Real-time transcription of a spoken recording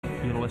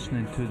You're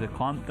listening to the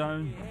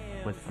Clampdown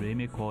with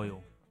Ramey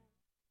Coyle.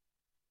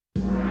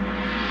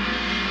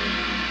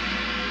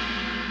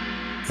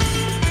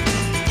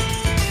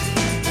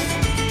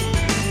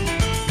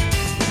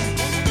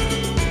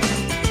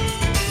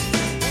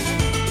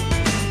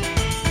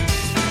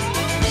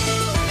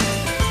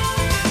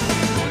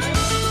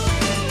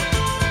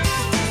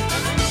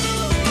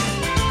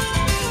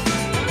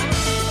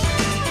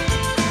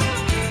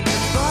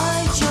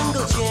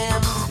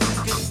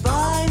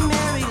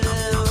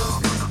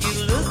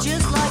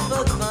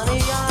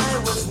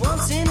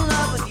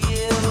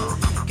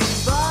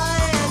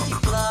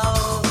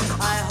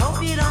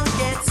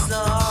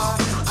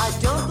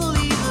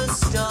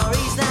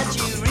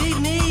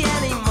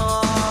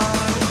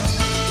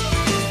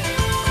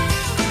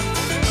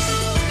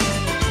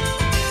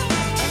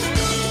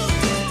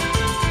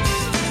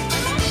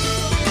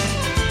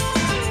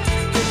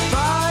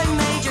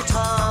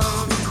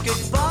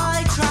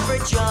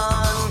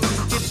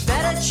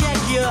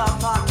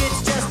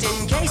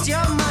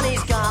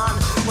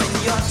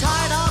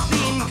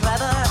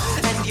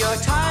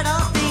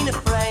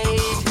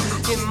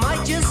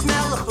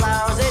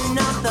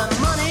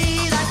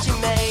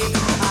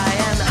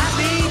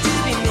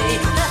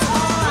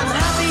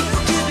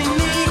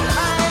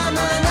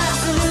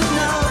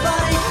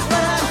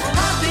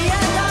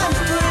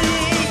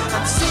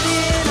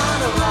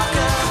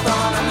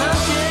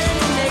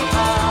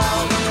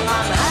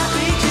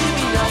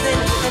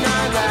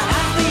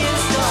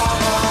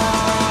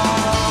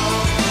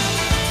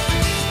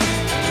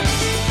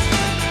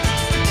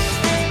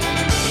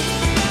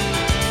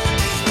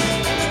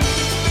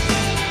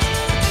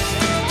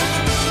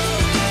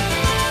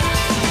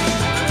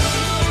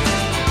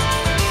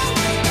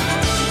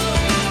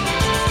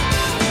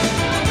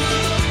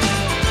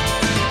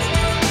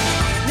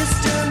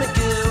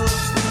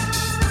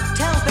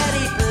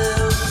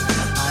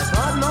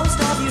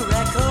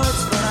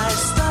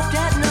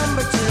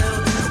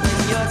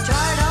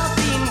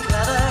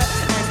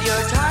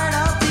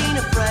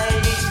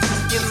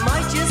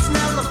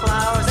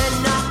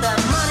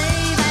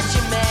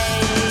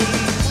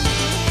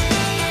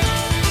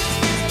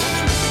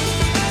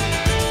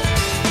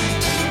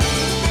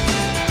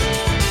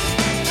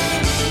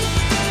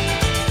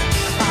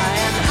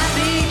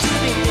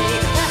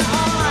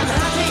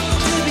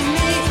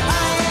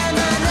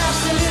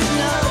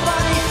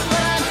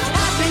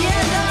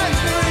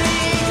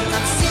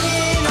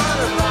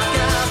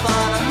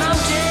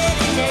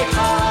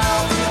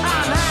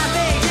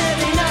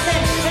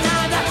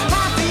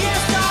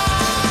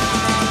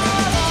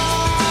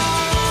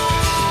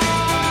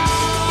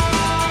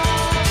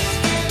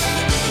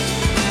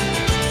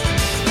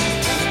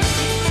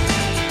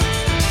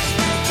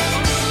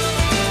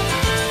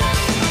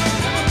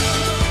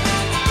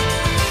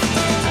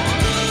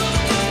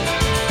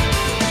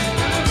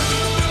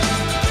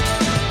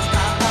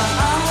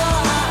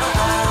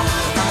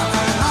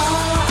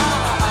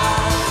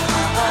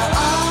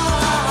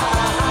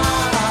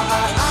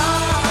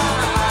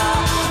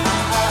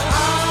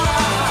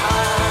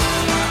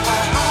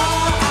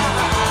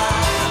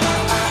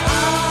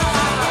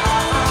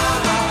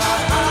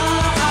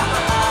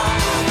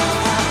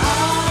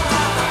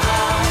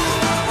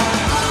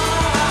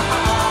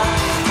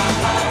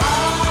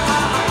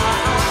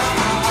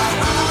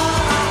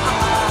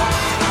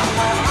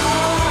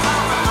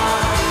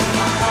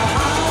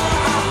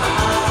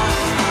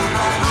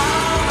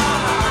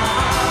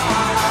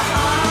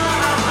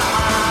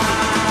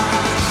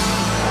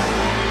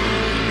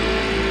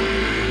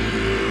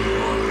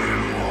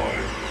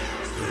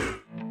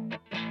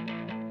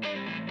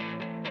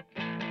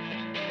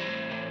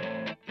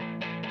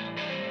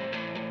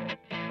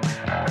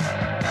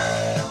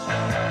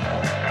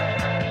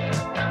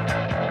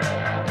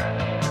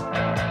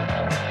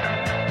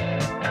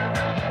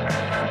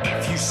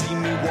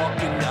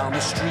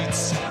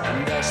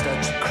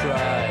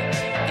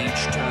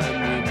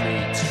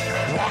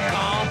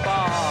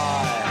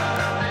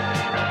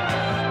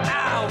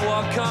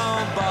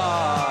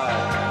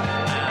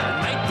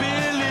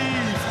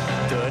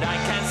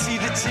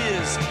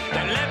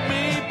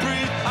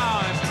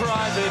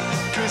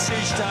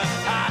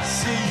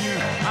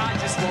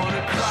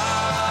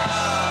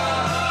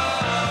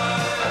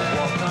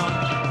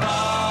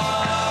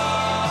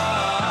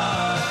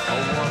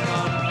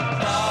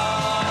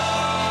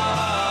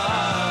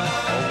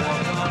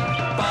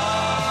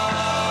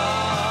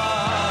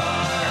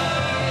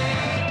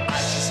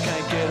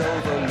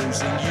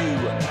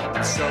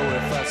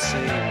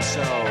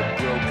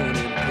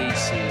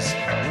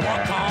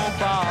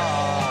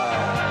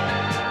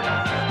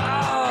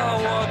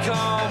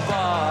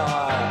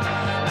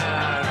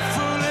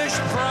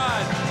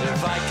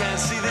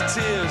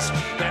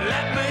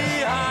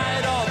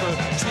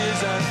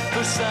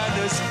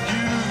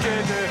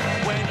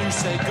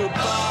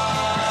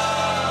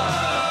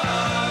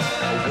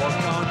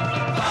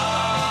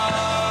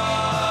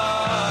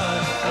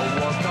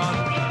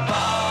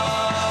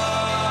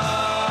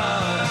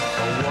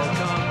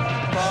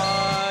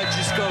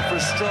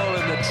 Stroll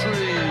in the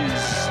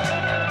trees.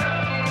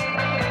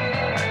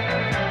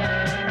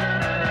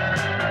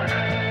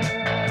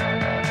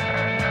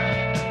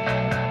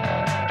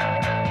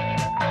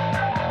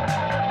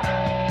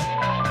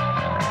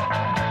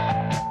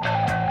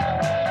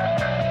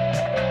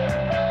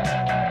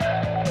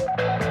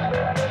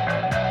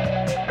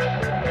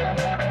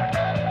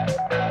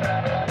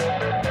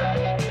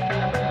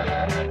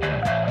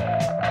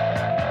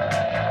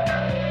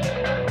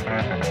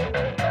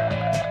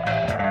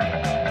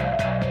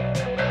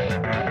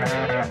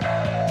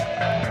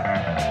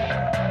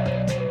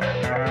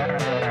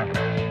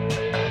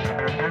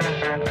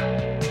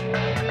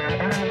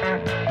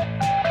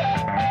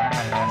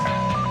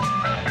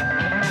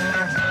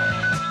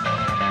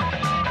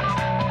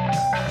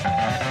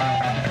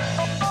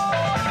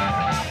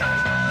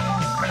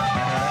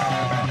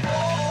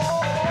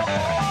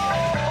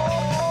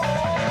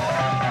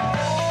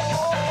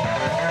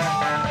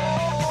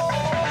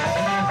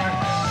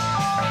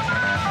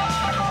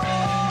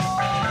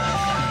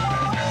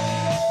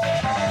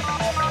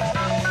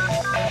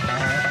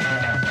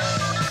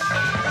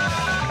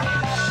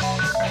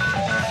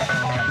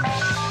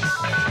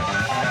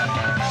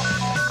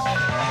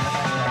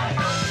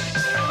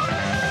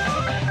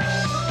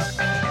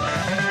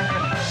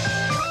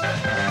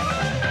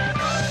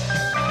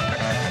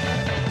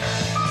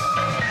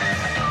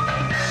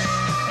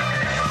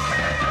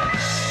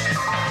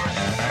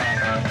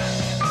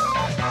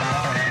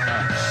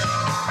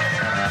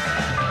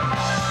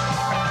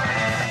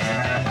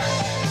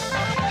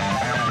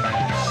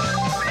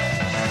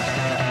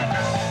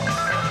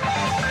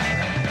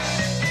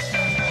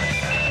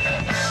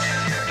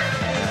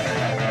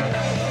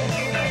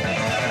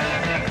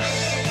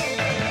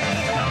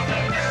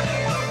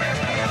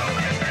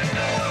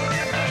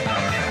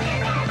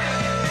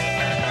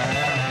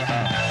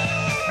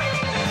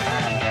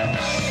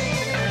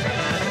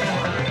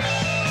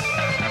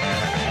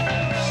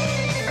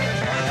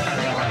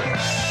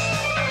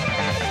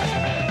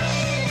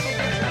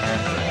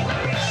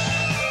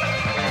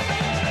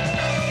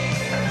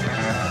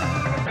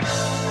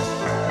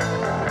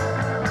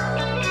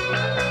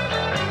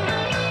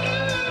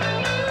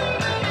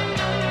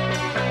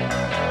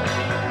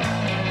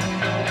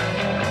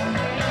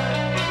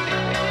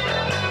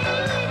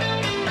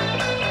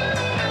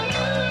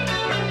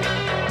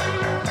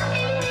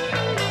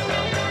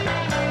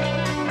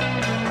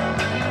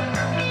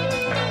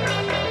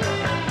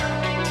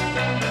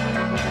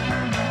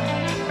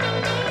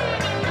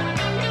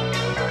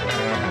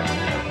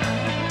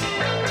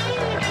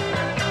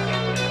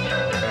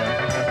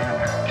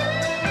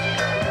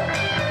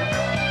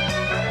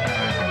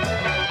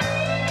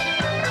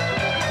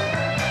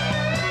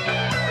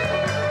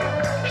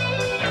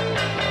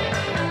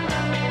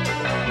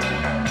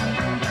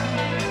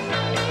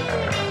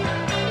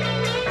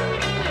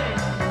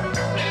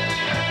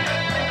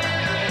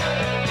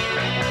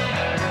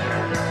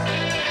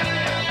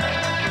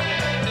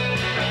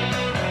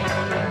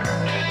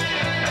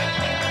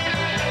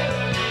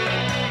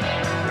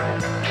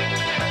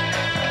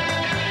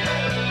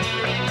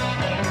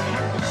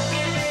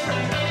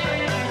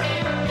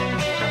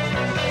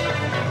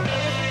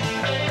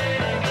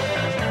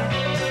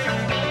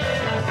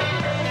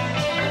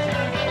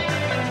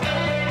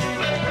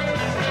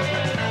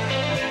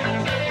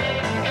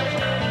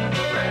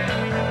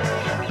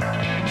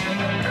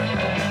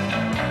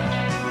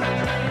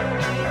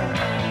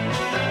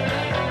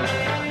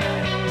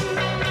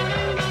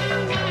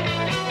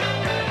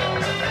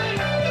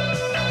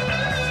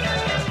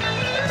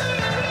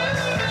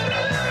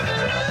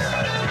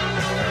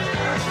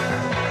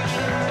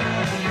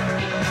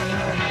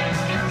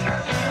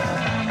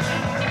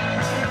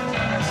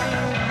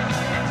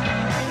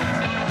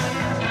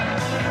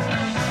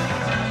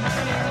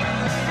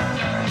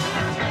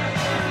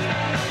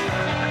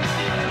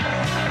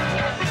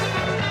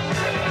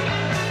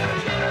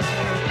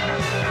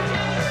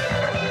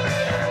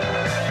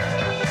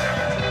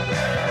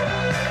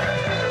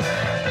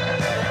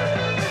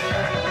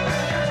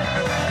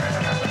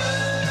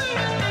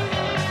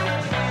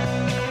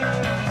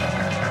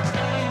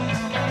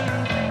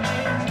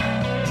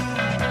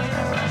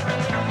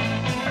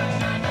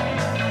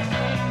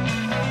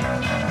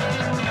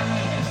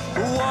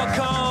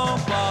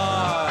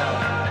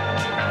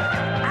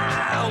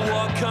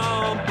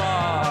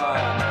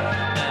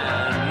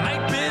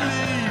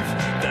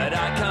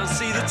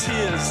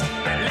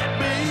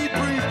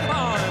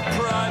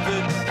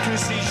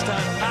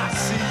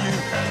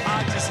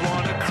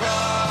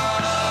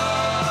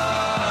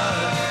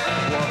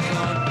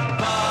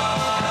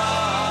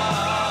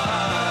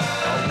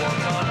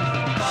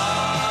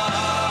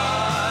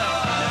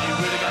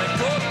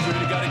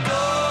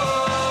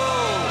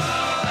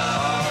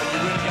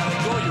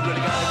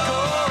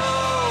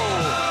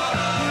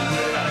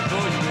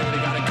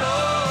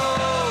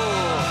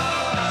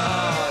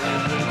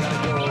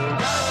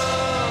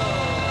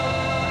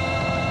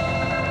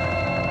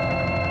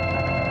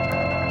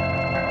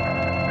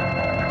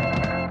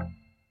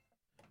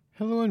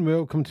 Hello and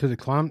welcome to the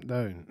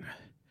Clampdown.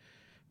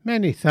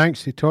 Many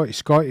thanks to Totty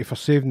Scotty for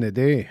saving the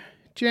day.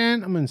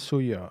 Gentlemen, so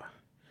you are.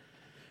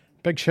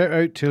 Big shout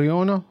out to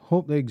Leona.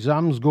 Hope the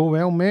exams go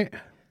well, mate.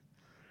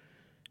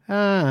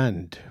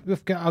 And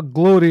we've got a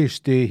glorious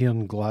day here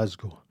in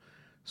Glasgow.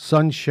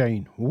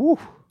 Sunshine. Woo!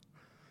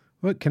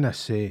 What can I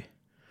say?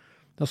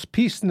 There's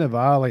peace in the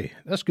valley.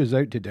 This goes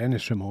out to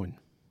Dennis Ramon.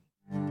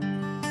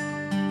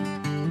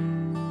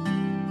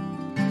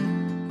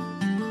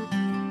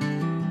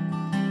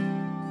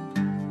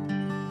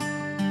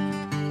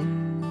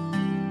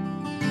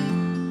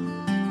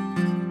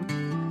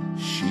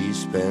 She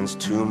spends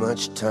too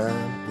much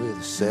time with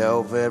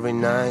herself every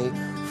night,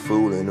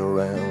 fooling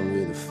around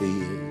with her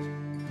fears.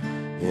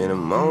 In the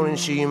morning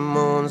she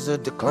mourns the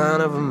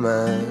decline of her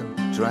mind,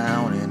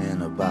 drowning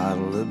in a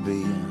bottle of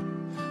beer.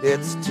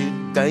 It's too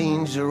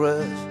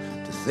dangerous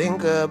to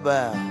think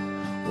about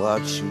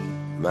what she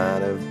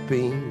might have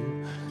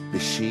been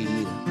if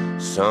she'd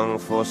sung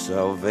for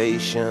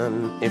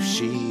salvation, if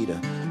she'd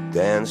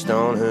danced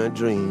on her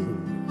dream,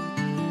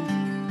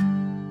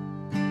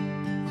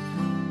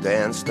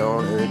 danced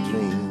on her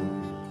dream.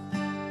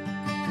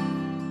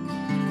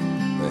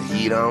 But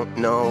he don't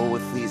know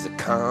if he's a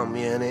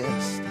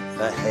communist,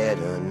 a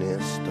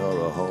hedonist,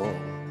 or a whore.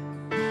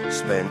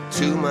 Spent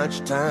too much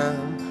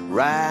time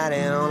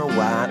riding on a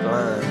white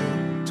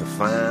line to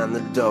find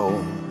the door.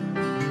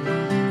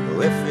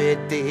 If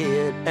it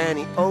did and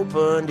he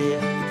opened it,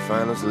 he'd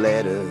find those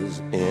letters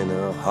in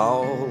a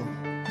hall.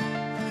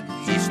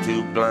 He's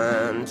too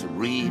blind to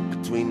read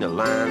between the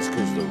lines,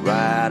 'cause the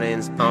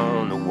writing's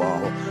on the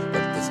wall.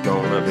 But there's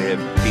gonna be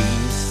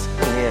peace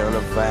in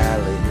the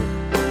valley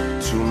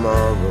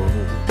tomorrow,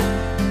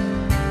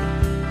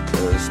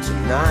 'cause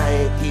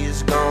tonight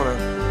he's gonna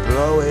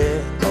blow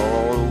it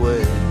all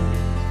away.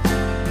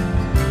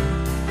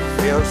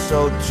 Feels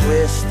so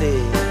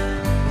twisted,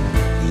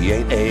 he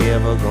ain't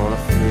ever gonna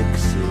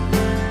fix it.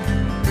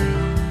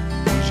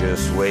 He's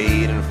just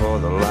waiting for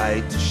the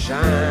light to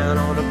shine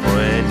on a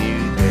brand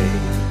new day.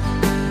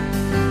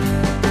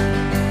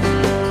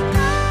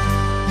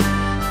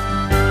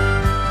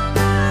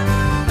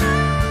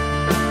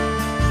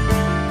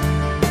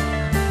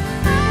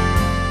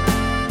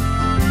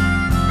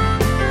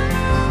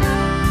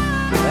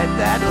 Let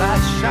that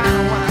light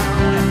shine around.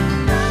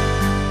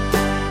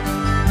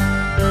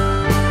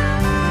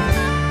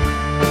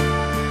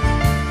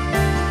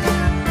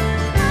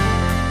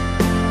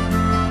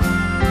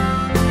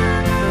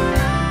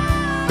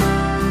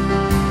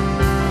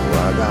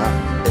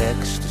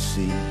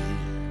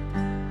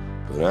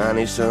 I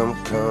need some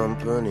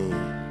company.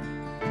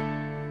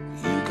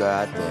 You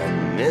got that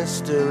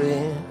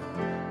mystery,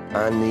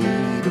 I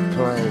need a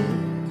plane.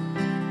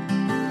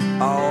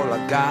 All I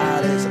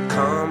got is a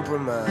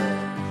compromise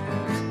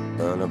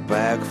and a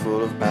bag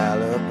full of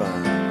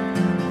alibis,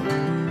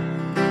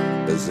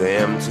 as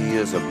empty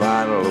as a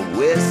bottle of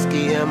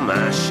whiskey in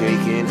my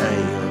shaking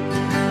hand.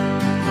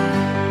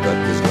 But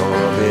there's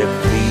gonna be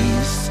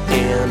peace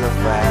in the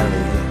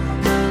valley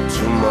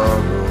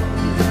tomorrow,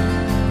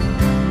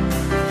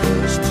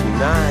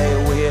 tonight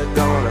we're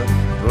gonna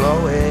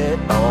blow it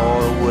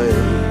all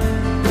away.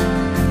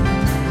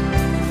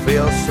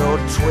 Feel so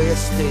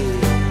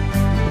twisted,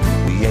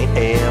 we ain't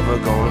ever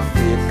gonna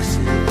fix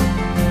it.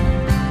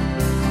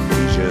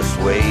 We're just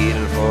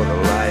waiting for the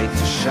light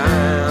to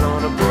shine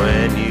on a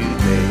brand new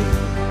day.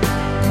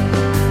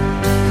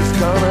 There's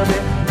gonna be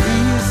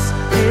peace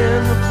in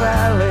the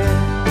valley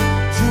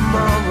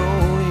tomorrow,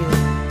 yeah.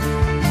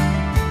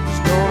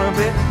 There's gonna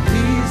be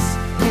peace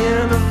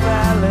in the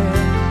valley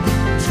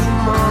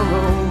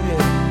tomorrow,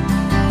 yeah.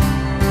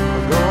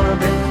 There's gonna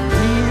be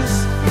peace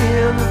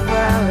in the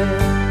valley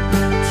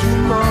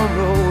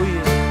tomorrow,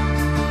 yeah.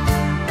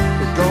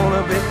 There's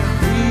gonna be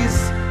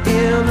peace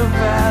in the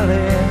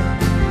valley,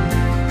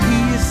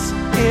 peace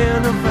in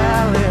the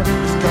valley.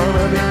 There's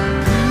gonna be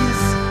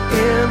peace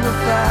in the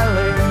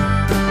valley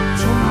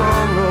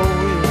tomorrow,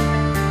 yeah.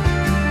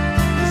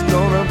 There's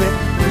gonna be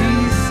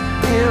peace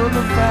in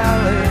the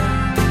valley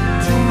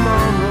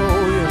tomorrow,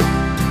 yeah.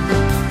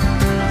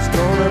 There's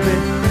gonna be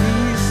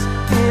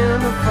in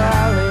the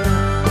valley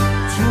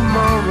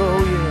tomorrow,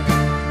 yeah.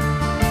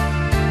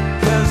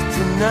 'Cause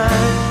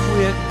tonight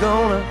we're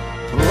gonna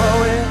blow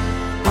it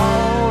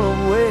all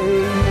away,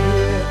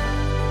 yeah.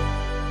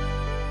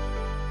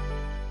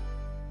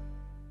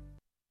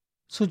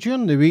 So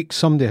during the week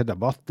somebody had a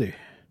birthday.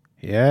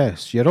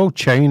 Yes, you're all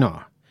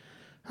China.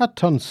 I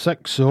turned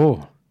 6,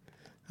 so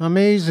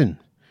amazing.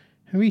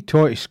 And wee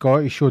Totty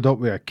Scotty showed up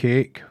with a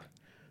cake.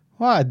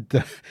 What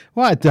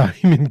a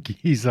diamond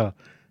geezer.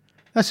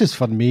 This is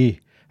for me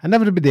and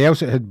everybody else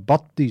that had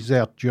birthdays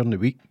there during the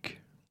week.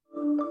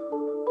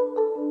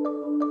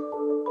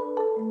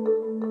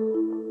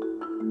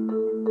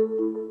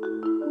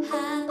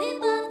 Happy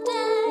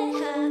birthday,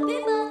 happy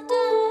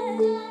birthday.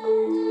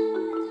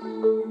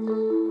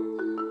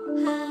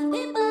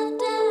 Happy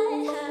birthday,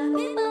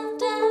 happy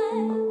birthday.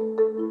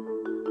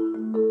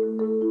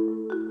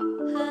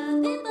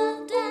 Happy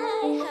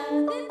birthday,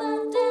 happy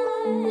birthday.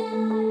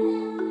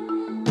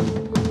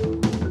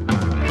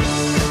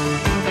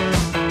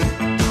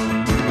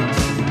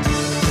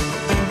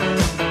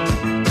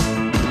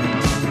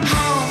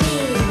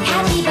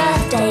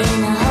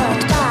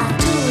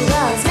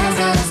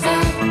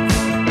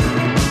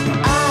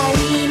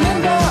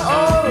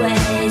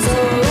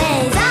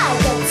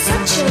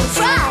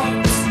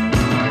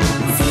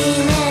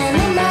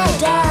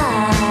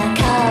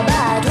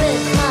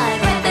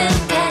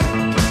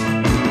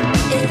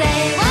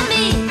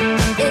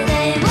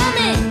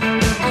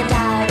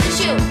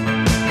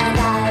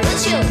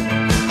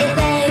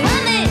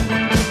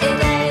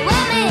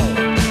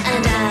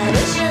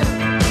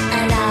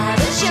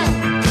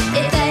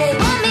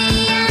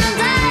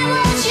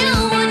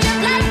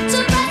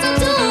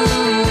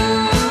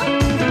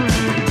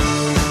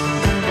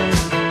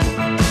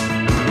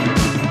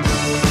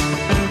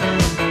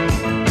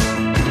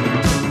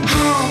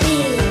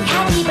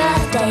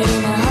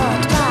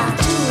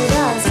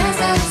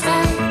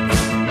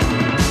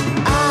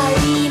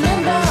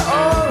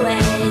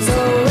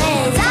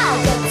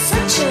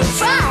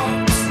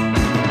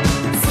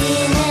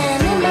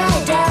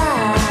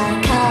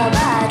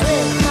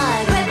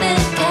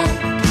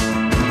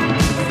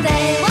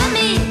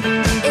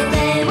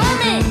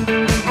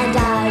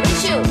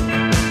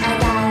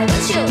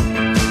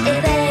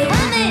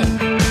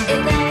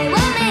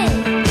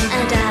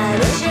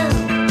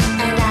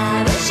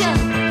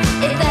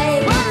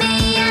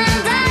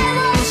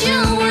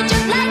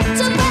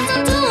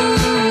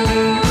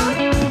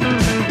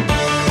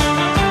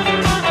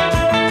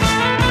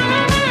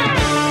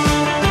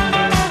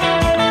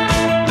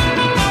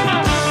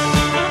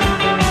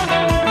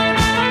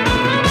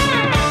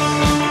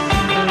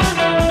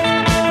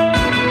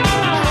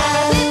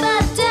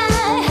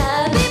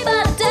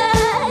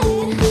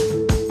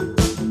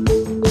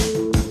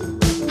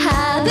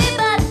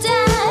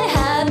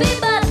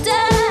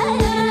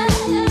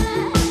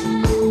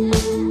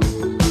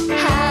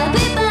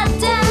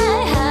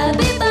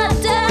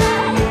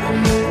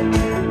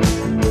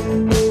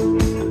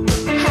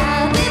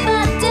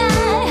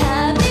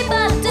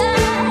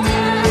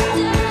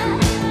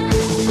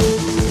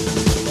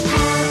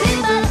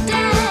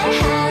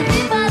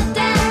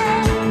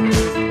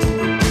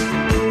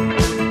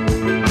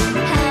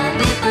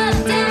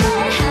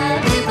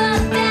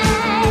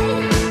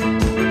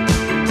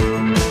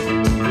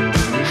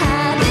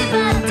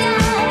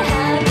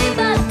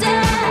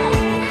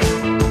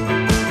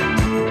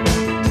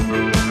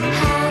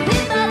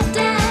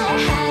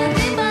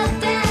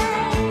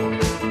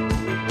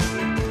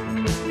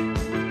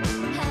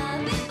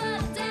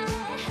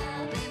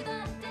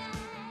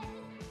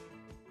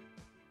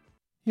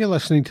 You're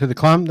listening to the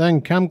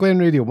Clampdown, Cam Glen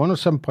Radio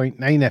 107.9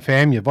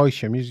 FM, your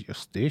voice, your music, your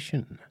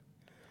station.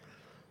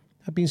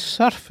 I've been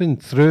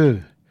surfing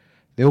through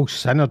the old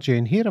synergy,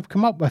 and here I've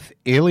come up with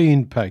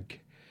Alien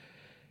Pig,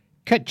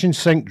 kitchen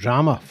sink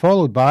drama,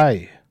 followed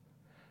by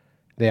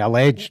the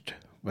alleged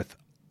with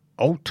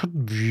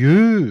Altered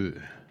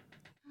View.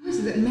 How is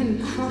it that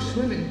men crush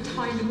women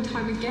time and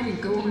time again and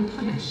go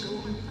unpunished?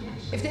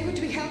 If they were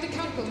to be held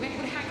accountable, men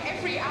would hang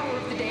every hour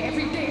of the day,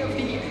 every day of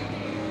the year.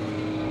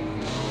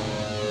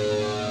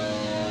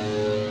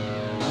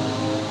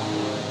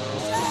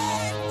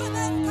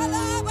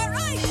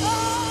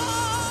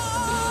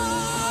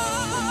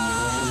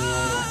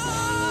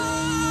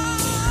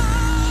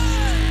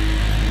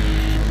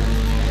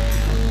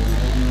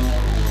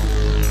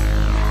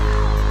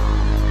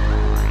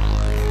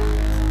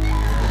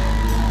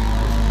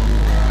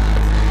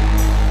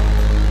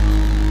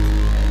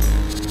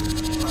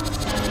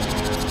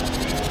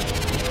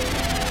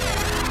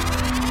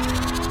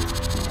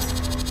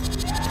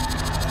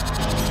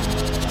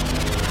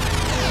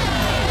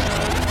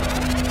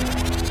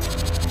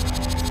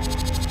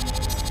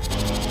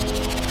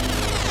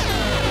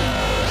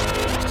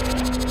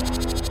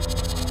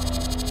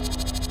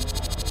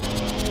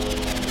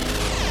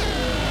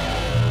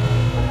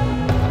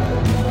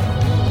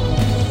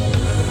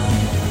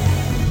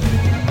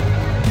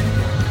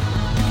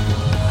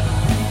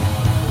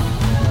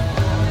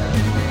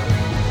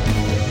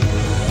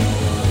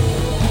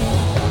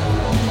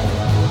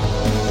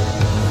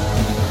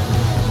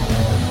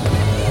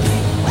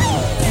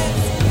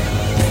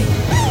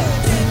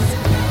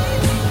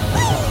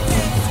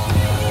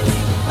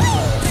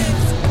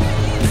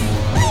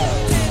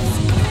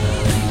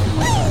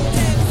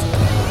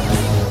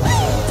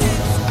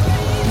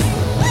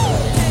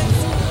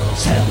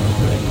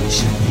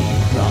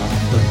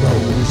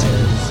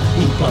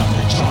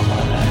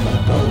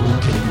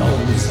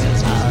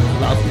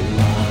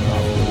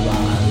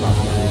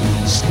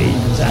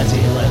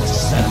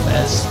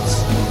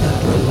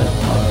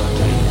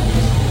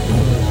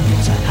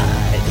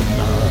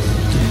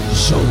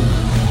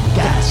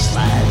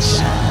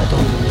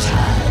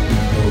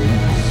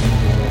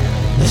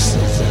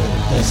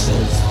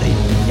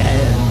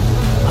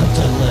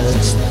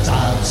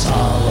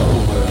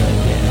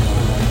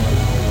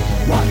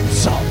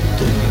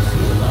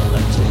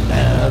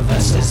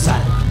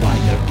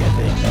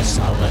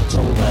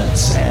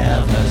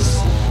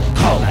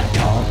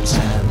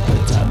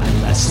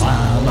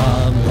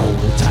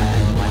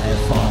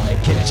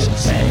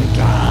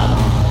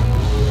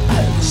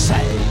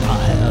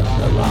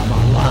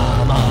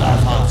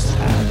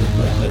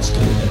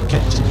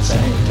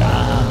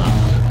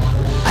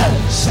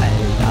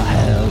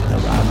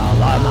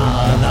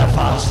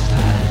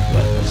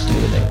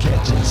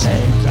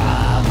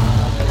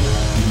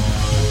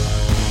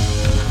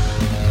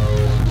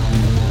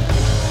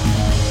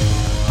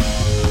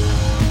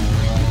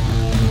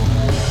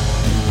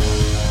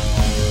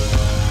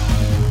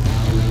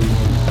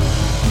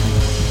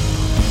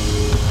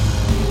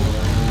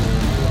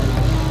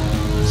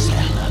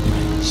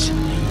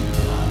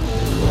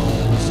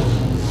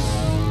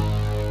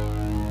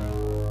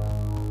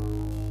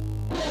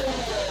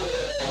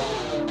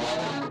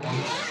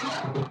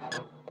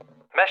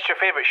 Missed your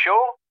favourite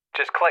show?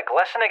 Just click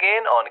listen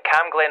again on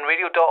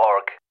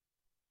camglenradio.org.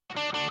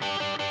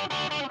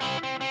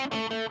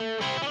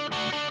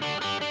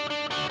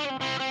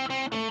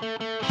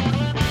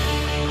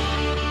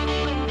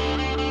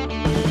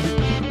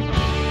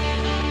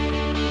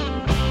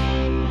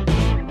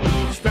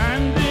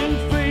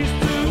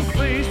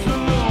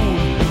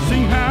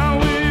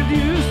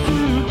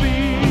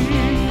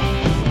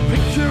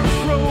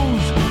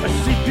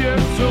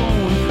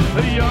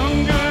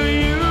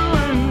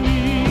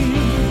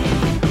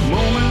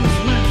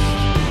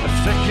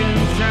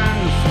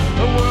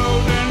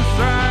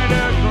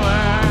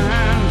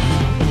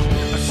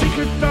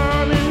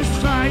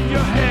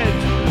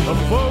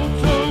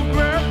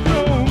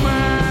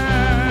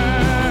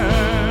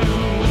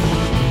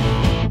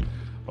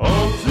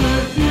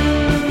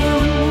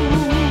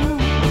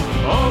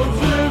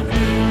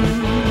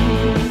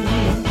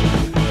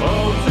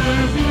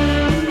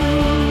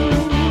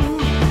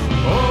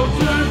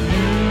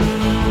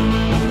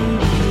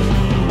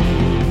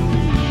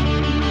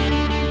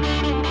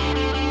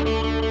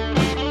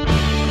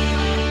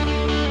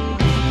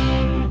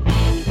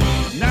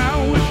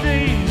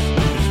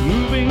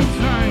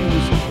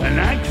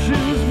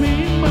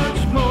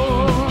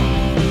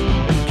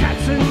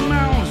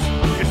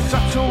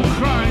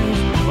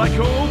 Like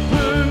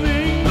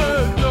opening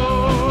the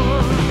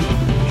door,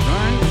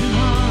 trying too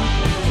hard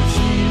to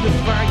see the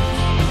facts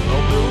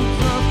all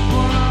built up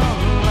on our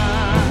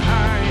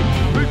lie.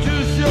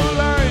 Reduce your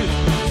life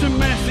to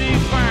messy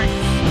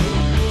facts,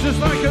 just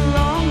like a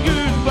long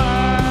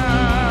goodbye.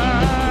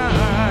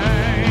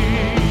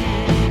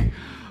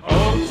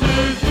 All to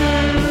do,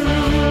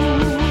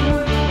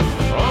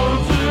 all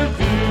to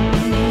do,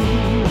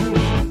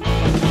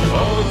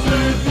 all to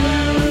do,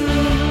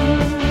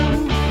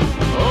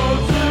 all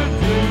to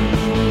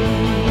do.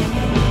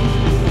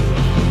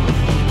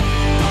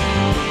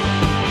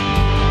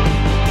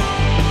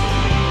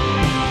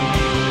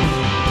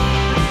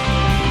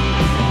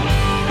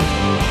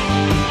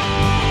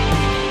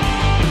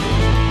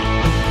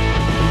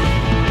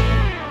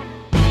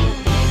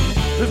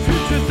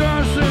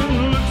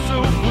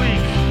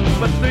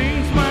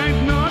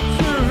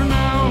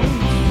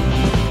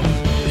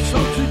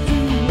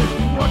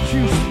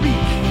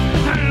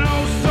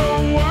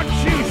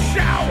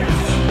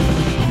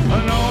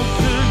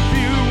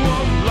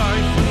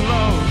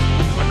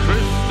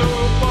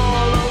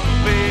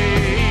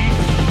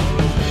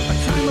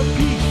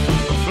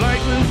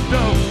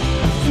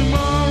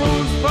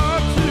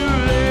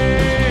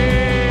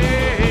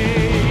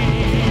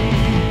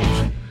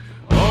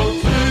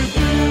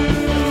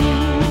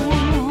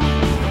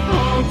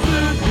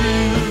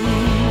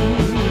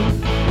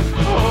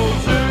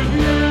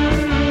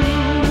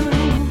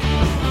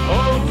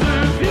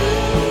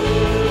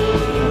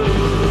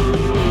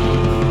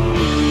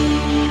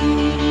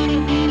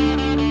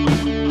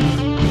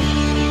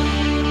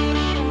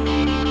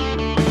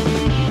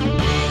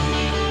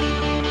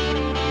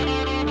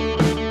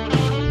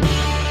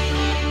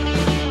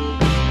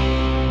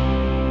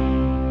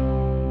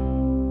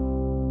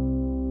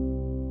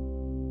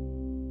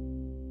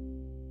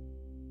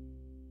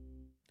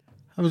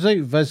 I was out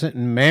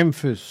visiting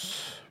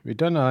Memphis. We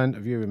done an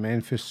interview with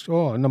Memphis,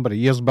 a number of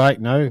years back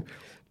now.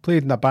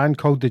 Played in a band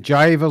called the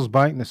Jivers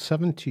back in the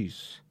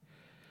 70s.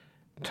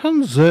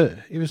 Turns out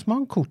he was my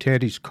Uncle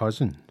Terry's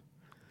cousin.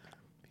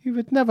 You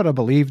would never have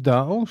believed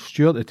that. Oh,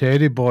 Stuart the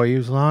Teddy boy, he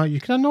was like, you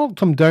could have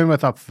knocked him down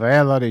with a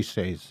feather, he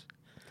says.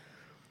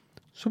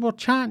 So we're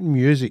chatting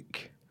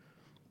music.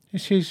 He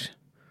says,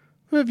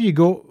 who have you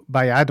got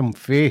by Adam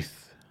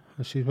Faith?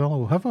 I said, well,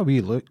 I'll have a wee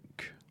look.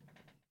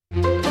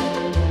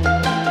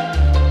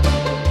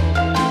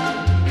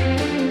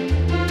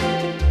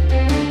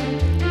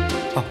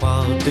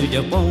 What do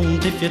you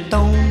want if you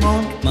don't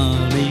want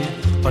money?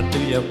 What do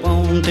you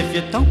want if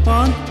you don't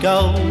want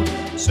gold?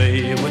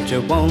 Say what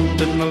you want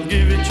and I'll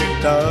give it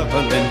you,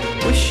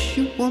 darling. Wish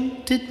you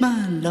wanted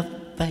my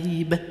love,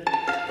 baby.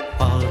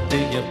 What do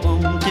you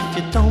want if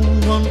you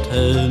don't want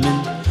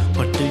Herman?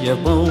 What do you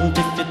want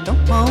if you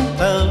don't want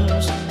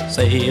Pearls?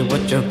 Say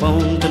what you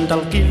want and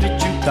I'll give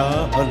it you,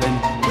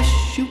 darling.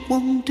 Wish you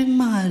wanted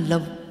my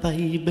love,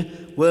 baby.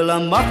 Well,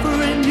 I'm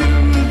offering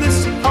you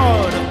this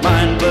heart of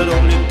mine, but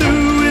all you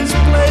do is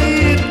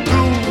play it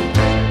cool.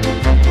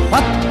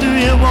 What do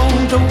you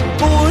want, oh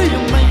boy,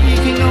 you're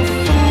making a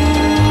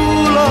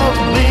fool of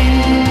me.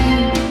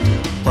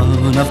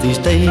 One of these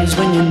days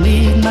when you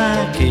need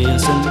my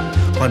kissing,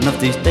 one of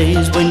these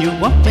days when you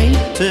want me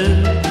to,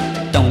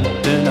 don't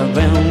turn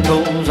around,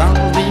 cause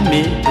I'll be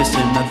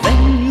missing a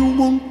thing you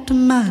want to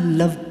my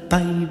love,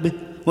 baby.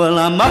 Well,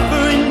 I'm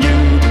offering you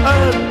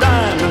a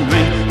diamond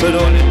ring, but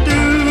all you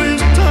do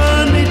is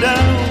turn me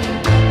down.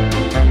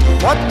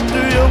 What do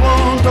you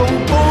want, oh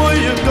boy,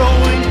 you're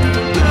going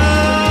to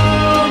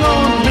down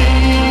on me.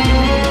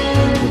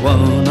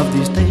 One of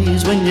these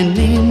days when you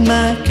need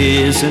my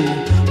kissing,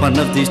 one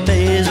of these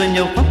days when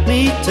you want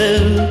me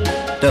to,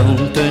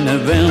 don't turn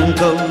around,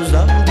 cause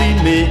I'll be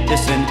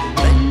missing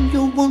when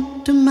you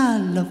want to my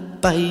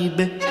love,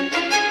 baby.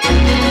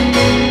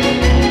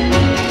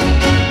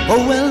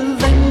 Oh well,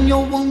 then you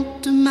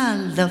want to my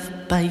love,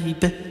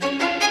 baby.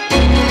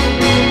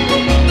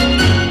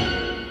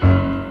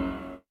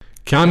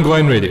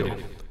 Camglen Radio,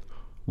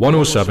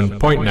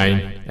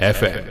 107.9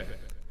 FM.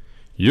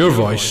 Your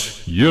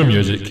voice, your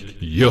music,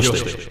 your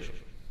station.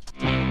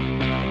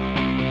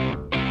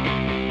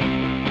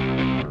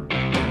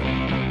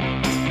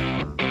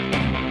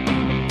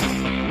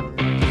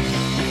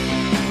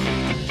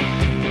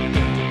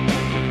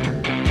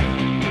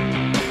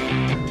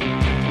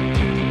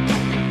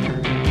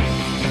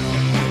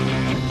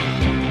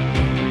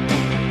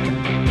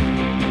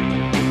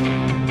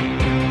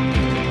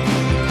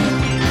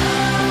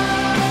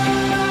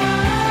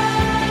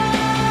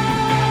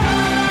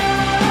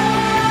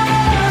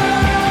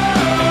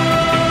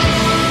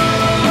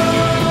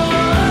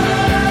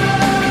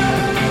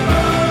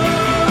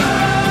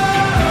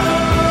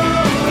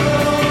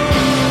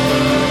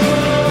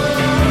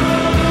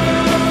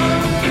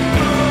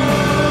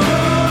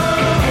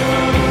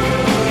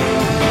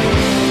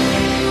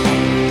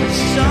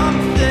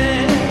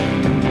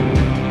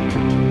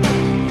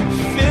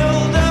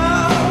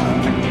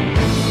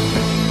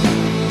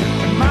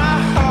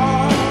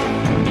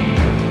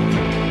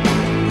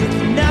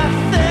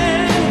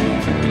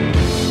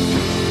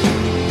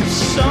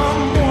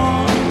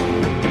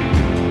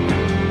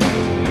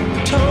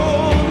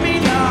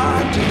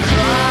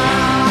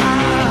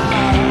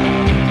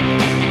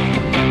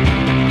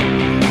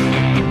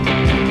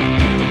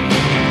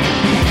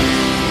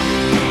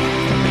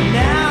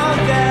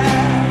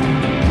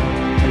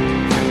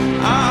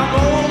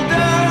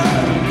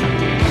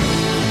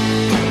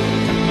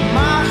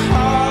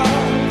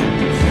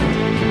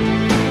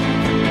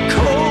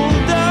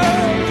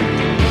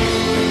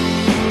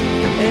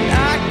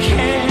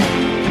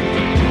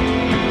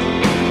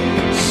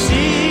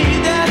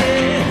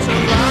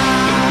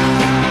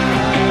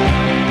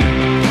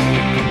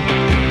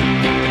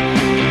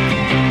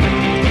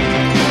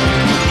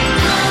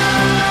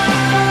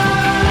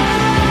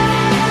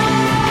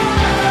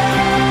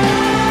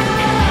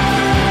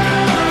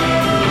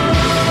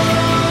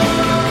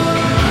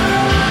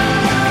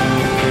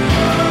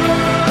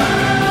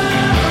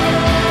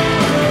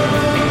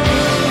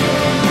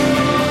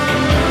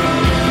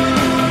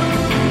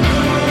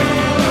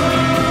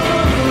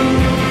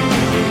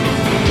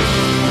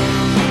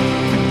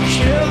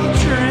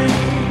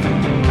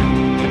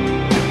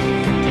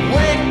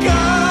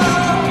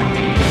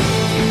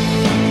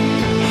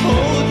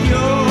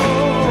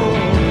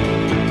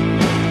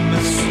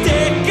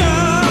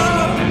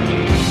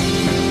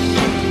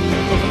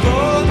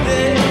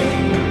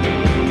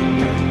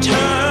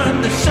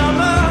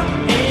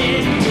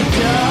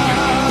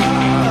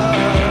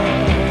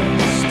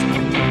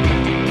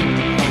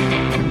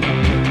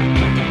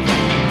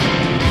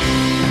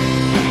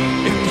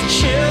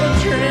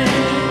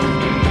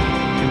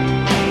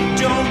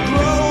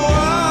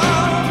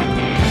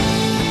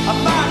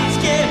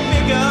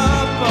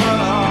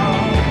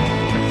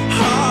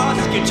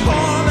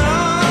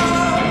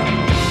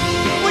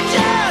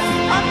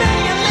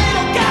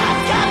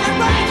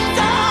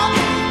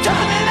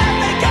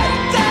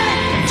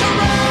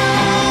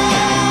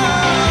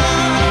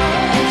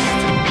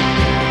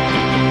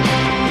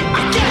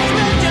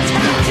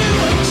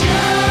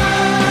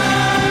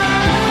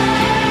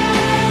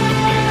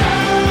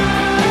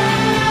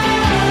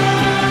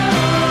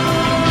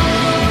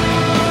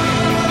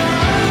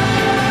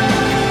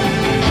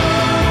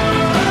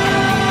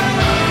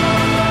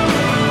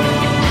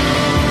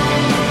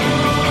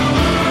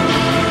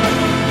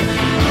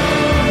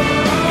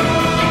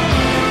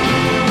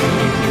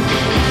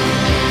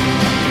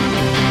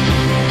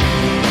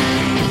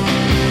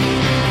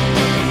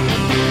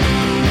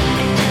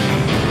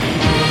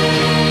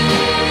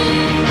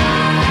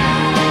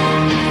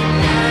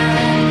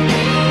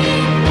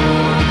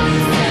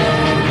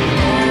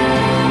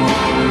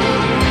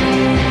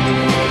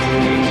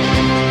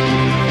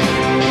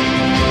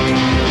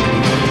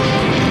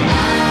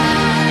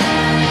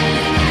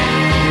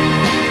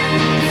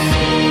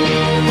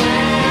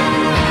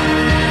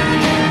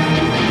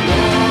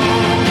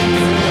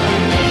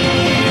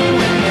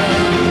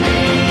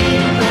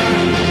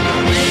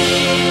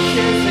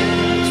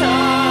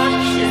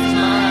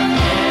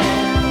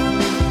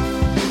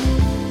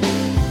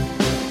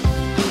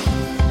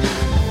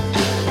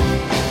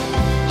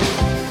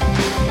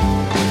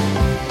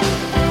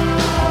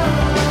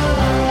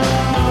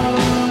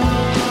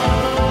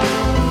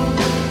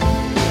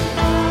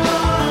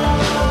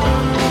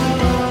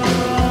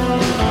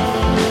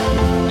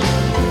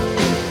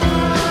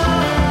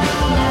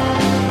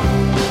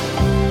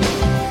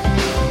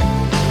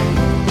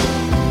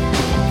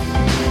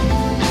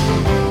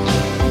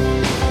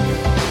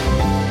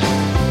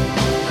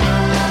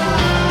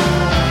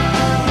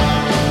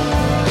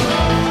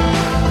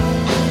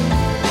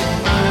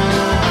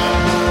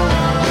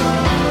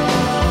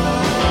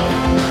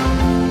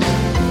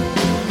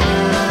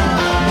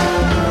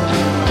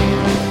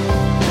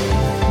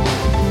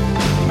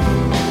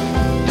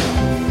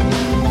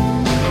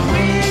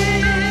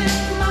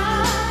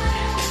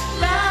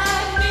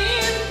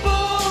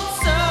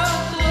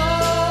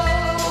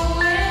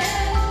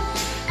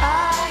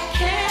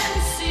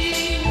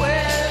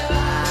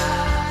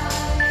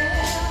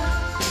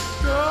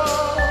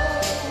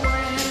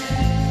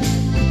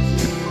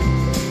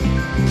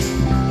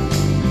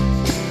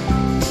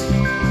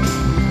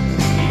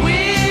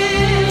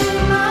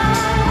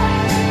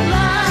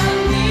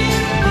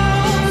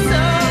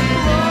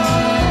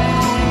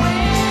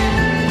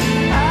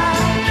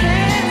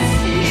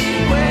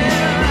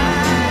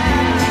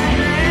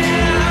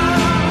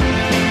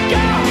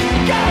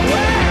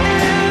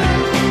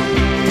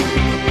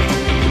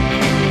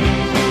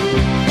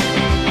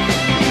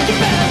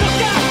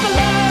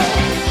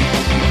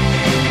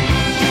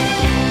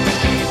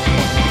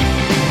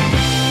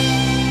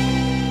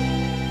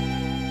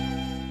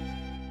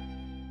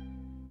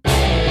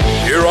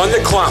 on the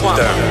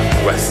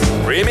Clampdown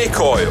with Remy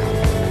Coyle,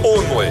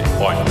 only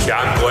on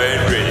Cam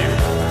Glen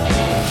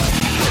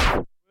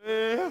Radio.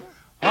 Well,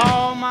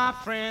 all my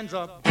friends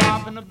are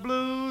popping the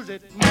blues,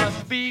 it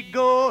must be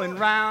going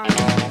round.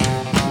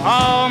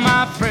 All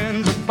my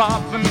friends are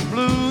popping the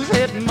blues,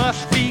 it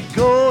must be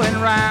going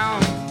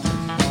round.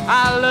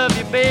 I love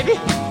you, baby,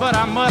 but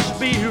I must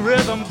be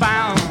rhythm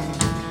bound.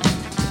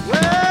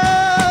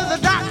 Well,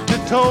 the doctor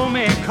told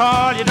me,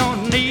 Carl, you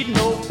don't need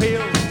no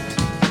pills.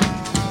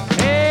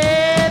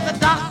 Hey, the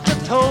doctor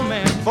told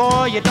me,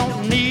 boy, you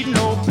don't need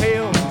no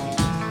pills.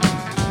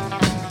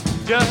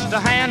 Just a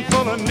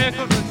handful of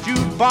nickels, a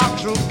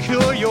jukebox will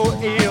cure your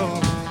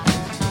ill.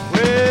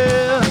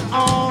 Well,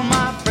 all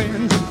my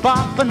friends are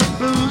bopping the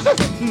blues,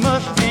 it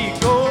must be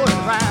going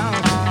round.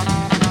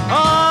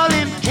 All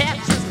them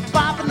cats is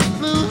bopping the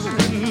blues,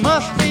 it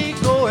must be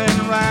going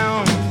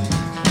round.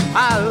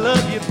 I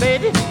love you,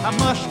 baby, I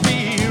must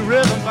be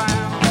rhythm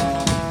bound.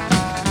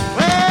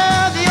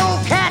 Well, the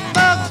old cat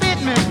bug bit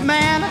me,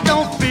 man, I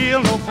don't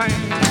feel no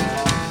pain.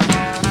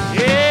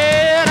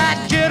 Yeah,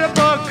 that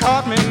jitterbug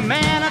caught me,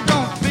 man, I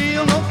don't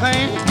feel no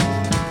pain.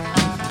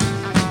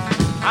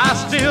 I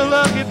still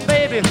love you,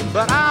 baby,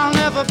 but I'll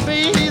never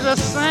be the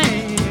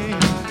same.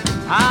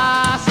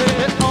 I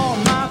said all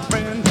my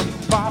friends are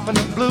bopping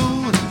the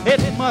blues,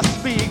 it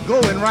must be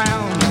going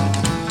round.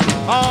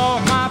 All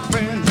my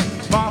friends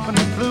are bopping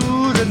the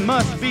blues, it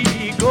must be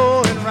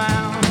going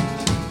round.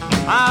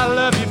 I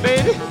love you,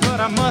 baby, but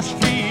I must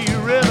be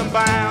rhythm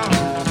bound.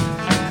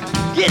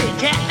 Get it,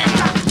 cat, let's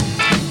rock.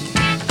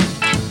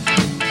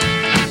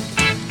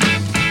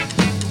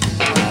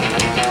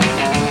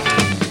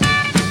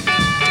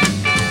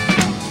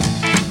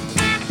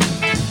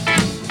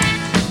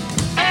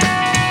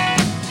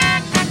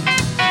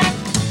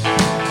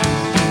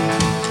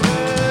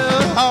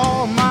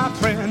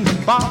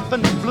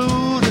 Bopping the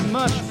blues, it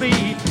must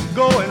be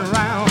going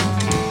round.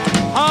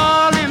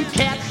 All them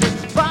cats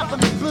is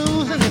bopping the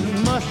blues, and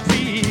it must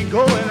be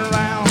going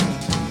round.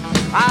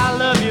 I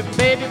love you,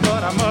 baby,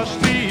 but I must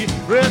be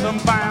rhythm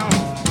bound.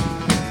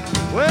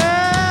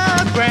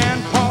 Well,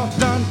 Grandpa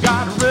done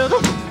got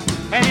rhythm,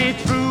 and he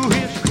threw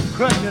his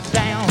crutches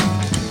down.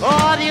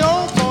 Oh, the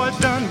old boy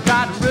done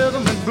got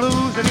rhythm and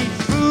blues, and he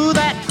threw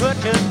that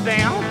crutches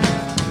down.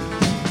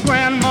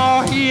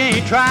 Grandma, he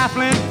ain't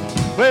trifling.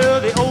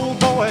 Well, the old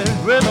boy is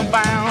rhythm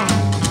bound.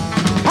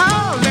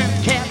 All them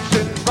cats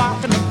is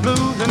rocking the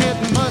blues, and it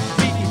must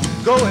be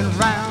going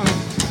round.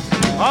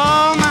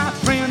 All my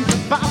friends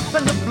are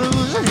bopping the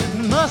blues, and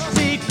it must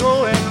be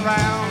going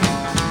round.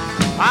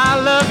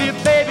 I love you,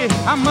 baby,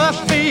 I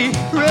must be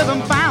rhythm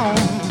bound.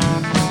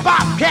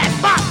 Bop, cat,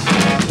 bop!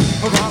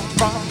 Rock,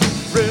 bop,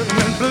 rhythm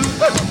and blues.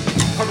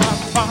 Rock,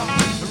 bop,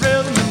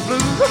 rhythm and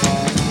blues.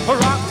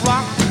 Rock,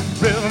 rock,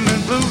 rhythm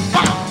and blues.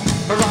 Bop!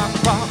 Rock,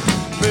 bop,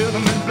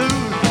 rhythm and blues.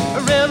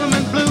 Rhythm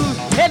and blues,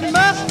 it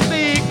must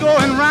be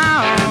going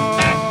round.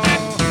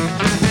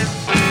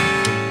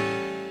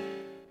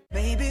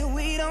 Baby,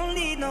 we don't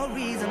need no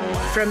reason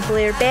why. From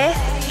Blair Beth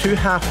to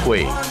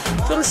Halfway,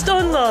 from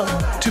Stonelaw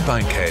to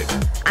Bankhead,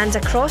 and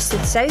across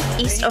the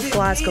southeast of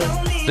Glasgow.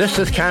 This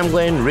is Cam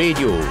Glen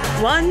Radio,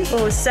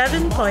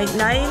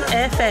 107.9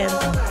 FM.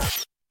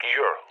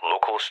 Your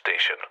local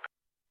station.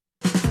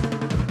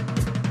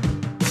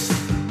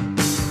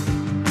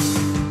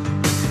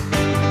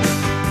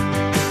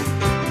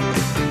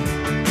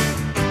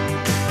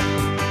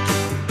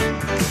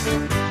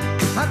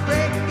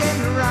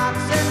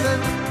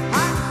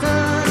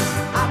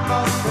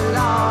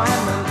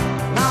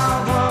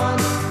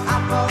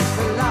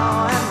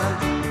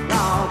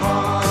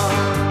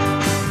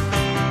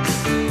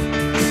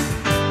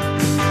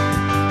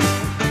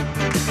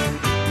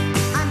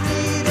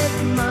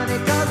 Money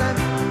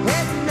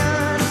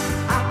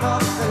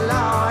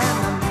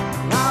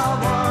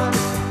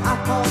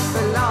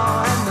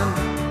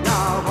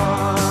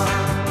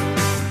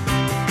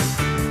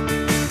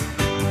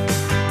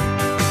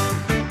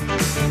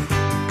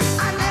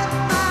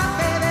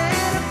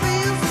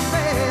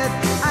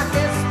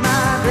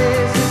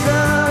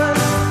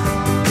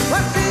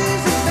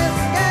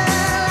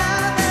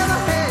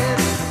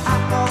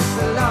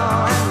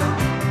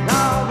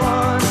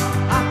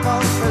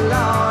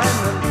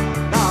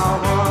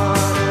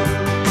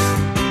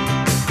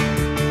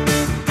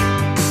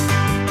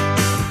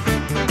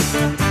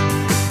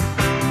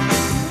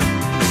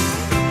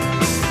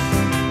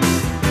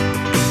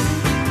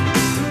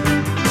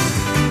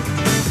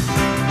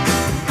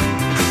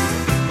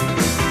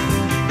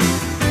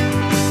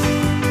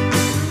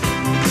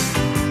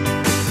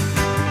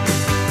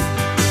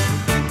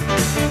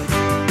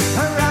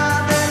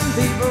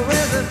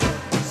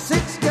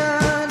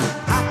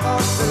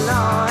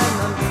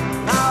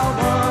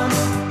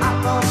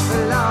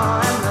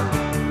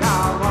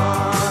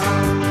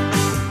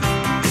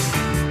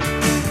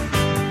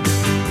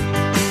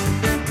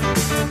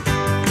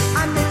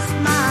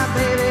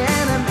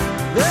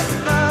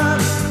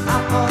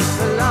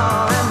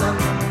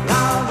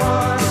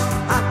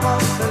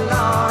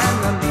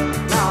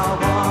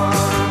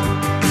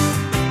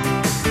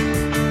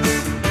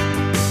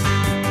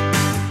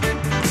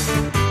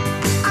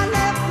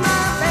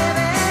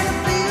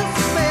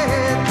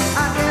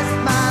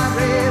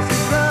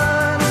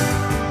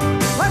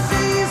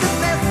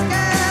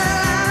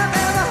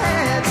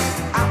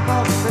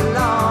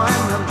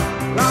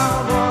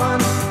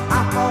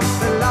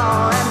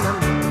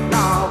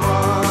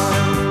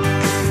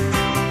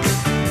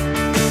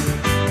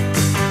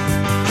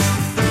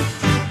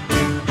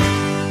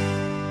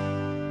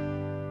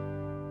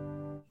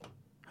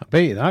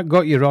bet you that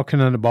got you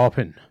rocking and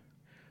bopping.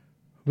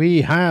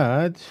 We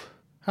had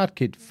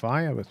Arcade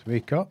Fire with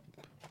Wake Up.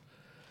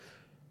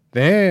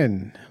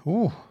 Then,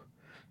 there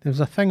was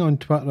a thing on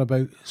Twitter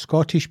about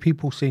Scottish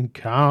people saying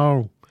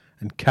Carl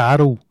and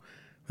Carol.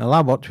 Well,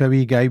 I worked with a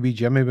wee guy, wee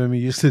Jimmy, when we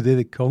used to do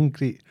the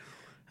concrete.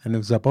 And there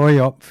was a boy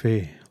up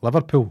for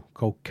Liverpool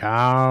called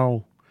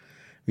Carl.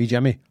 Wee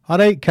Jimmy, all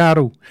right,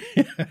 Carol.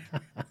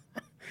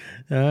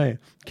 Aye.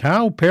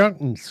 Carl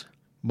Perkins,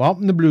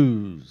 Mopping the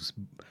Blues.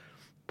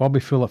 Bobby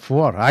Full of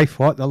Four, I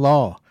Fought the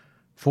Law.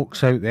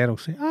 Folks out there will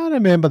say, I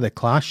remember the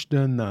Clash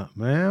doing that.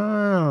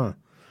 Now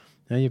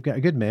you've got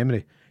a good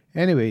memory.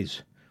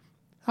 Anyways,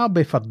 that'll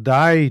be for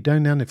Di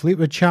down there in the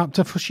Fleetwood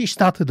chapter, for she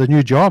started a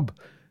new job.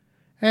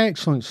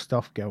 Excellent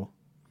stuff, girl.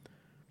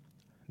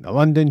 The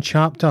London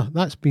chapter,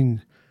 that's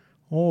been,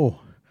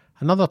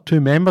 another 2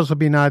 members have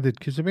been added,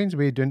 because the went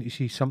away down to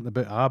see something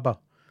about ABBA.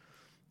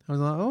 I was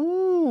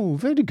like,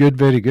 very good,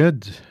 very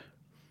good.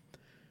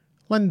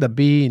 Linda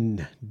B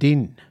and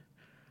Dean,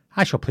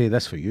 I shall play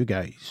this for you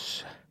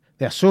guys.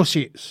 The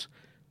Associates,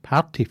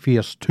 Party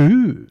Fears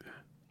 2.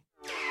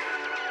 Thank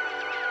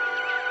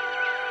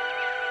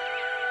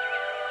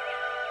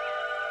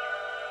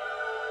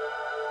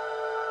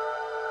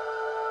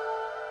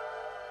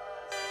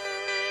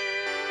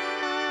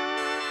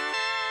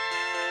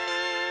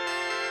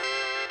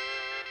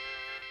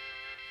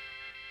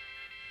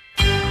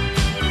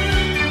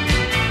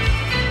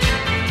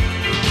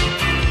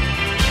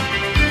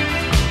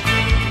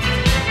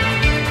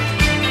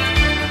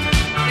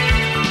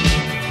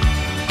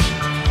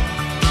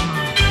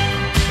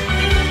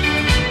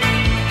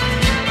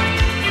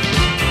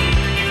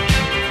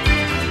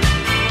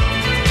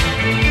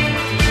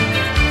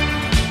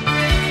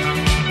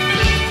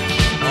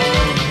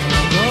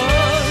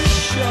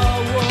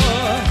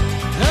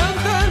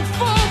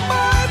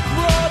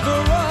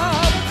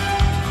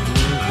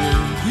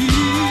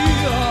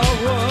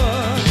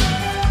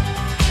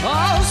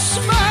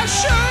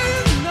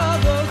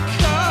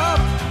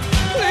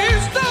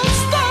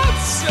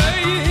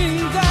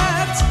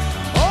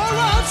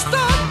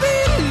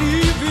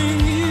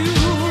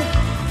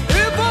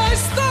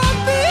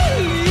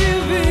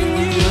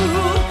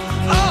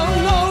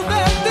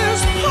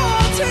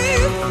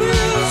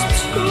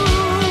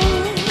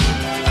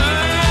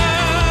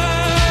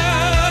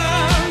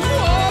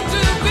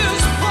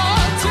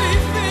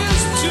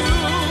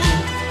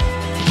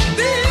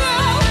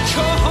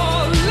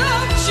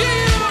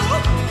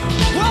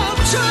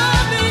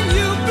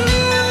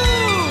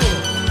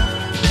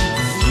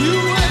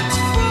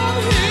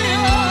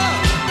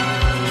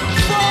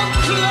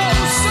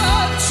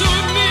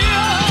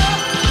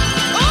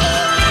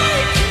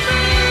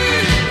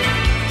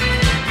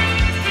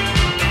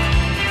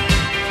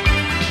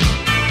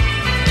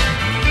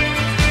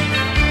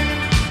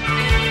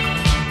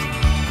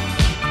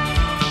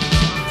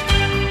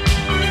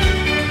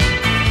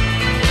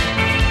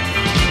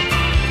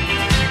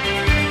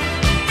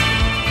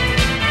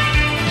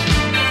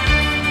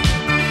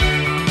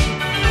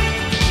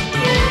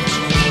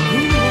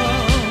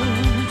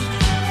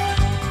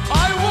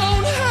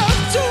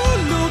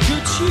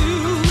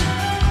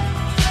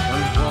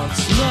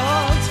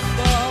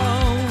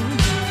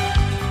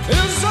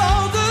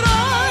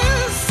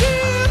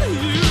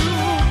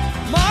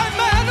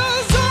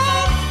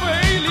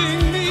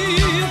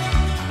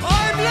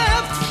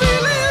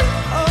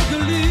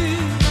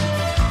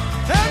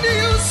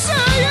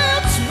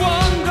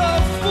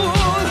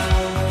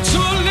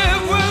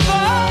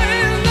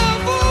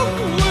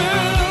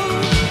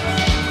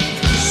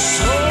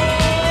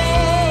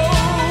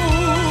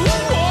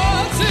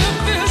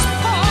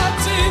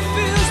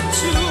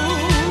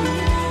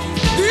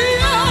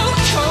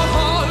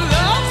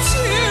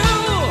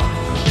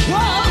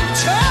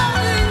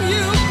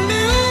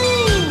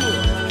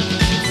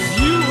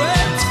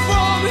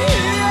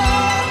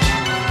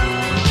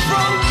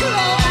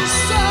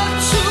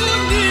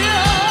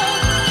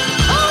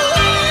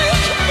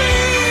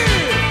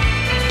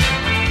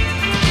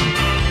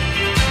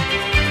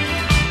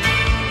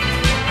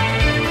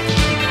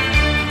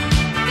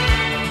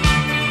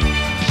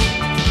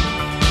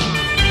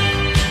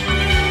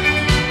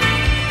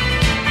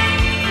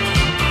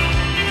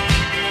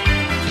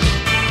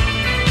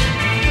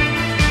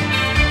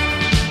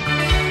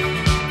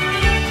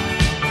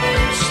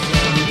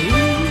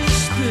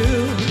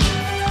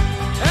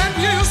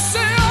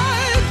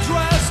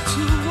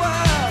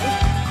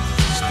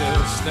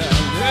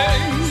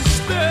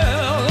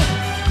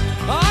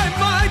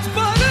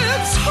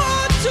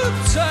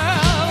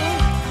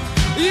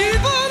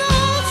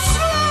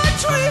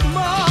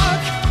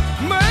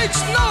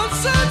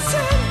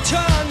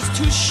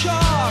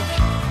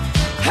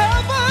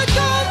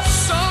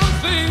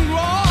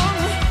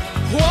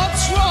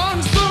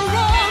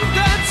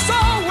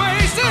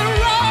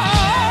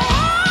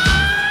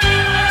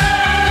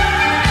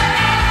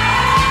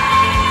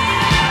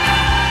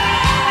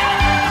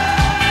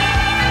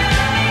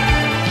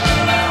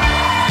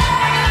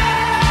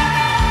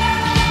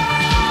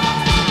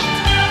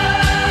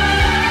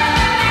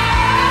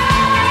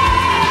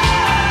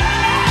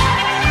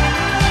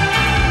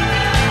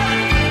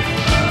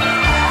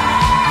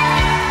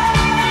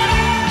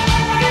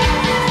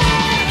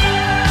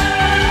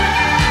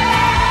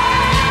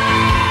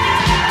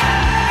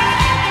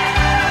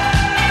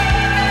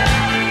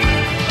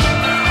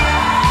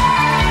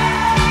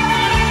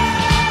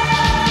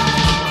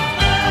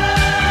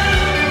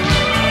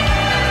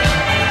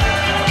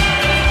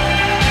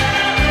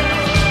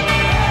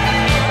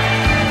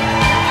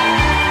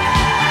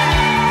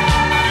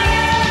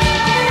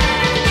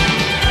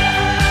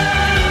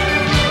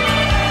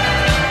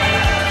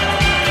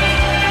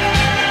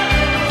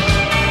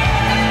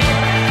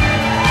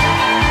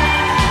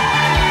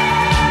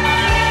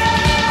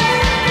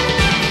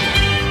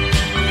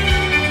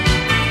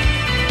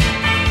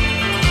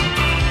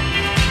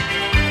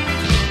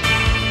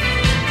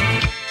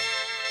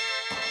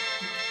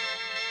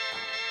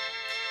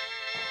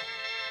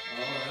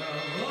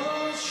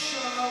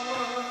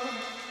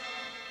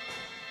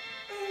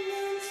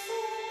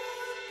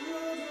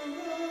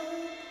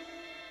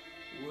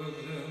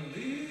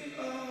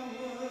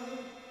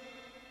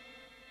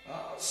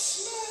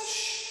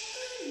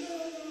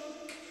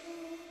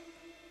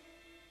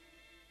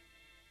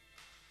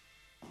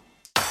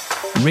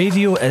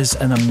Radio is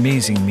an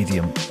amazing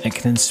medium. It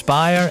can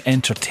inspire,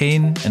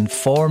 entertain,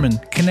 inform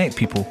and connect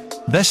people.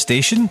 This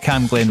station,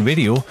 Cam Glen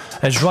Radio,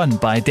 is run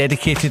by a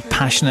dedicated,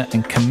 passionate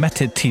and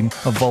committed team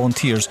of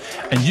volunteers,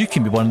 and you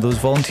can be one of those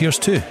volunteers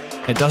too.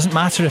 It doesn't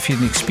matter if you're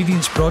an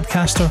experienced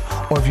broadcaster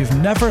or if you've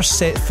never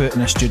set foot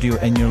in a studio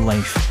in your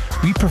life.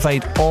 We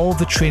provide all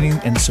the training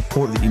and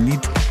support that you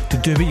need to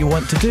do what you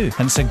want to do.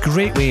 And it's a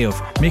great way of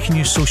making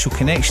new social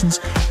connections,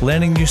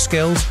 learning new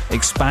skills,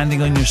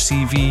 expanding on your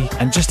CV,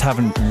 and just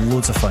having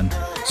loads of fun.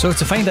 So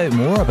to find out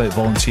more about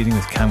volunteering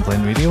with Cam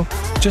Glen Radio,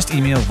 just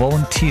email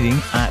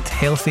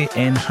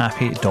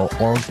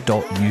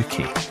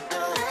volunteering@healthynhappy.org.uk.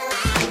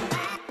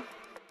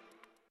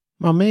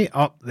 My mate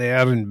up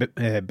there in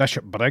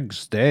Bishop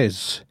Briggs,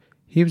 Des,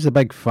 he was a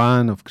big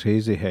fan of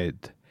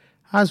Crazyhead,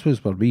 as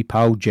was our wee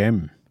pal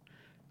Jim.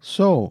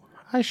 So,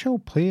 I shall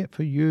play it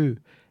for you,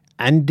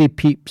 indie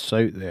peeps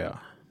out there.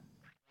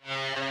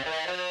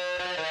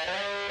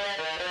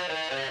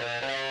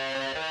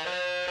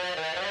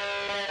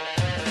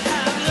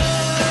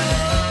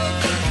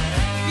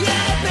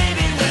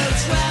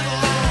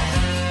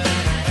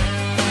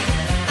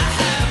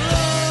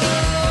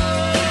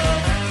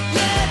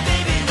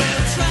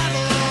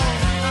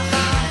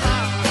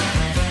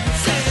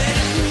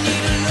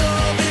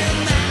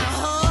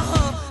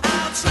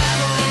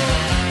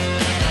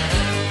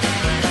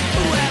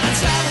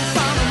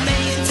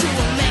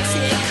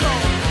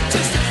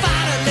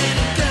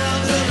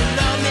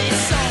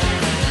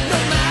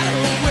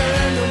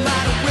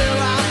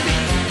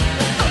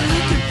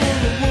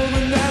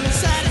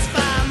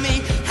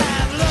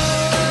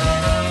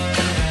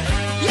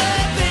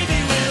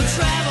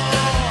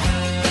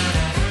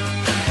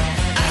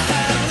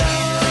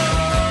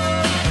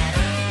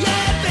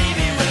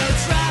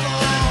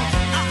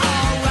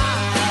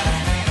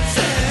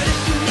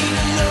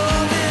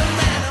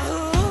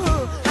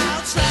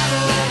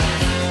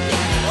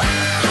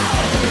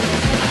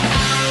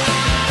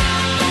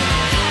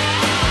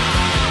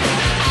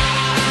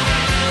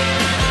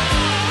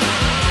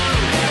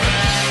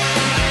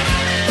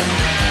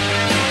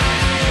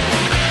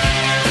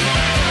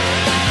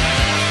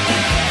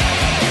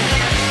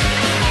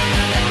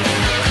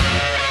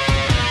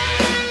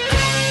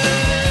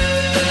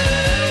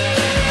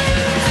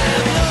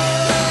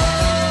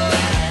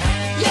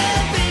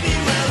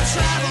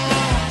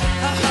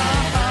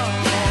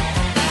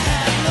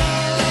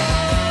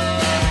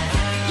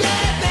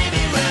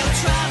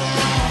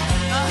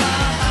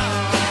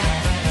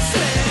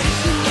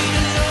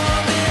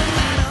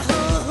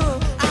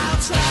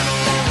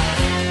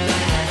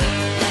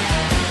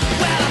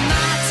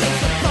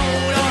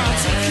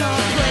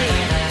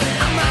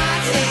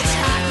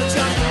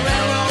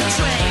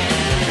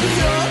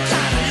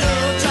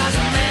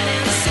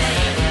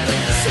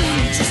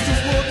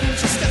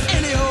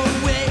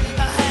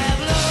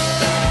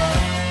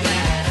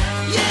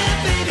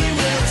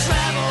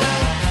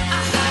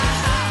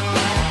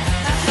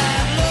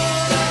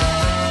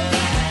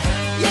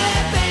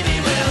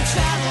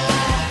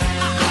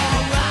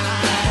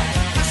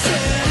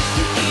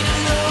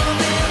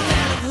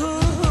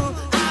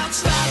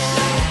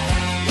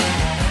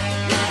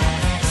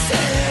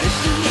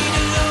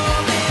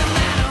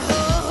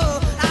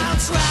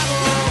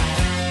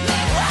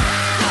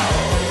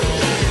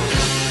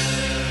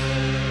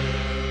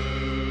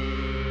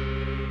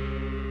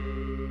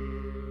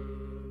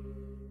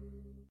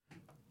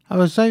 I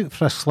was out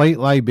for a slight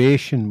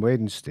libation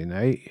Wednesday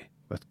night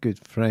with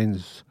good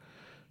friends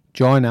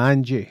John,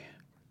 Angie,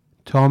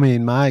 Tommy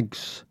and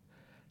Mags,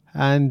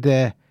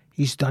 and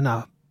he's done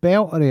a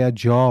belter of a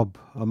job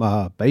on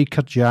my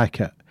biker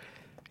jacket.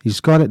 He's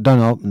got it done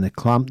up in the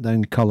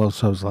Clampdown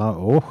colours. I was like,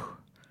 oh,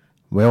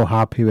 well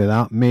happy with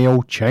that,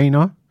 male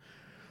China.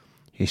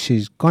 He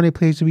says, gonna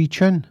play a wee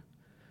tune.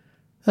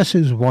 This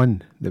is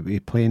one that we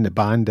play in the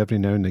band every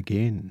now and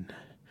again.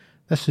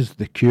 This is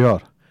The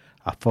Cure,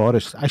 A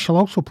Forest. I shall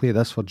also play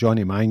this for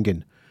Johnny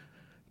Mangan,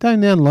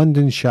 down there in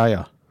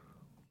Londonshire.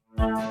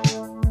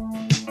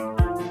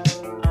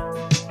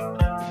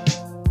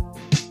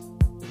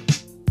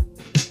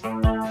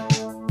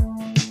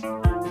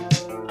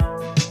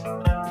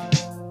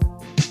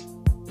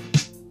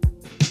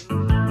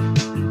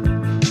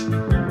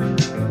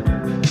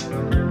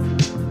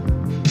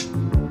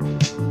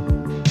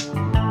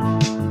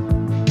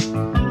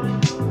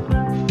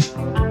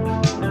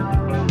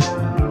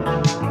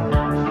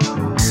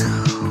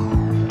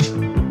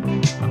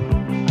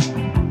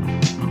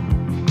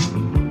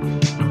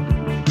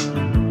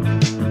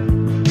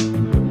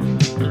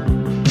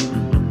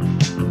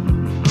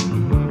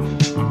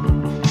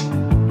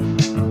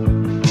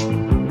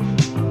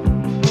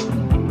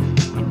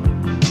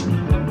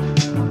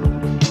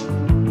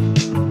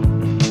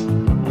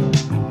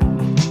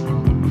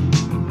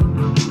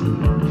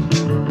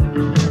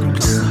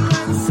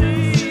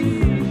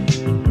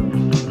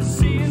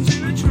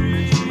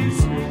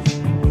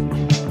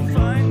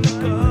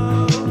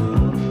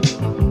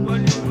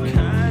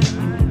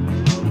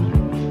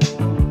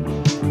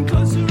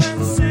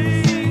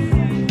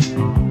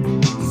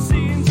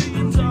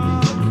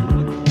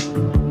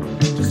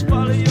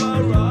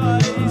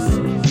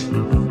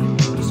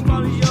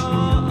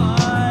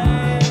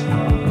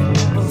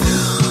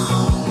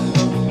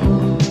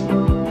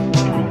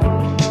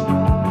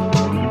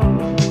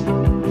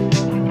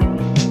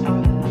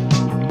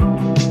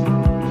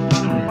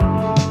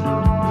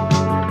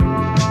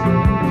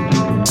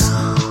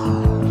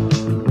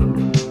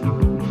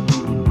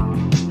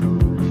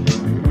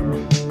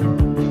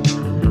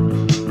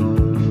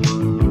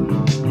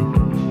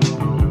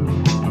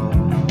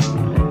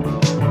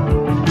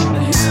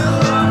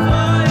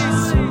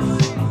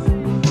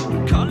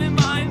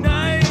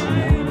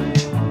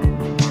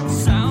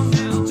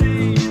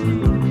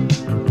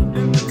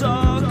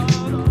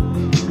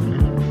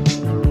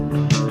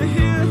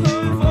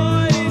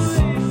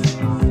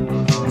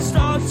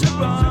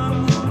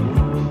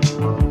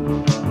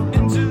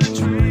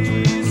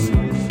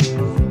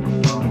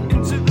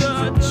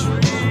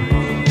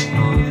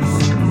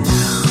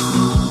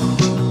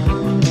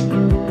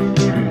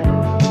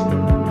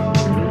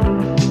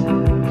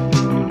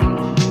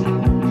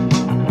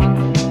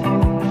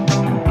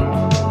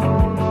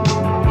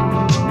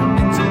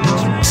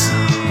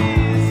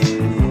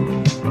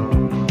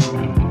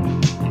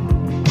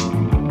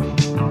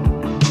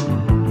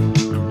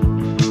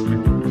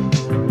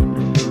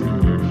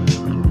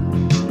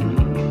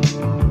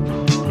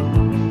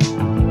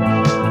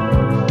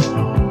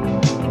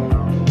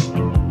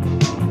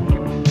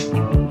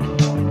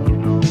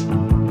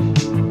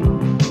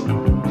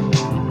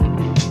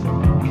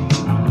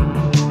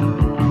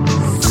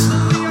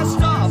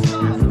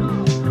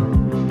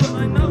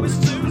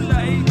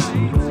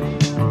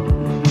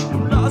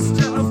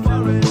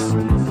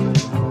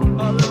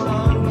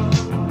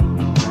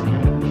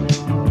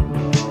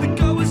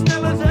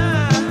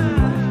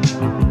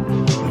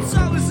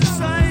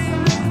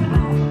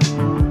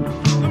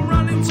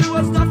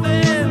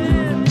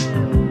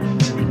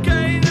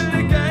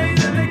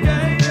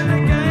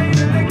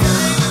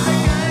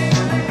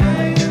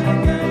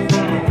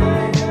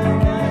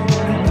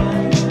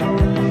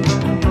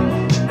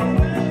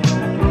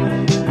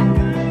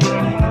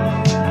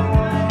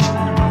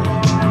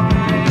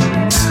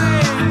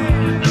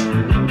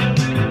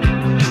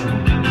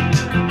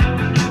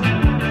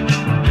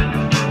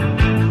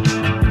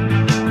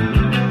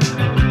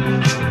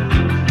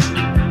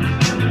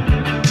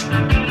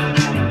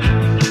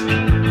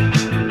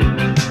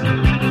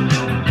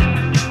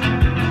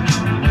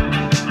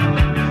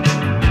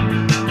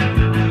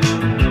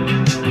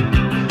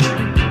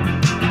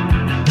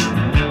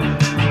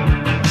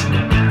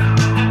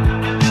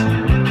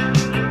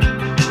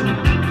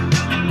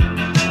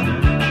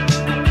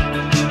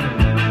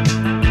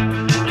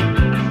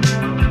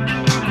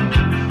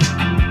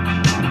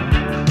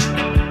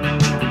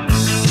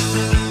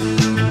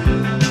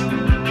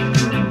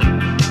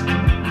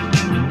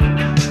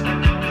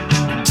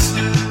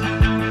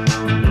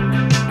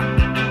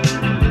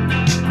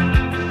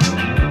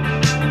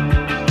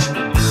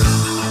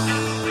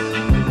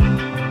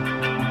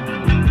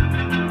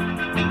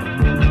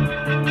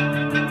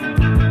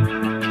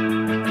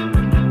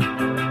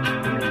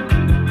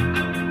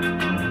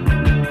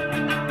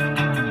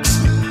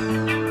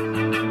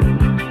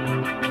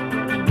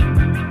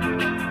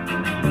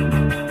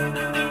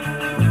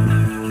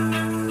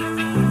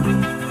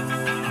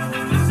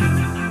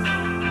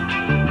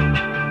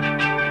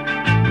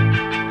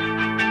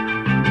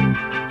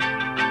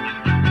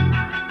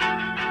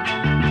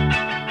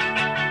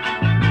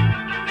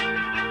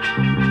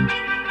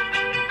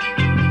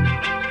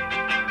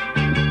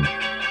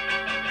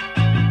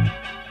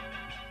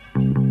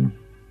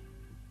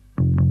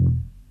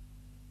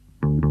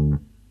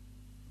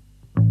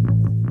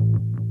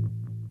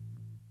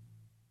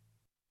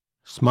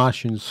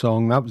 smashing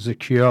song. That was The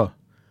Cure,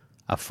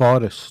 A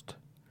Forest.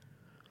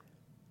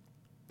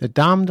 The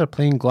Damned are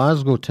playing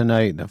Glasgow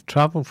tonight. They've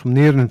travelled from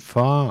near and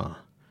far.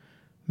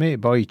 Mate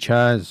boy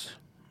Chaz,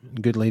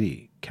 good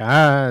lady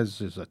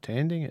Kaz is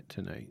attending it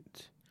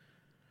tonight.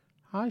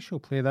 I shall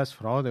play this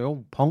for all the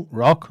old punk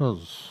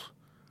rockers.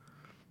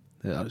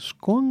 It's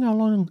going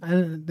along.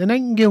 The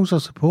Nightingales are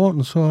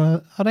supporting,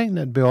 so I reckon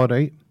it'd be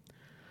alright.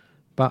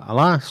 But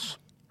alas,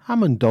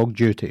 I'm on dog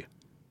duty.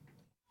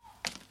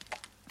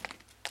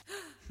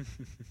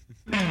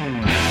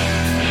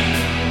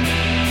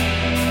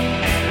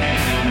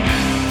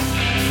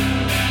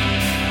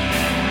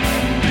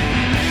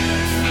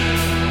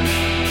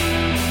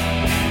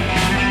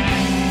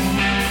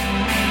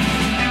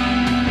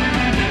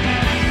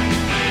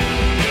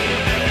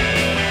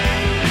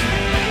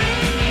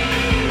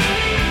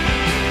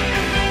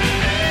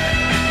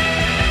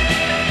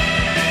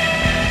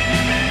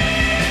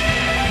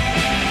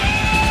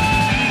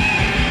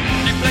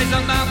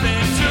 Nothing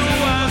to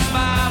a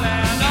smile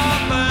and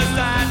offers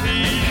that he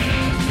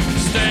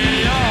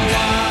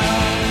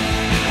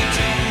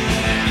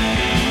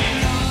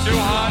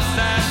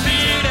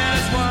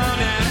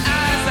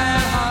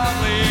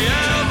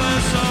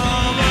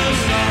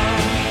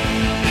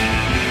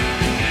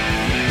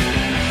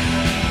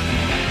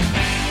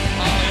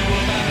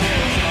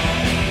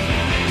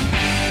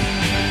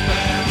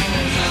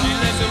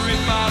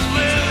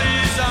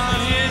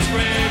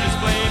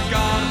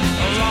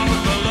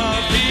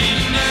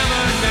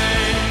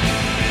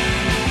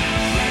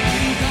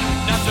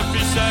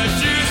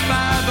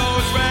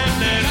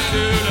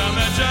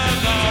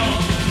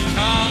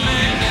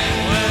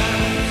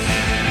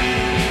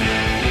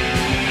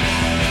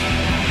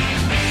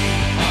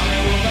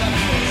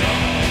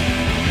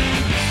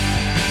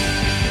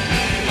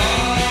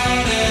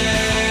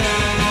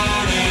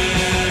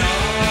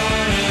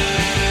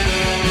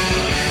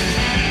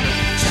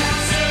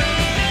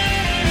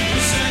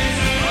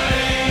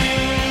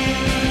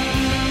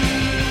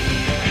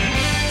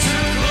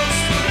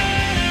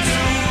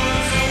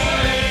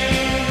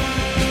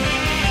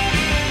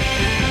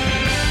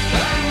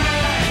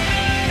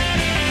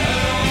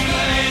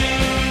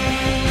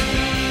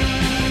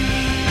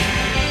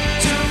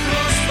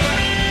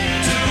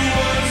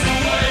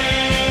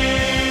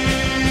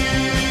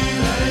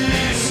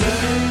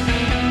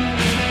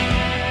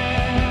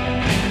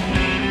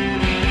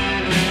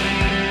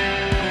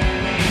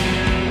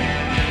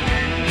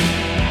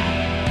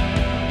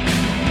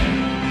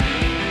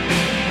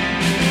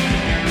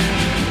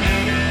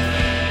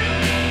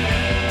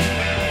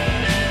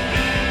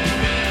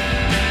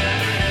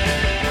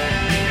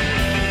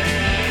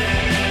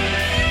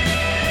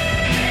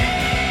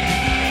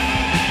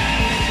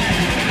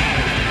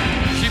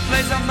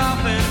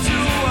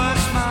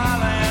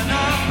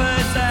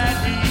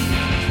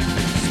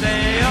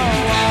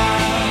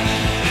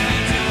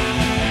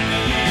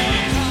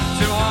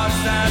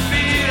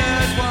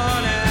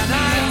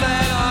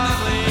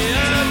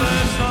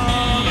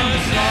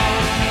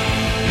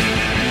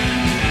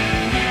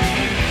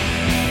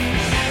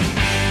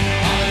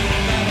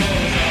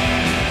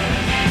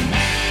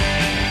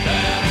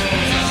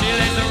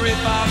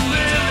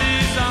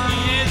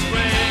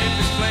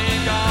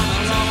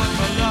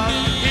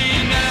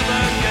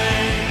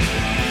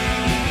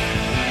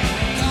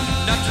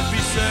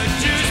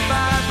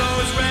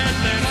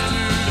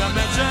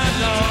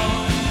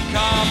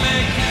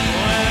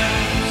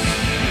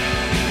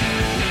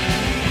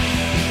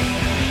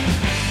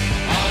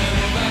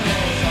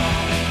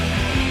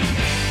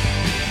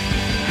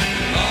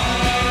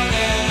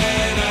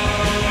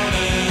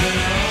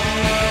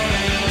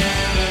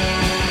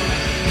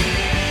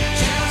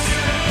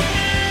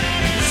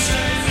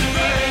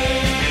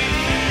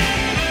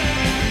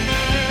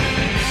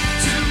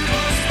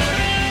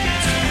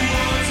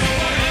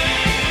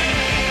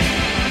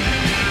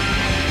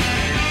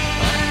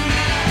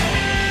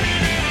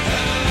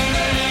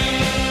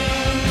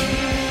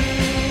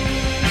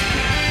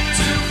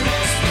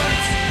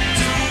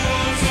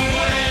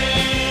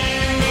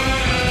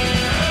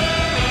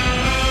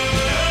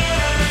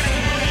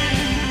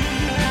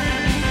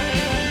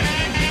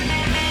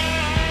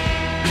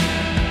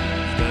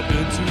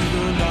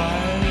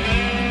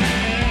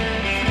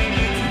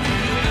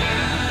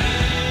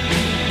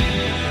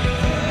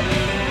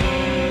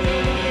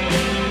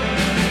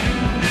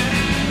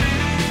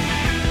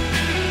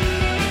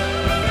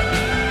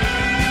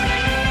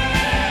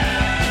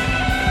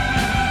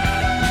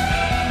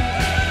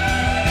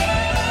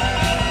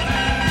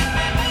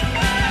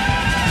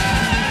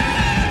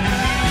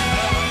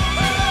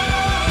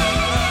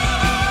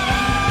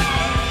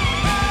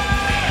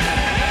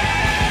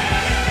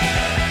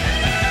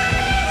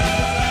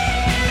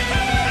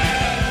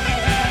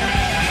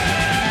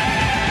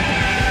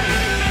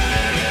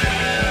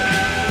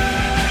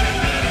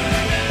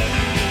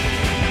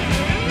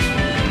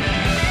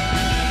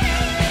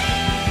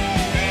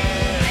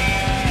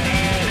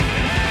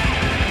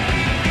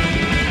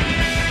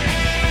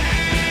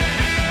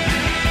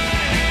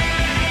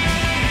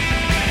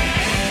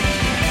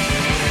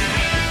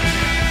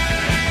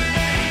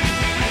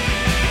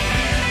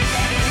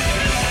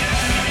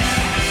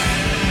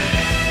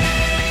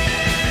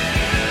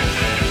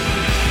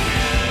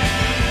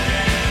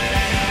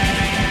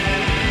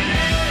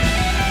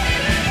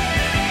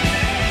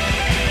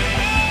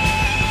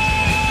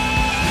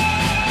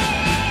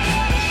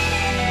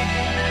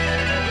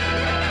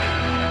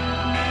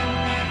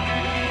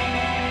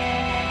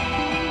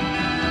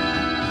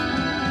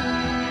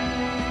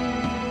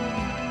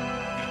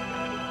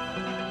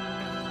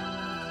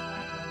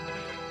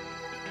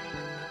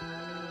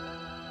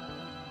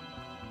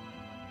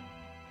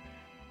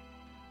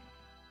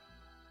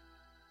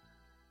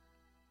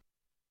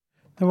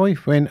The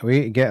wife went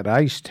away to get her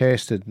eyes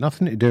tested.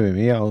 Nothing to do with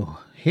me,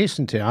 I'll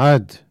hasten to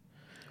add.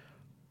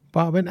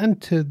 But I went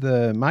into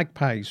the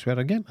Magpies where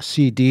I get my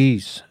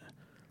CDs.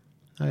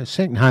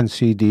 Second-hand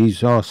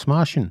CDs,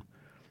 smashing.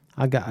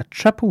 I got a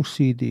triple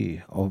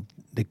CD of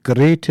the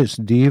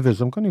greatest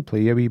divas. I'm going to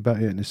play a wee bit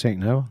out in the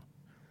second hour.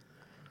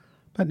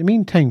 But in the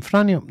meantime,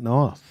 Franny up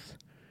north,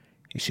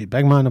 he said,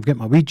 "Big man, I've got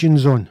my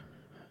Weegians on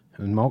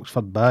and my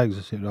Oxford bags."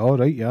 I said, "All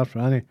right, yeah,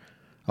 Franny,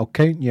 I'll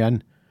count you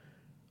in.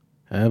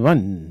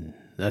 1,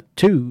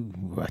 2,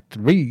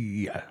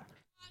 3.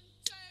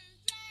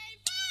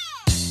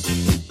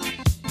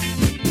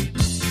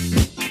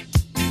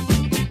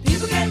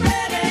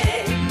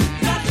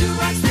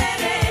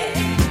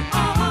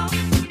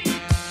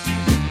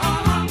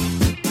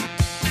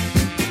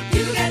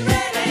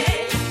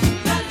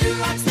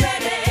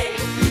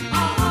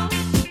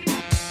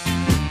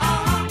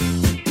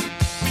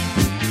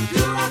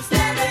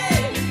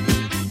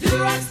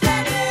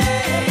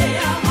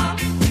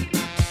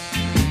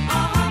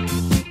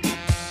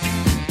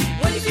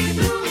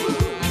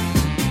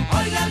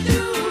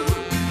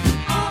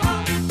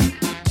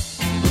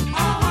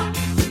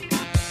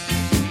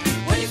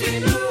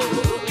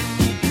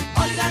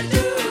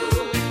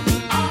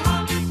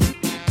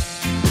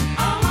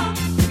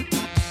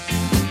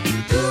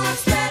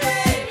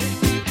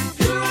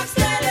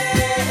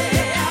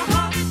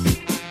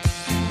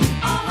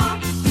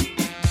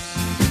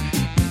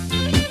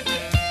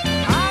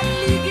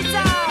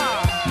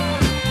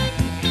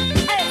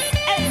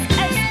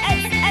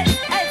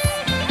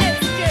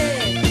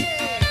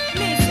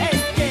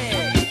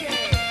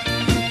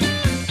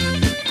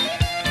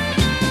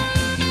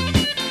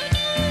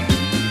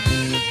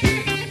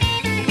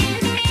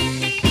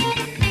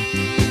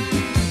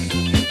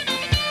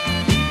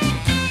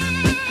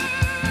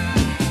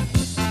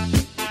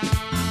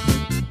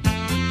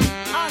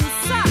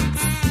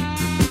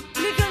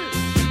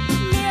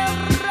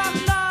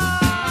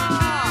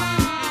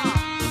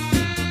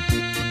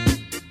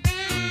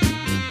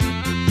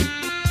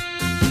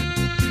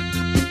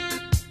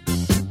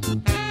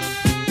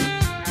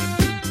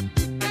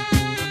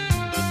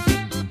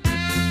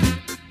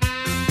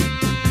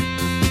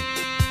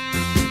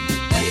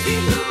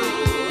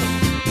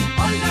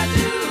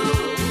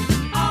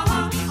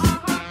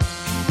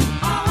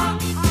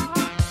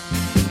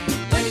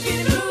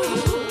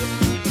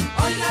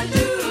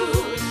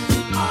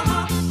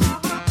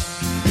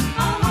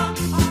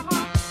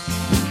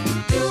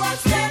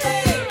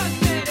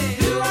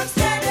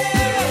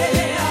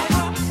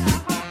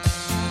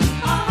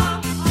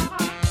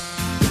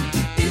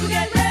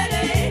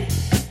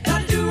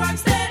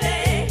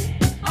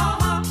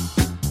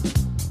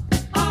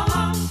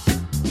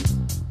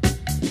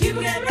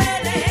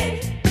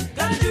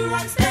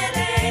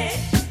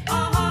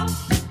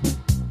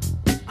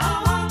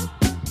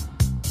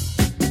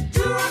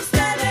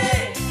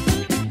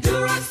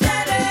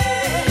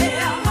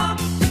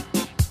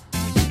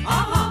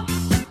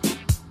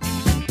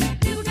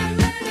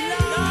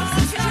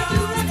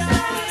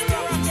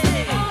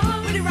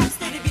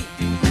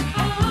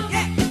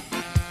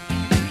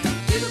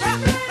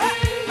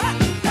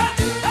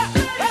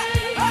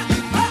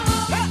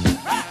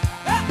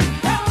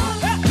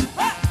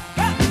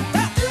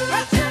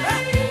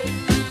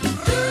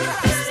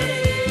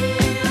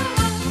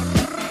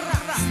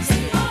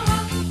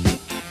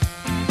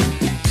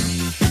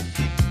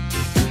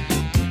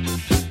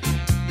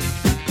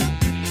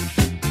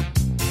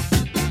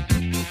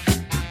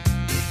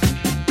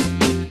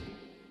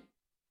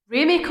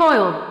 Jamie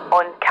Coyle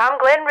on Cam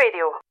Glen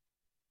Radio.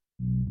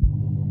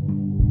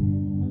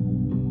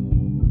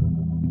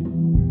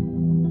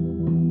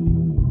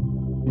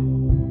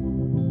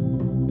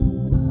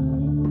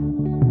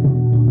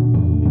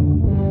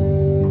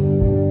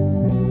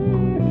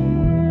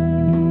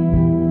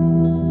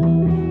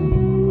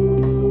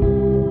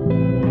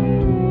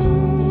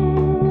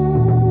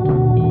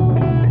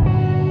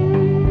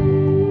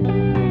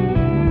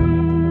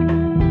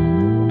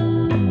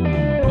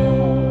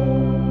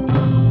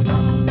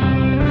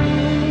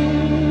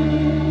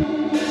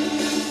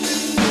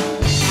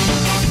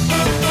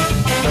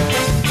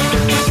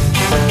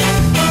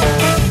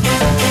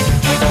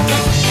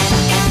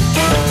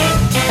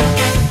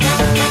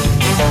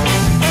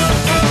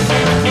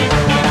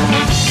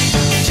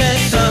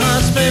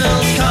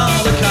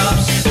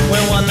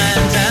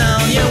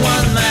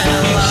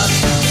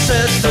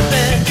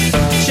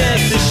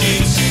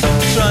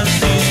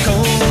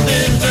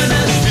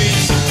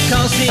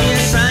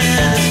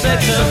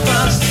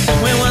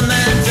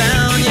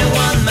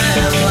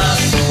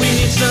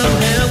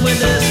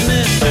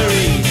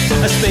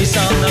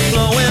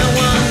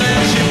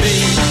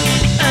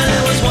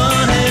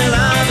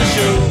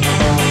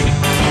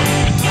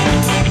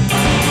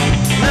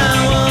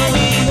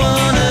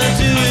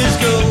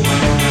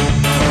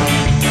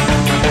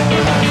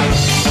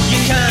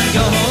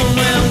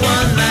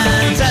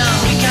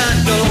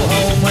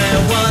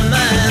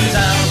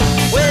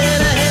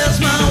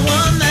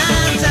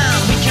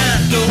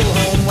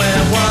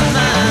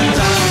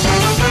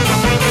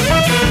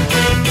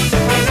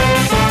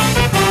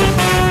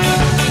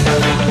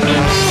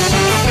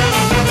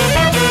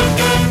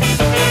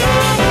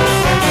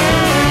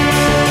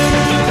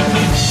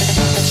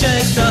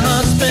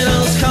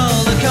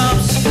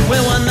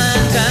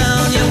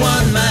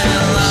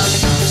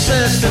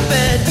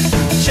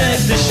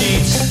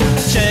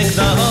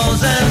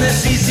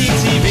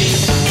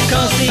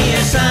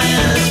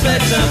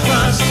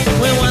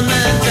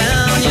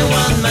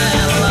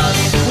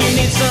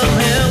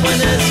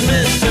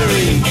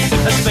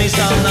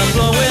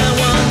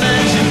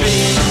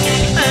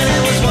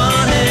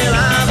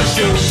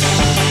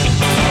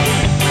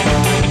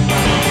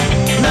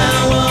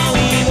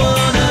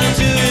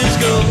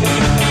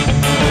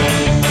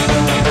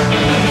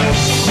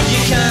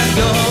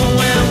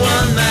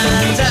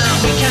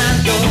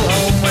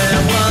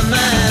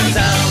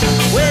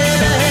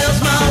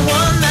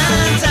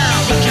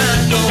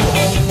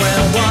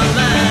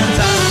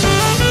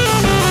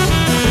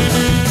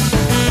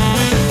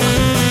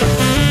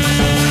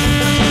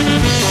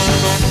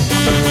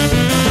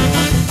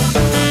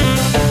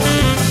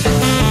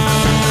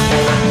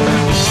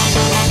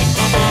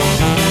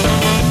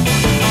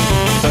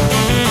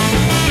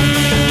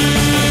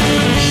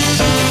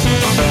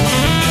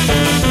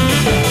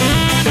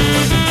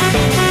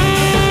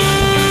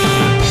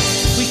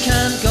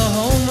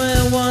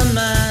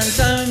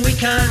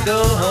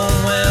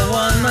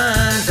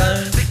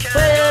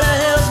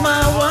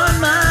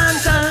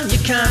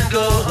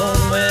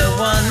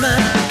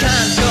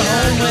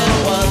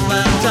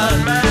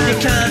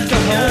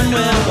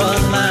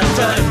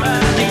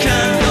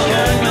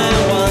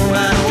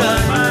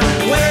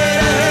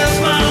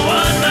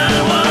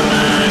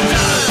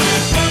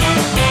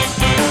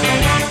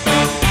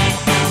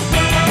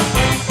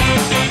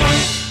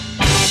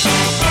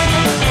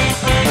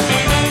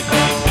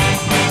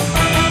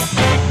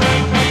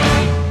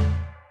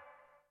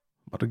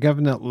 We're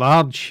giving it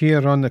large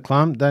here on the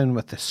Clampdown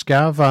with the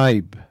ska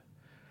vibe.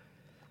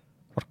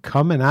 We're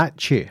coming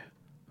at you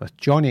with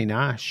Johnny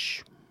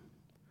Nash.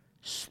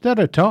 Stir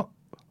it up.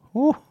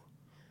 Oh,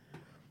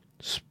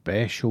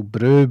 special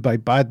brew by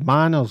Bad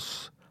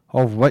Manners,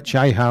 of which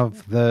I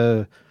have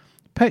the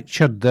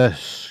picture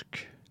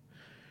disc.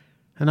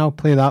 And I'll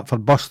play that for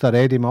Buster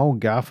Eddie, my old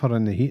gaffer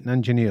and the heating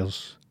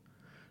engineers.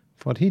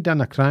 For he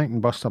done a crank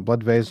and Buster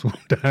Blood Vessel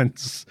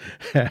dance.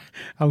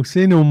 I'll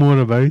say no more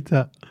about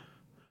it.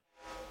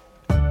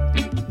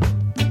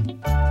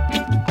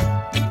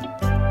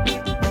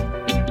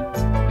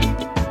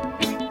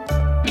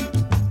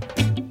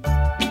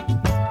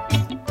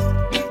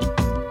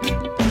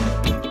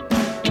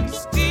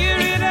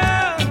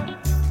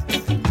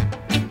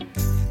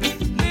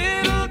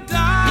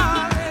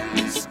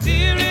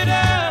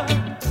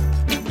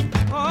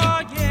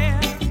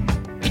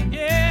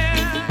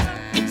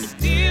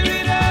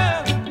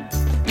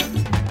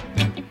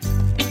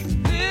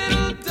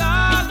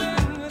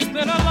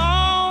 Been a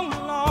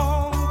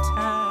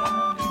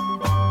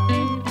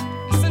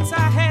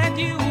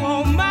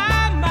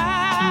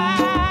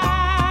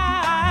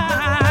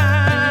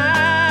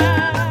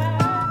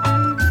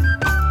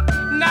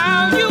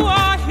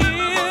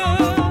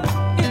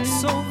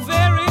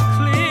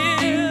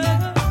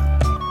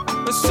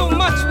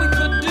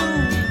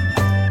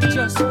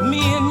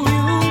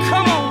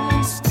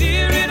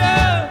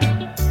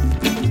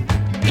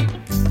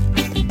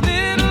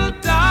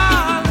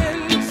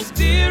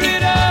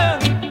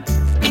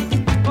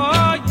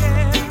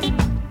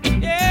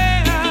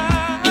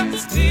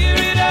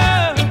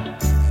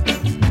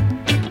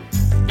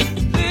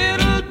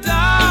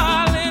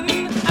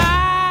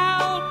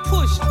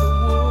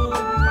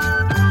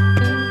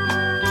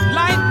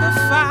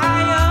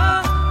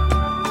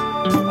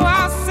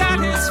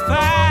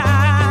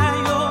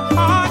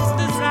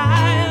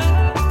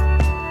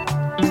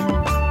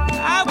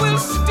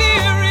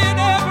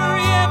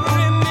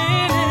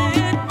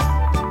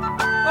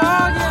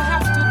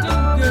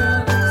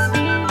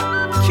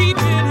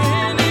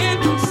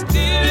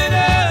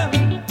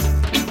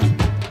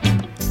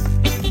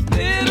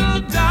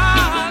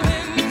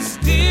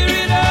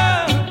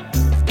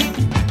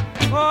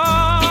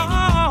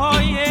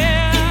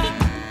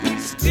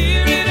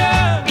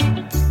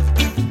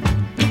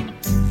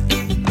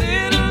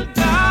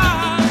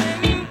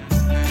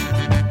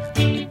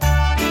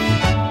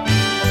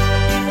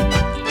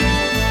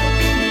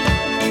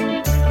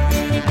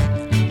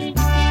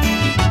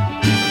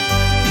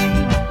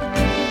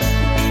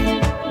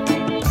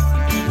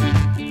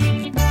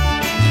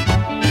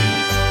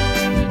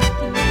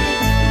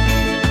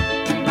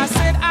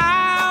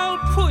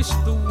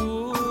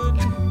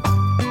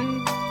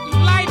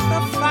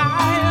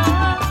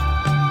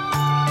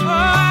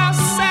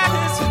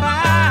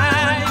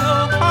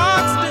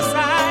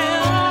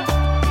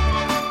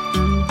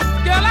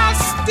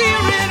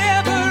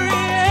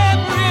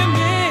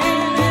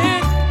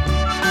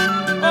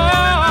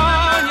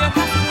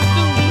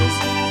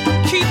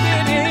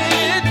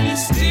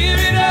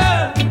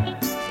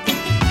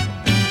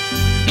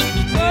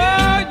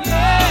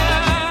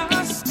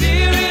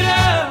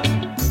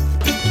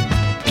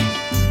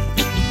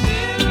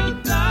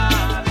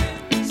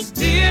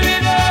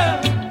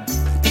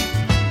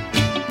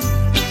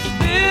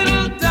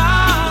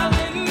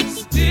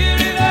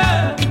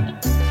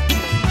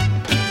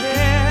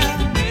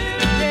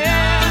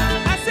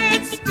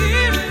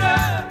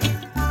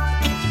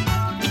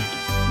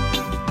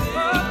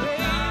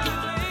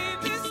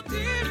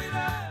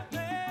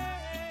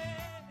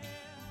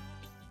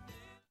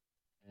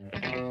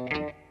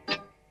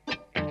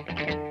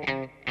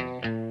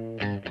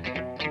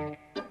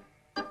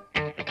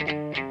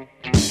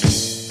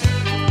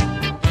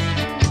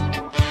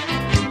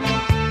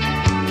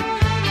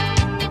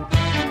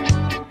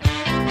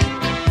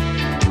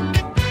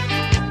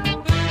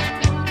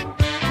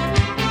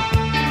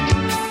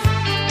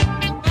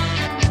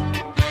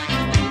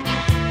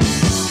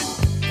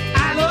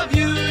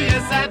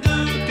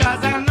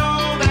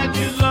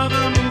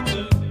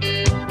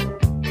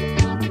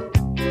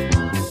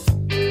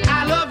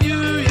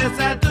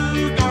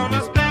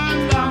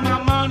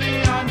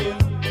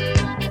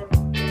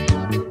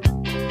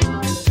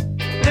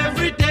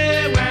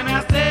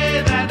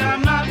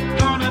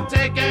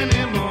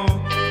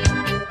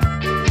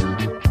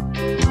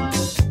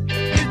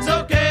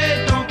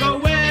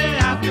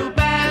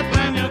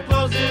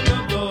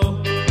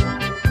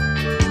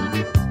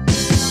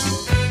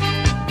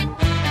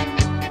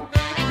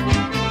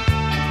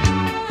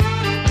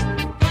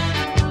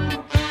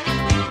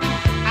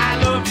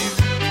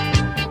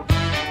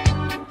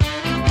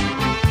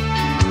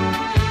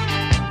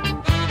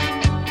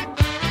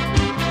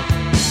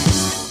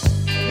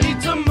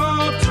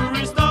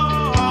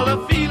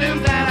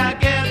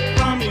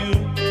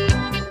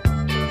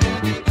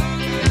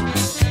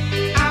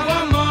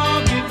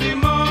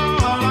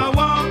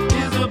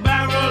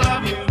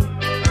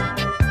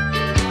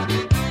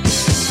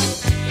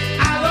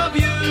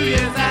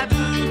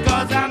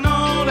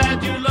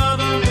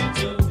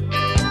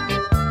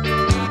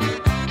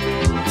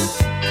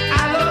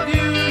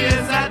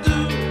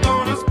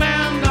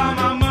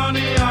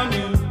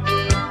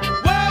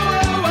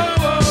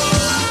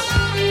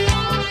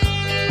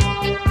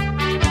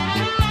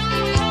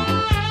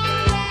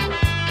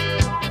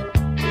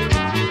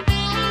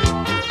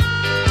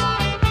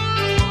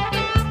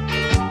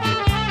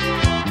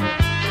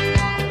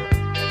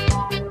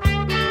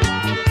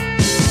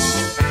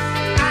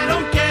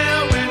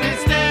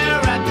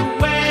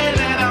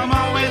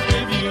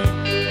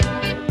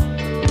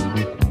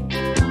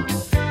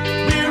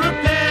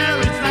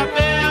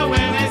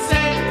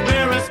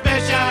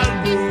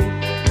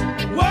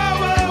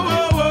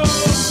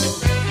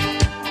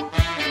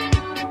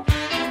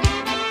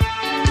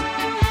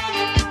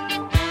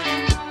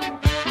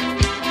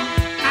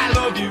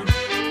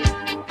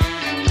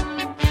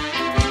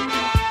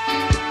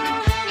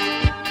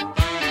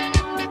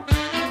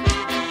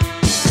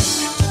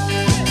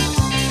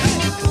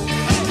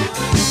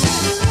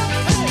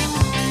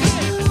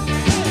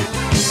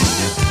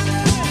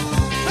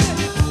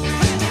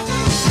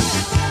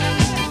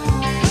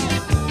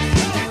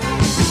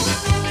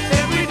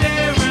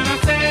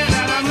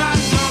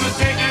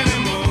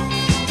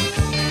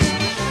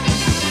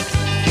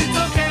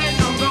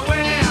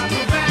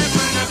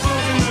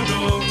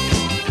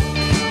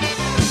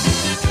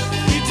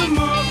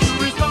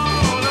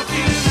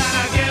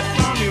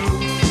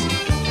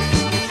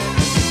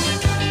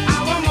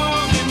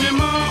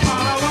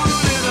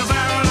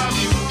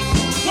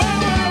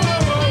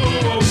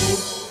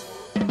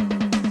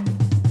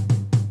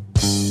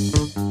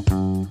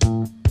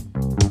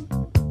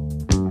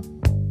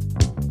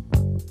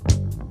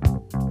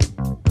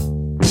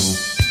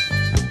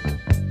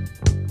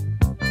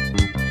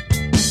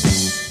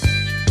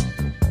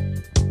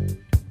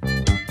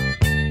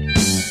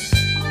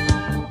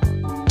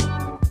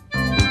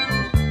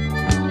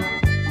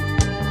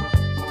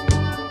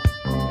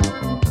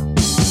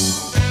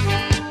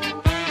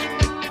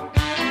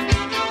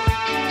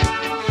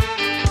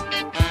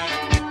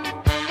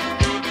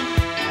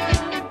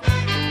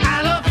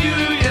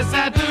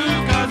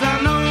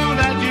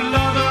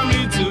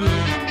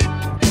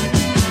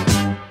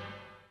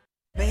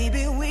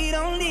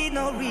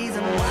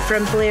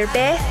From Blair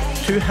Beth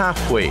to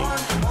Halfway,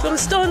 from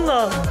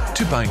Stonelaw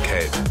to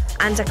Bankhead,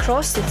 and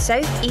across the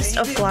southeast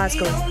of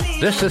Glasgow.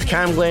 This is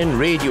Camglen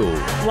Radio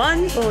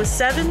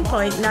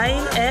 107.9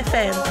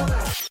 FM.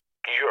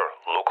 your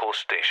local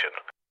station.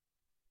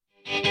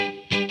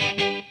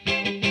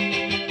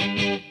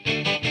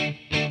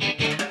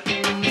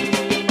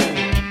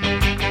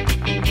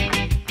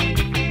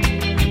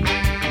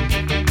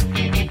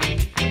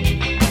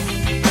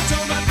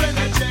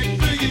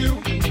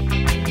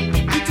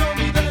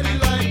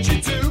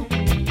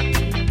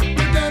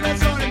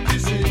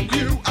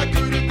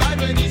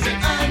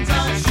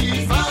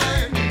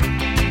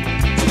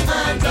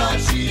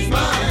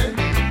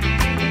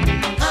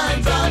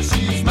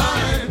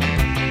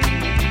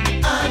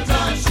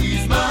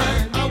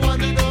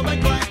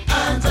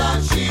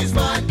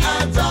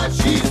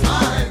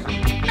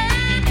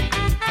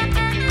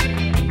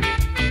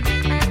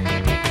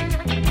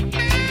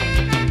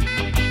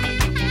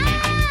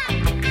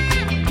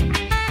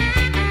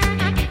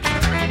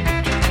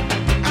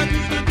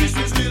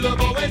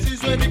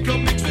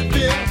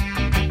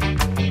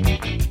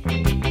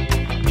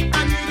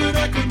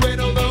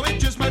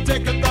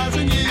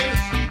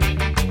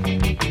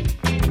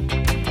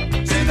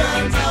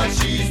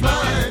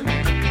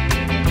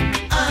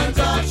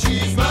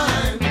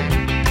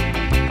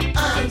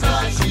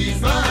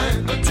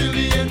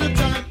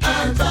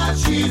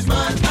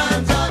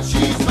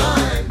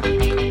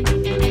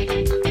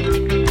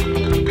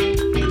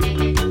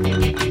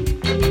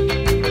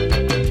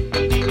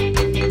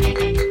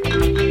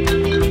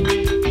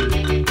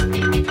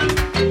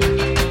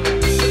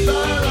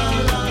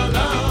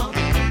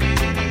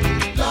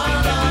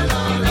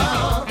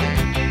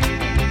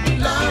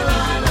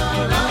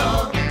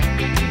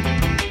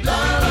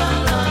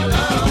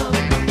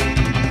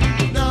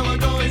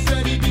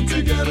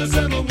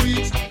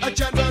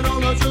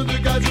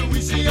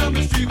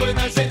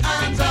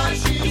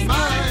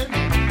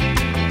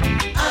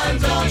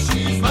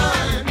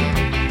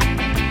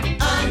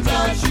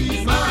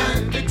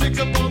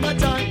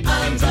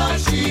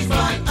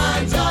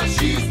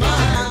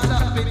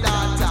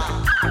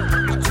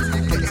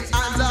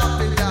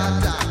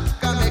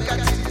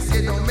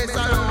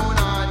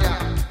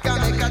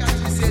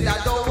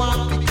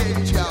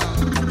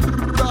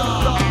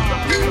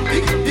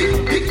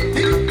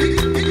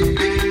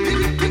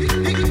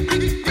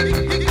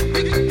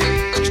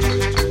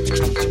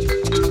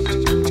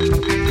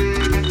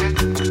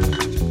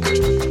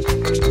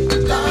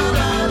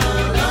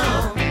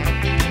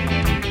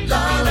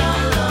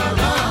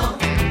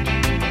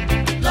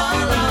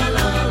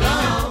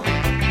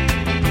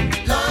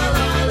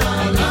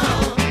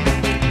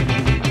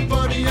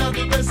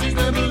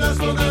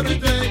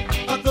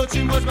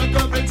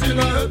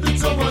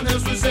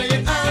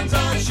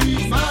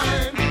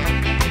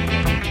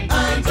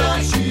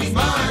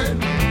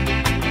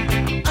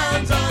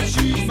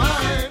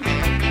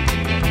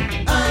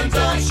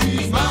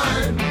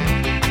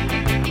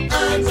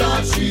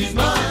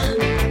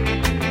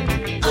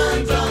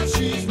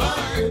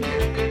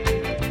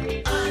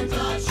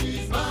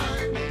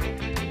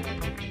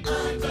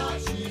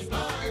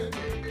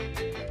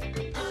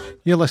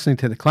 You're listening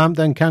to the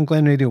Clampdown,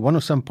 Camglen Radio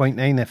 107.9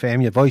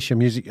 FM, your voice, your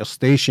music, your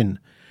station.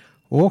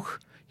 Oh,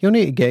 you'll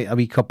need to get a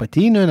wee cup of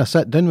tea now and I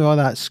sit down with all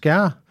that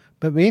ska,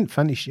 but we ain't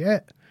finished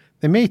yet.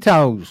 The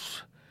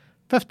Maytals,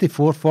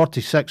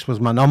 5446 was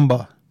my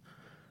number.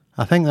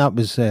 I think that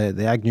was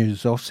the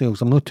Agnew's off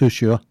sales, I'm not too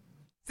sure.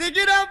 Stick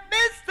it up,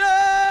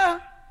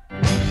 mister!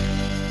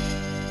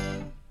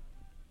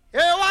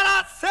 Yeah, what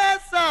I said,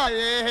 sir,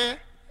 yeah.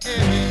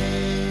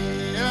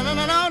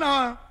 Yeah,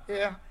 no,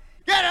 yeah.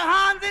 Get your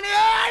hands in the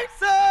air,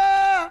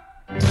 sir!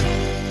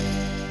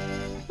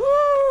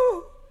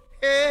 Woo!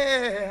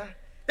 Yeah!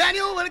 Then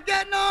you will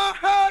get no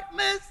hurt,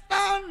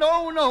 mister,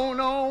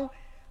 no.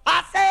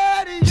 I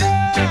said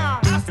yeah!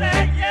 I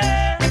said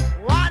yeah!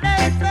 What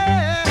they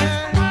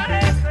say? What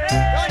they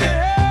say? Don't you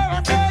hear?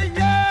 I say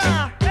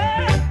yeah!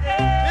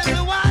 Yeah! This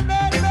is what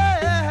they say!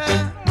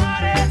 What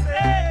they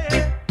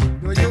say?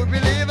 Do you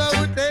believe I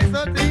would take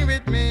something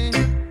with me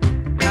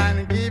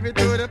and give it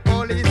to the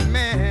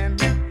policeman?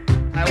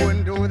 I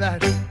wouldn't do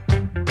that.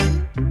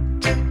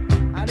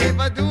 And if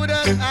I do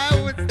that,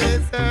 I would say,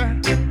 sir,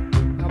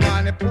 I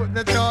want to put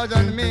the charge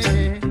on me.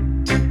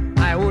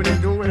 I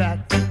wouldn't do that.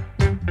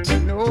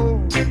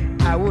 No,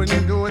 I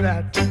wouldn't do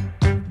that.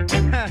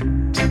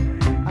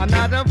 I'm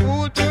not a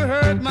fool to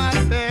hurt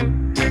myself,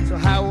 so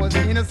I was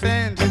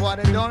innocent. What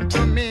they done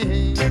to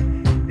me,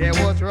 they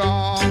was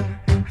wrong.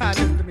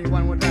 Listen to me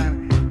one more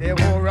time. They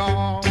were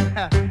wrong.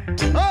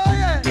 Oh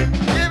yeah,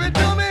 give it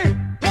to me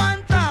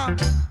one time.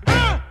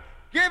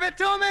 Give it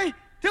to me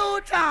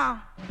 2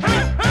 times.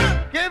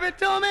 Give it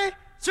to me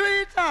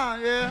 3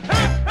 times. Yeah.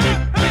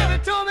 Give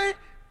it to me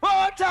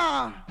 4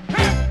 times.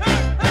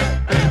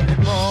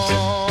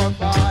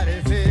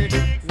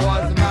 446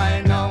 was my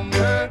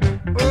number.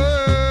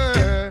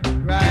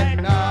 Right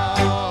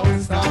now,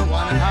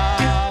 someone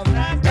has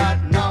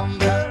that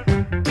number.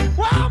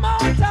 One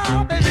more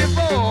time, baby.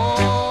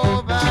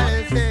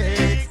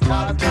 456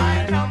 was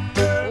my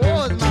number.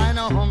 Was my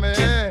number.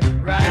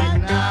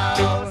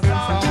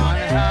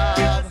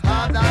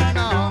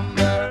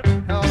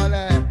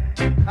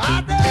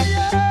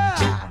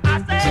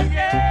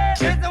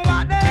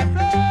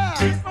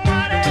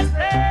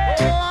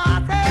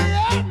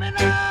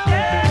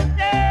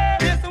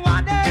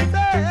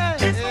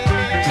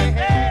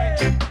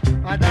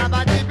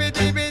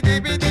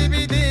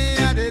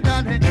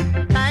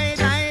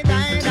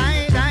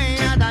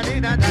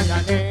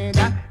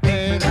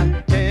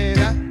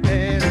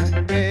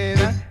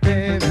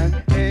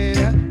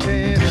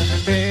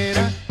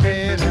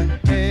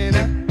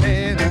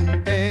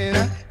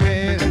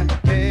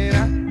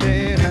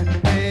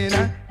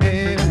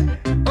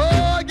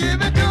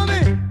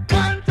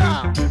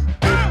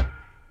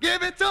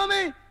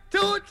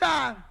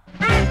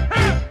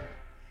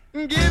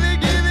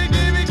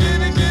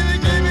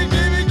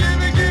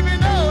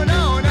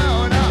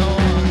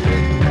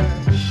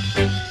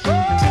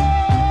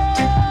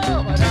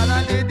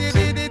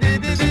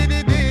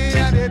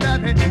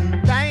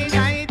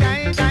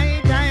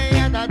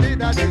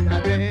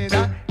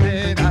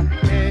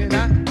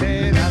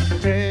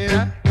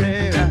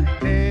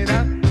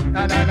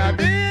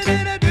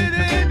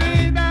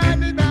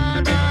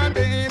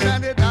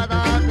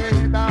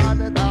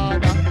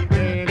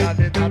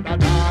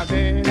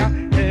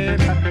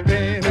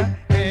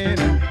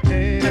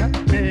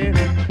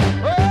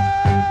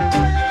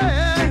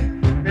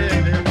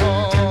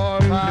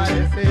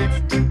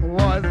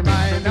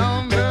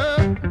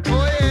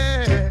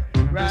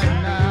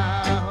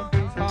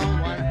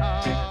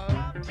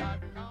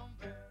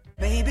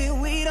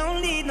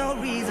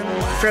 no reason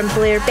why. From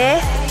Blair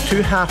Beth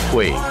to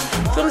Halfway,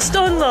 from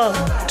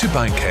Stonelaw to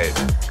Bankhead,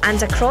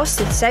 and across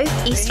the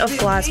southeast of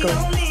Glasgow.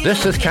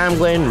 This is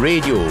Camglen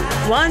Radio,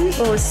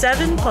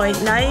 107.9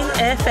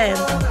 FM.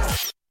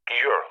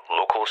 Your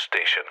local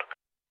station.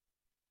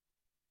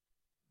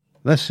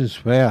 This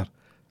is where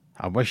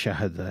I wish I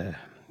had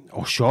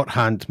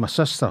shorthand. My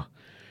sister,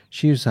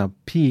 she was a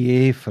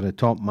PA for the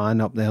top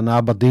man up there in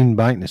Aberdeen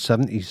back in the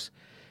 70s.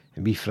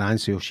 And wee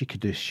Francie, she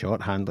could do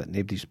shorthand like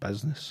nobody's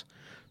business.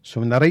 So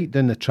when I write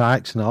down the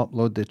tracks and I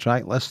upload the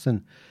track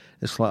listing,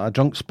 it's like a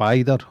drunk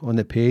spider on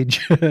the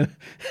page.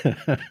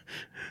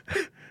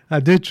 I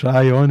do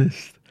try,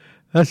 honest.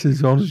 This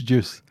is Orange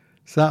Juice,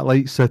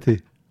 Satellite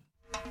City.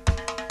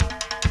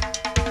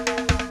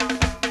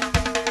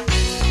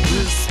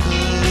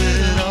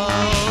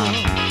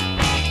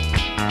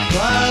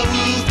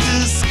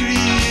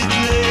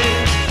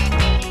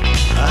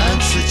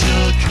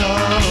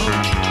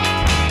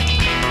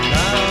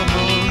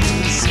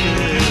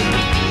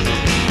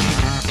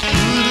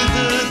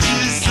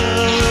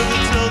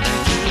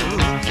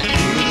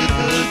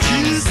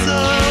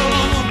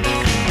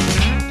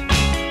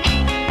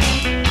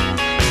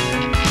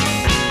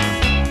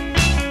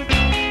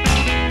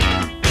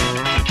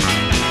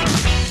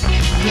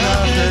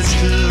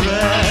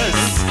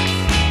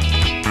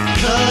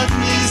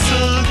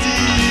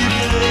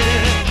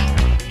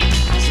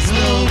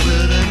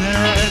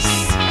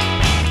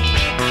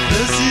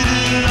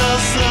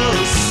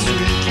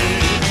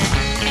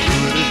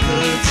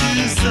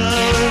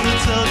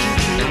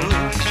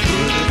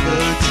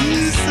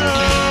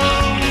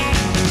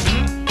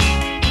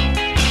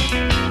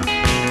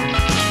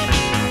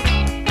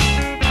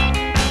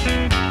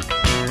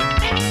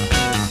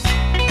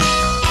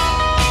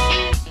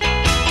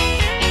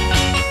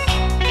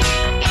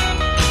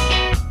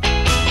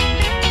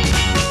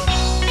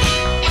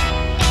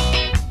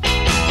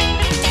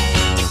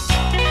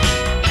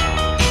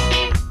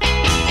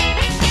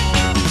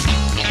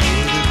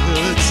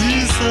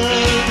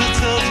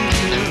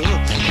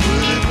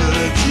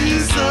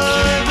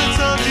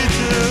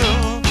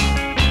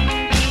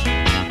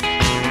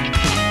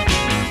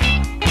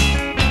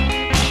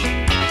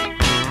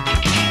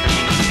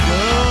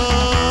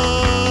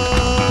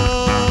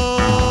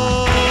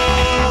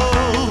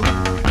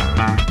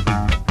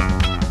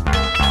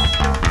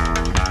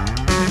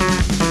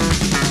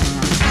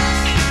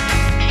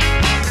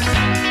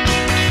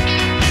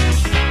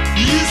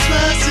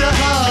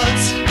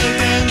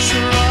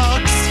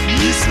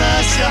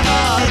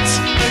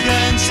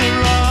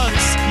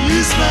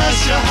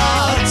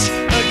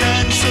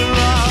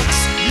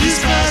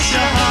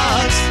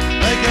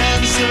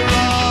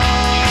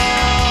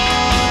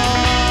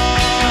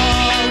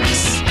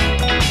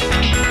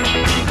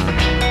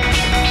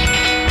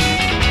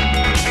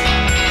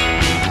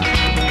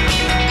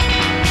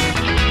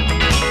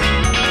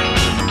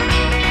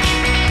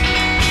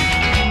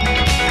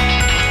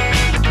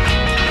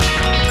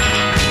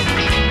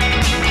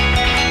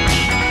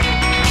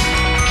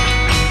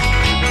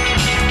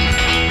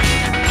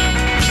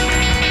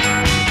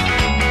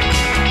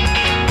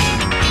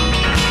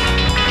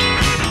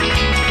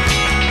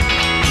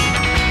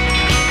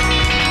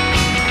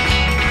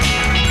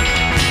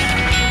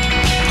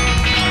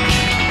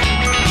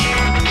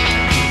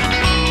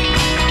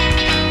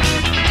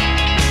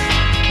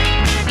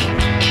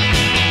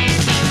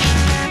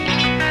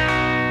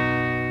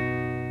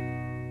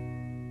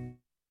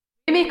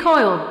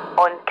 Coyle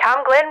on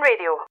Camglen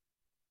Radio.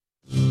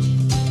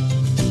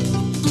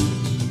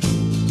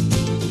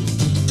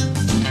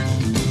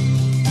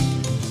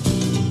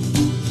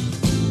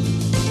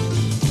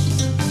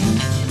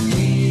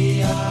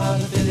 We are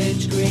the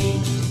Village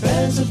Green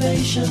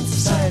Preservation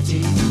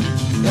Society.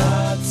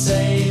 God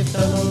save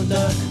Donald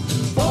Duck,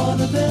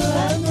 vaudeville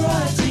and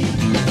variety.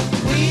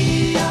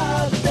 We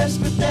are the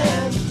Desperate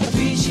Dan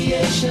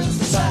Appreciation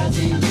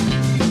Society.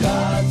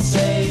 God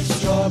save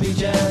strawberry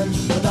jam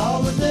and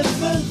all the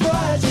different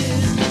varieties.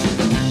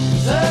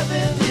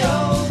 Serving the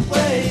old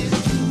ways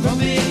from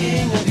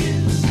being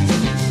abused.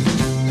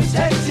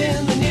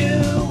 Protecting the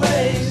new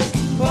ways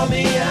for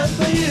me and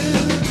for you.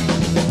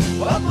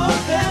 What more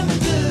can we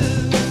do?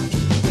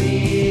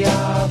 We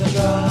are the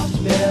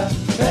Draft Beer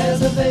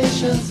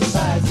Preservation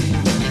Society.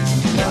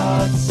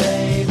 God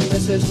save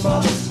Mrs.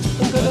 Moss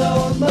and good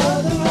old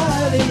Mother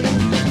Riley.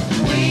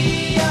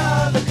 We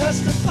are the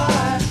Custard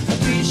Pie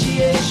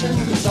Appreciation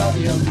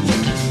Consortium.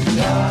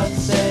 God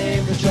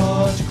save the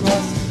George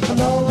Cross and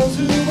all those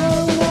who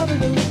were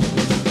Waterloo.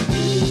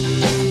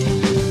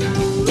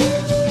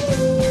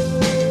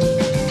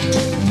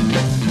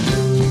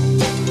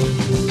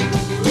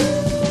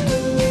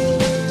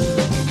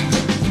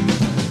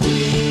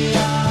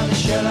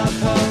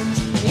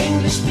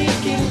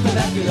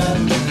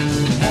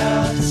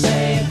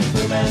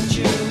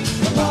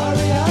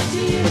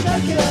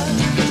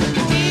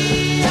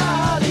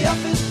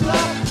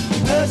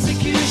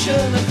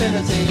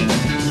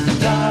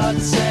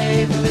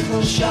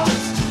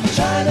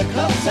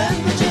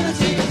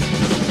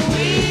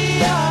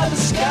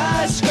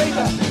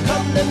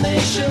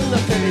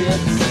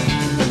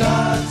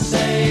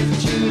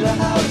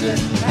 children,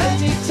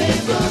 antique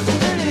tables and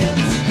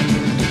millions.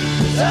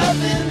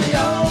 Loving the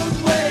old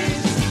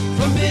ways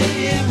from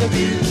being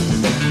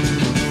abused.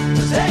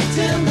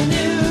 Protecting the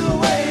new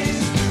ways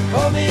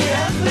for me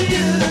and for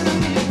you.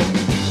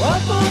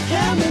 What more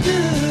can we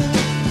do?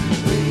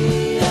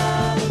 We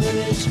are the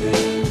Village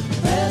Green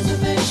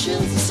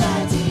Preservation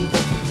Society.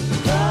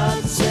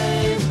 God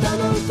save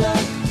Donald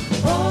Duck,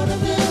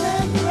 Vaudeville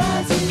and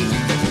variety.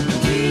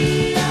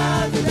 We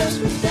are the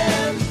Desperate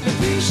Dan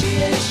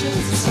Appreciation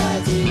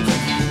Society.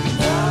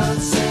 God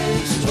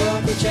save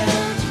Strawberry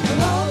Jam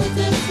and all the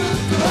different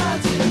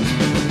varieties.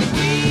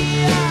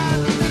 We are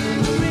the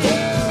Village Green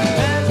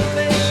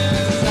Preservation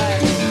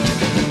Society.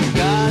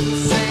 God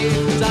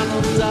save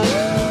Donald Duck,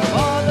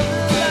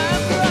 Vaudeville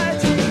and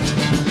variety.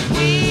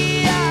 We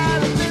are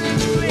the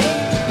Village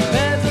Green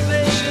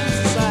Preservation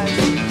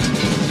Society.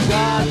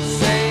 God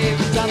save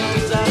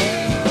Donald Duck,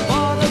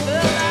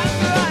 Vaudeville and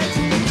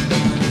variety.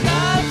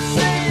 God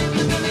save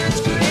the Village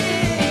Green.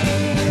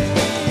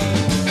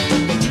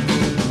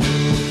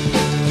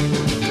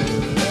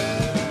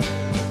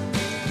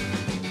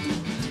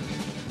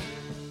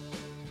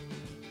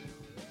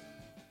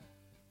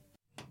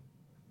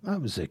 That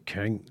was the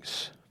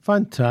Kinks.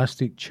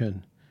 Fantastic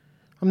tune.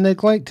 I'm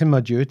neglecting my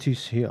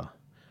duties here.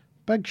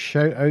 Big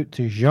shout out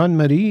to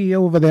Jean-Marie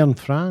over there in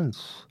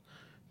France.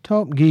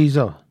 Top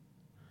geezer.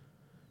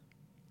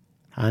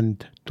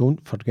 And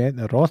don't forget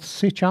the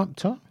Rothsay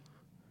chapter.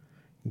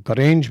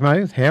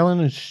 Grangemouth,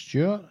 Helen and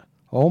Stuart.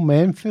 All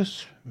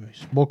Memphis. We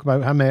spoke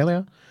about him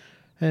earlier.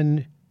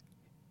 And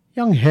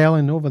young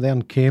Helen over there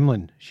in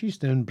Camelin. She's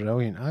doing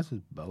brilliant, as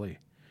is Billy.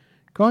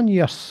 Go on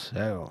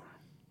yourself.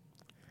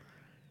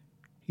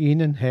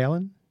 Ian and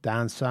Helen,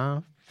 dance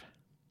off.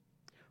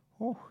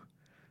 Oh,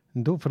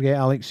 and don't forget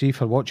Alexi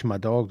for watching my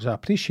dogs. I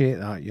appreciate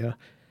that. You're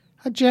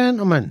a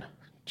gentleman.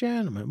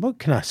 Gentleman, what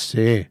can I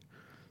say?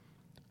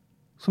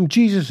 Some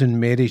Jesus and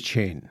Mary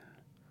chain.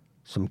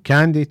 Some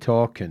candy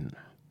talking.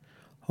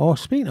 Oh,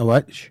 speaking of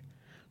which,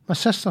 my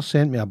sister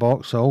sent me a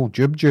box of old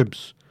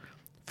jubjubs.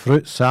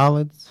 Fruit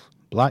salads,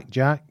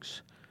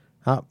 blackjacks,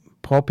 that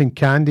popping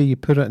candy, you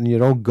put it in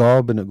your old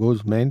gob and it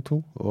goes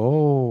mental.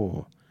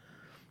 Oh.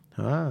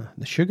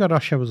 The sugar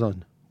rush I was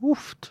on.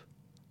 Woofed.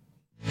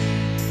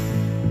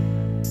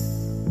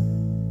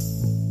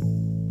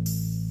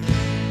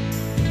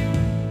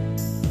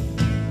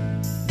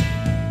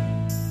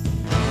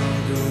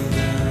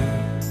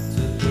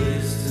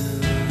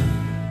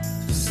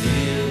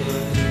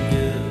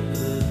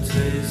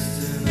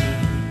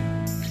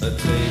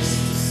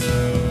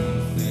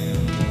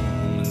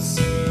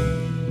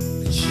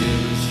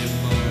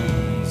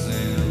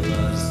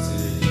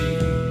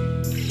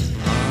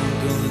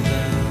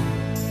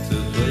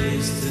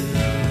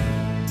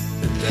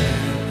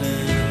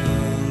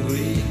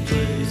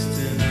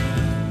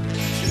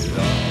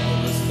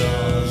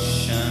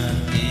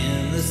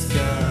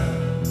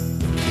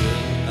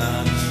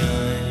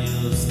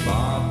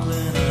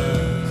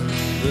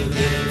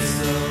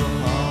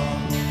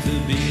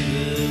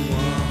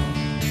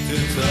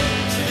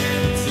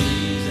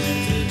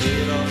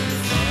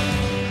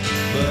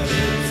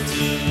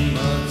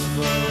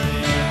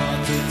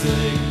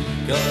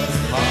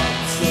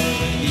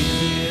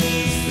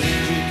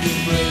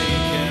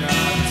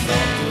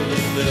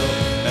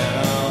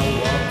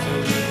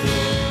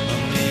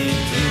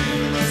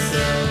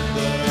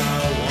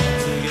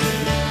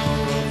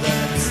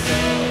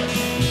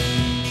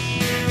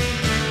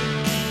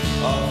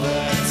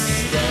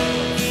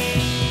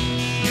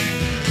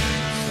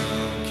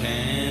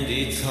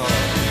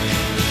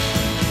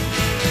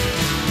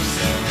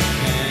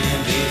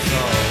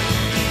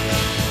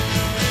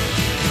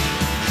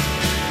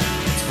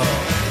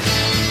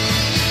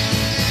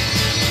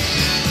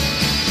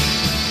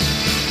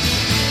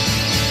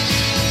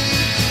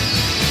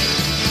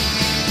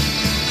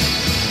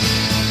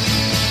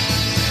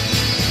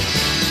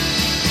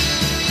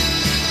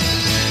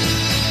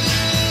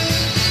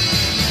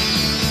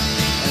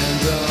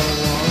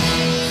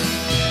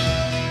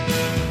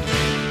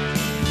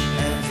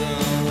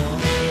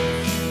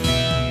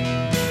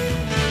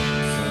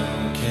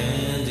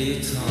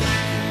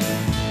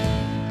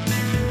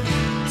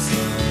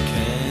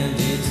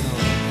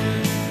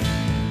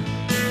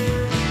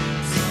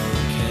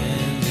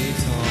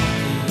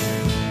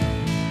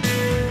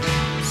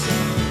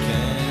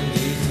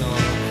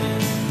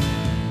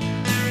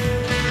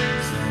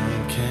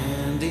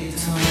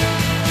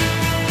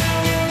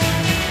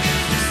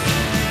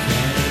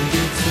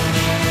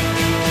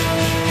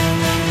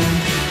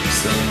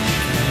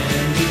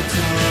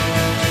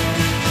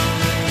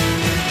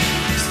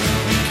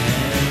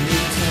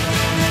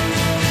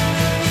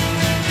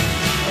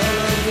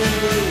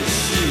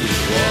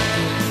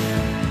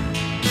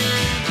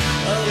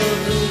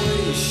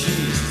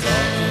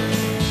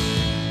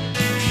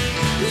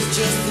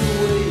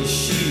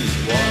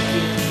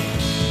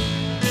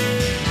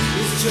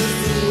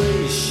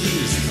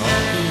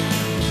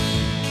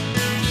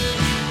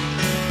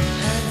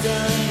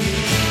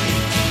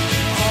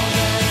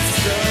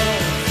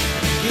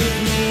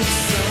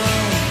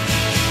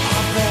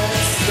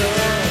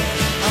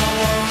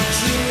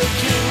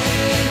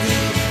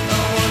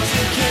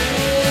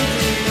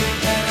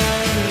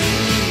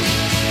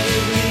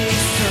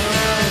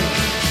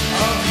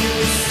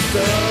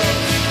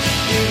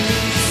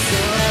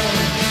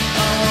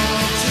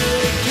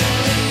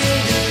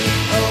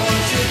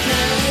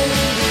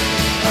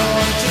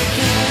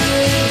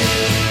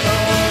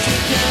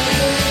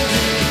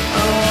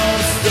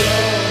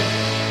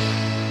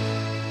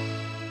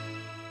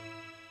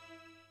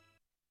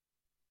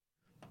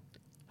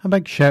 A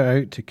big shout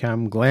out to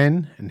Cam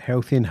Glen and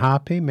Healthy and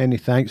Happy. Many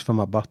thanks for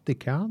my birthday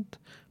card.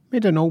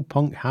 Made an old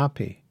punk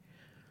happy.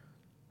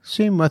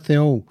 Same with the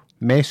old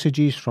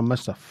messages from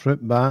Mr.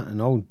 Fruitbat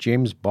and old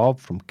James Bob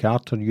from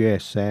Carter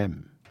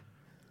USM.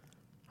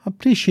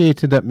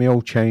 Appreciated it, me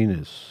old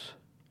Chinas.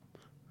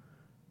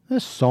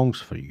 This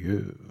song's for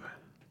you.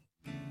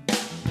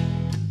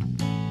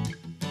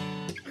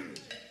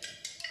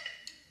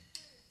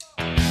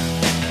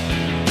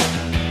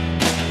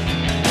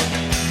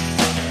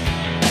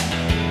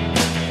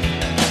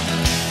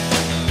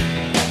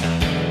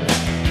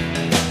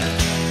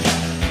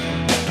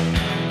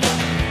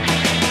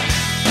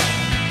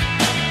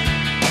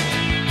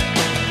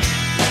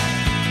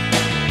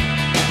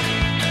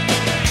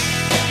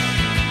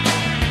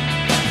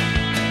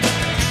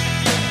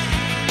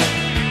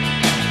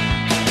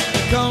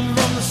 Come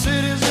from the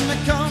cities and they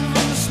come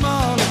from the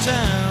smaller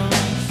towns.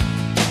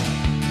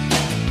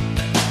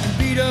 And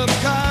beat up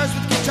cars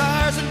with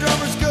guitars and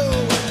drummers go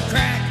and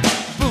crack,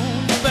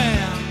 boom,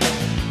 bam.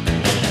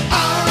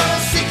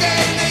 R-O-C-K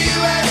in the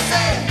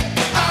USA,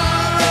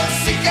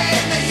 R-O-C-K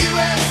in the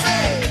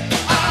USA,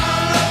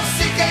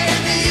 R-O-C-K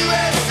in the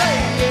USA,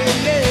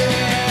 yeah,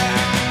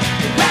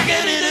 yeah.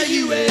 Rockin' in the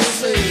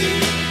USA.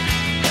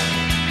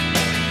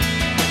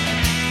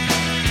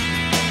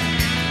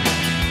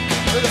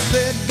 Well, I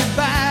said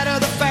goodbye to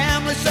the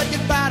family, said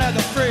goodbye to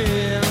the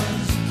friends.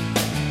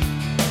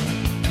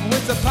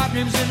 With the pop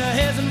names in their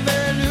heads and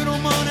very little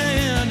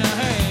money in their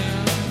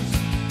hands.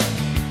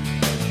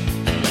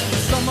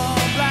 Some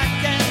are black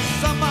and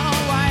some are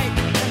white,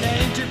 and they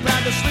ain't too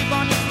proud to sleep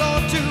on the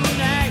floor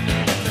tonight.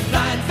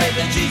 Blind faith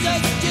in Jesus,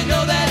 you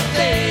know that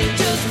they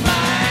just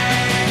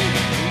might.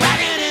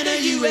 Rockin' in the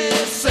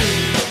USA.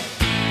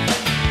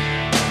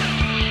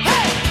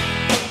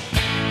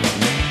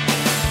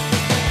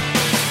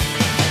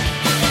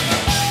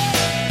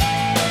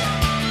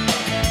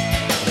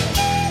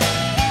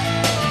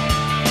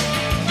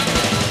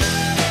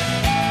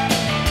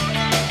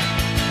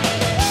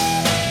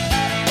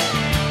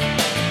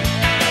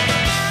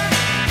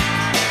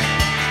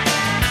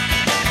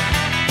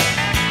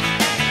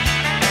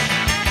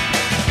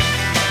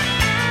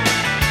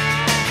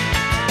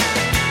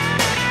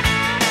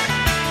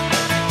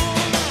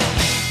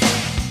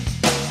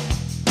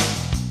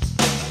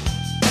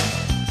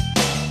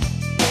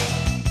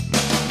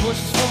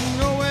 Voices from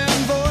nowhere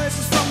and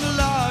voices from the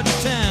larger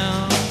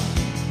town.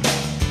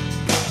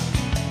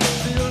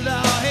 Filled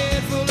our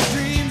head full of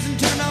dreams and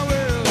turned our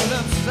world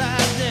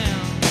upside down.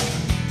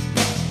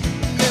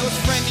 There was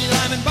Frankie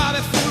Lyman,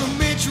 Bobby Fuller,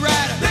 Mitch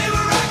Ryder. They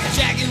were rockin'.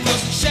 Jackie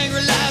Wilson,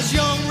 Shangri-La's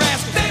Young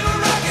Rascals. They were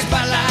rockin'.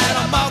 Spotlight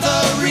on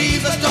Martha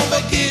Reeves. Let's don't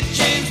forget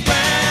James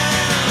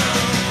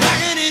Brown.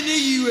 Rockin' in the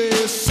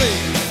USA.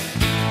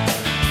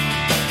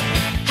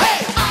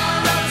 Hey!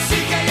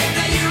 R-O-C-K in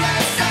the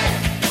USA.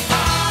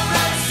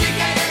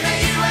 R-O-C-K in the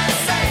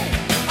USA.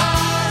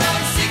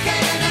 R-O-C-K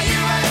in the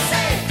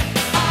USA.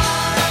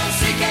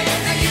 R-O-C-K in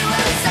the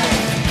USA.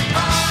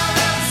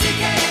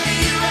 R-O-C-K in the USA. R-O-C-K in the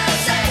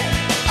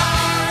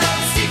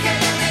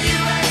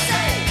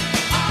USA.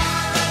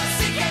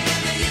 R-O-C-K in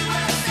the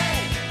USA.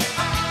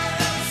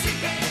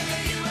 R-O-C-K in the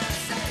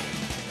USA.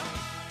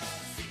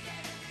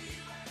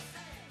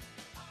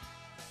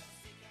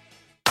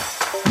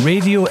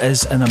 Radio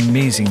is an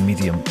amazing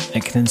medium.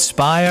 It can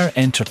inspire,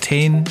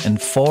 entertain,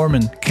 inform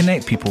and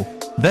connect people.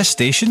 This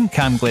station,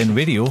 Cam Glen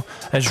Radio,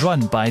 is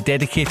run by a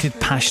dedicated,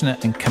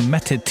 passionate and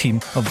committed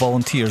team of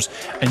volunteers,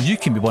 and you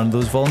can be one of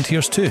those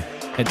volunteers too.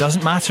 It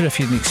doesn't matter if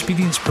you're an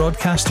experienced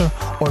broadcaster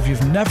or if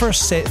you've never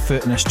set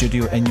foot in a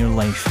studio in your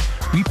life.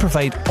 We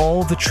provide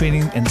all the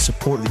training and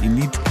support that you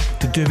need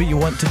to do what you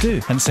want to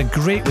do. And it's a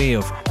great way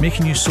of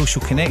making new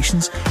social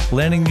connections,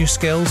 learning new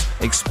skills,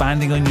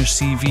 expanding on your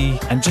CV,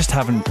 and just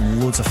having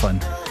loads of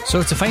fun.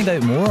 So to find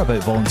out more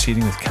about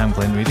volunteering with Cam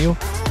Glen Radio,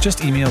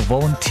 just email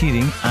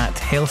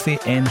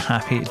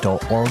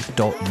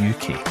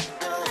volunteering@healthynhappy.org.uk.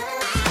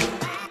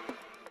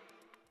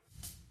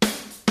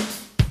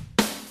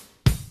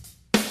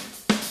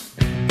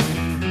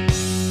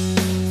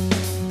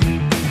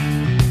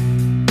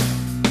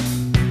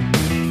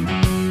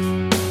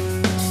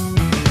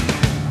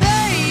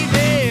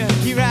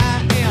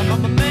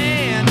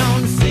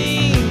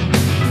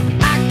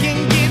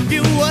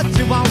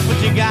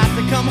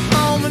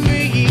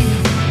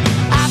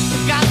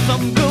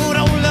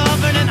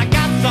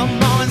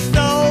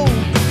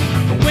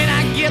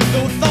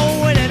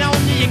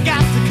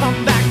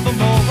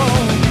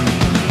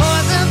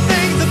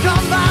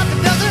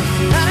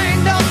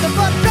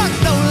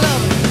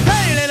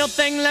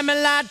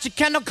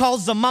 Candle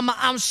calls the mama,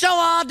 I'm sure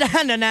all the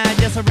hand and I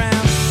just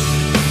around.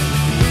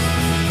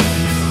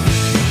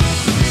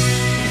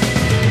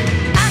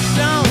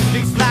 Action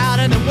speaks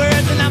louder than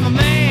words, and I'm a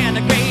man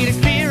of great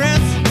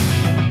experience.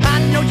 I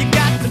know you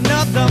got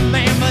another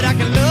man, but I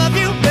can love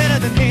you better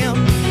than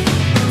him.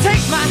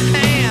 Take my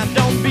hand,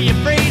 don't be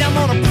afraid, I'm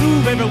gonna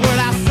prove every word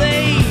I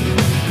say.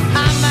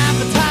 I'm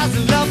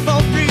advertising love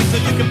for free, so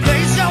you can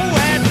place your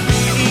ad with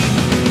me.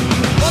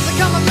 Once I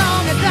come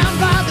along and down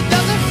by the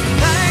dozen,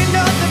 I ain't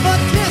nothing but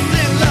kiss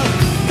and love.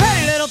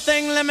 Hey little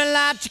thing, let me me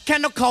light your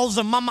candle,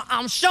 cause mama,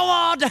 I'm sure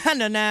all the hand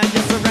now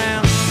just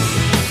around.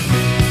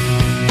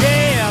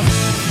 Yeah,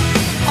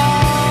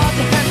 all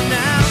the hand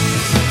now.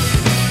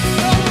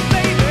 Oh,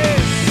 baby.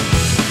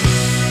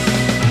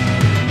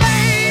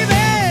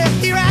 Baby,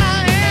 here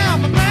I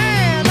am, a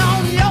man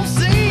on your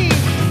scene.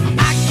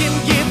 I can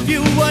give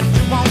you what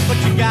you want, but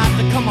you got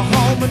to come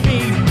home with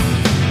me.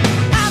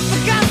 I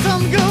forgot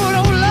some good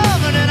old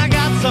loving, and I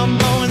got some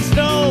more in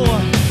store.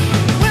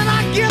 When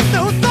I get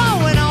through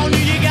throwing on you,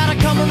 you gotta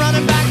come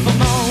running back for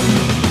more.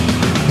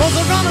 Cause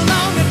I run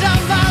along and down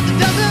by the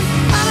dozen,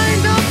 I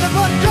ain't nothing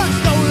but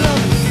drugstore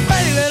love.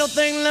 Pretty little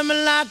thing, let me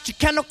light your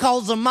candle,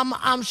 cause mama,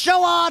 I'm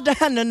sure all the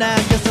hand and I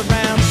gets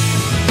around.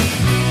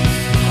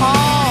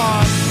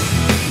 Hard,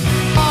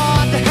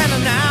 hard the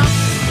hand now.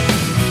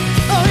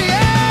 Oh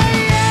yeah,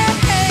 yeah,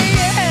 yeah,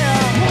 yeah.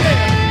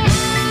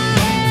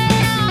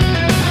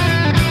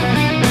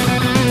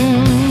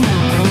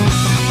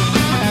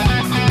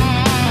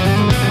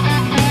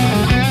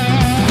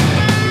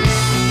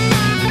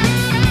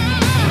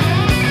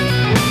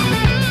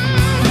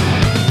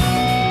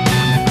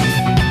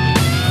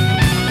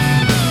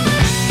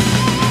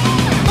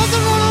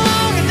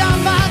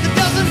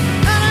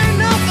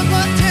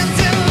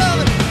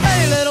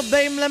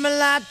 Let me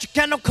light your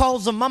candle,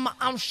 cause mama,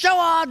 I'm sure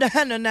all the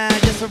hand and I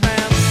just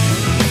around.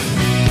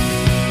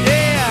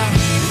 Yeah,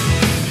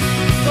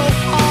 so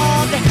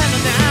all the hand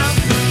and now.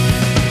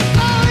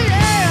 Oh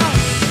yeah,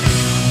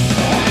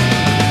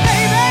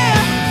 baby,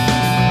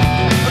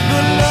 a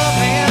good love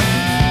hand.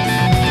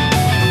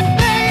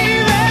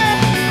 Baby,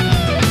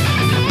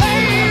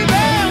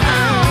 baby,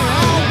 oh,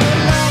 good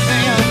love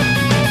hand.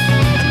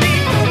 I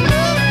need good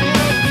love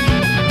hand.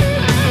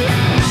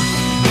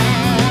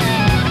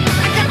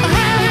 I got my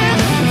hand.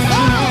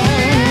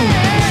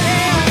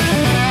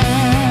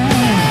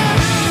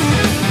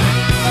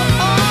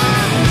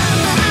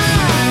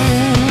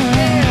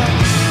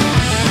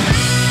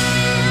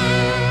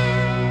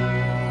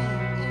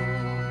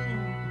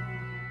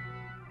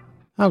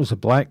 That was the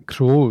Black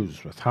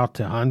Crows with Hard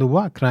to Handle.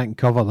 What a cracking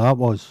cover that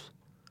was.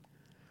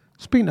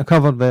 Speaking of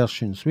cover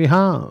versions, we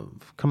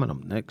have, coming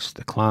up next,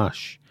 The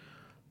Clash,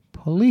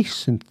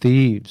 Police and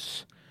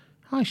Thieves.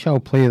 I shall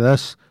play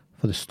this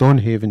for the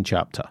Stonehaven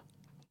chapter.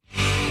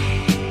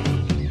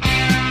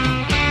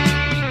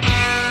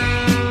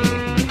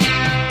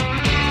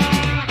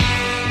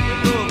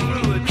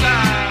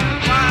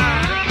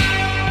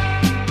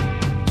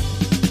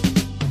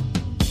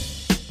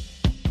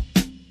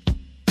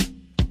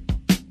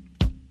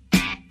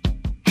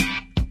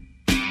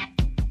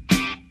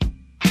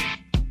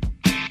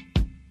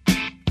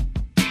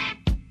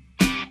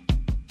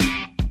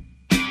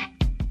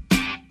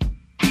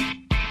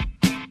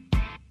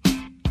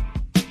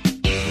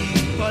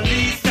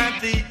 Police and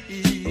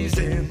thieves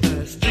in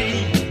the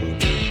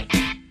street.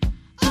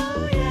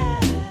 Oh yeah.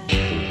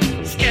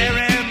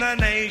 Scaring the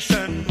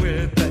nation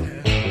with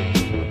their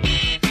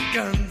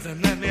guns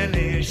and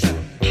ammunition.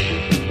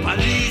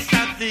 Police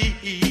and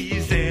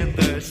thieves in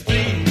the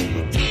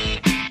street.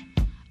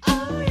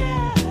 Oh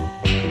yeah.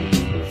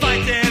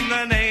 Fighting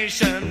the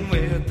nation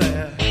with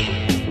their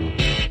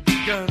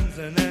guns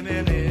and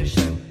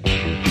ammunition.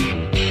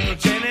 So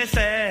Jenny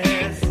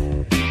says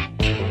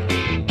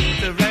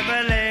the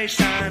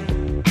revelation,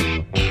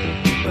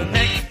 the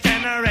next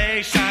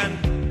generation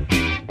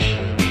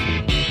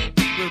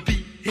will be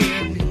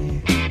in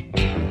me.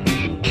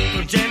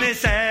 From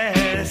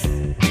Genesis,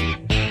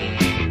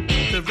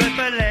 the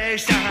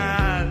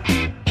revelation,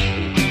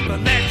 the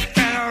next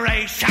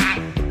generation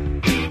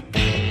will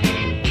be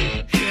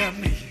in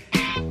me.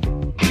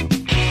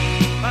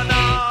 And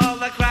all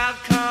the crowd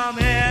come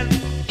in,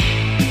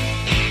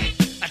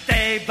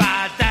 day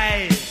by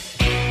day,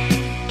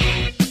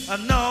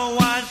 and no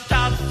one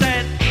stops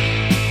it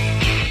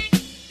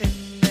in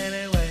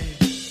any way.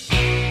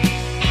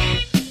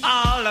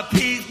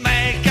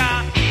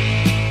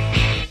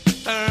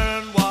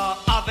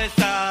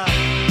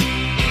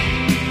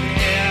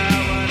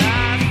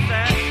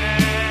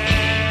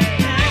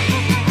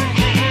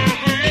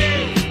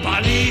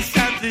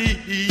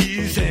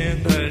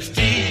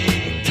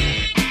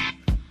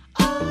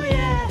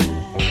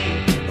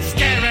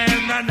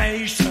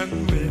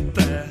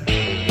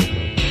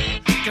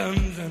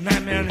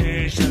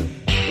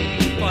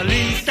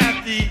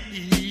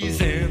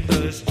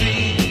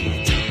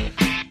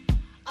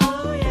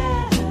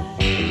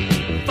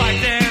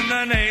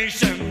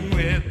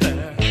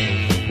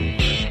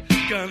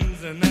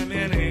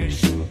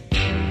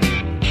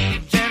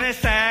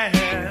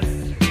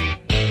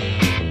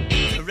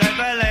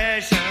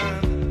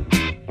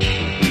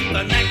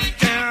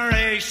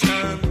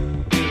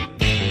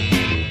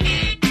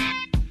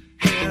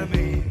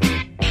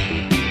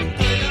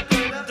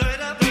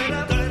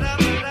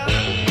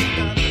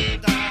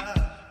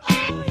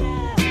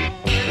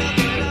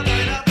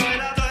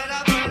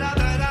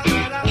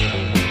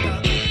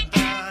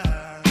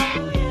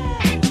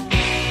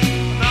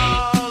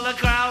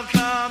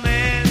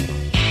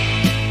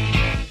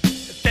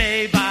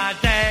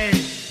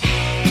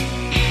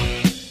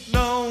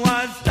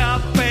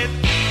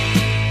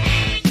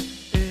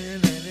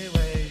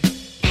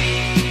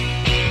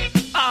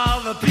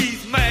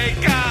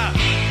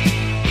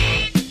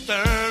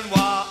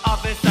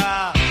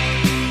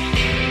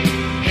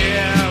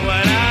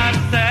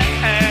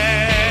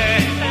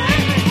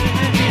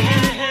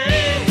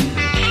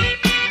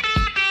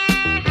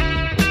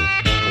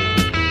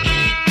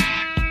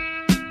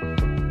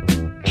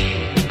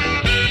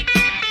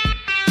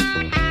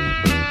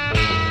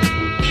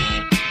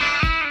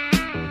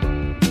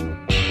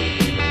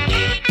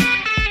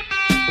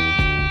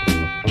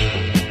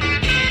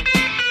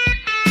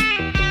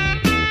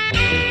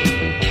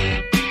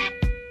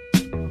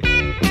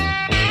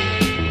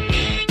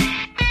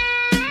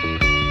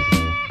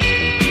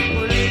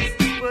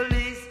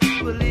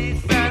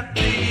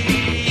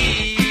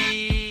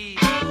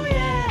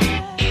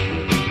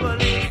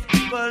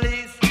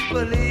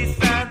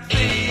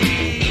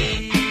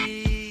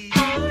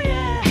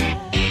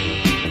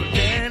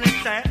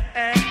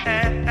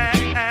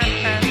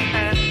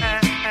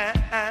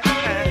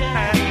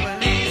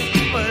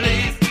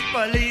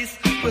 police,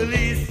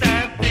 police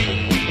and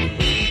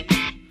thief.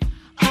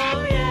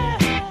 Oh yeah.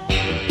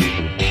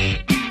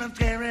 I'm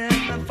scaring,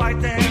 I'm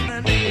fighting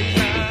the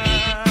nation.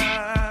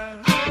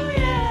 Oh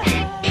yeah.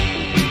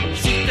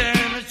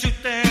 Shooting the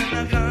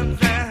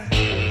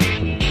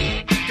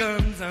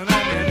guns and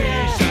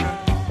ammunition.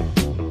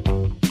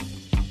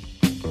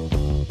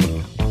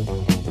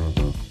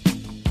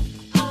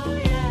 Oh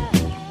yeah.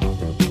 Oh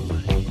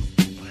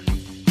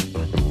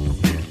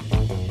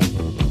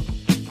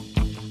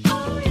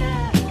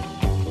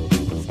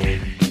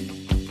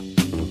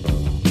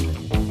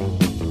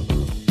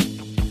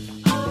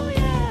yeah. Oh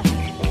yeah.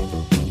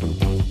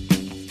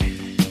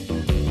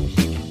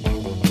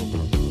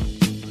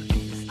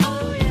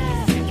 Oh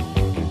yeah.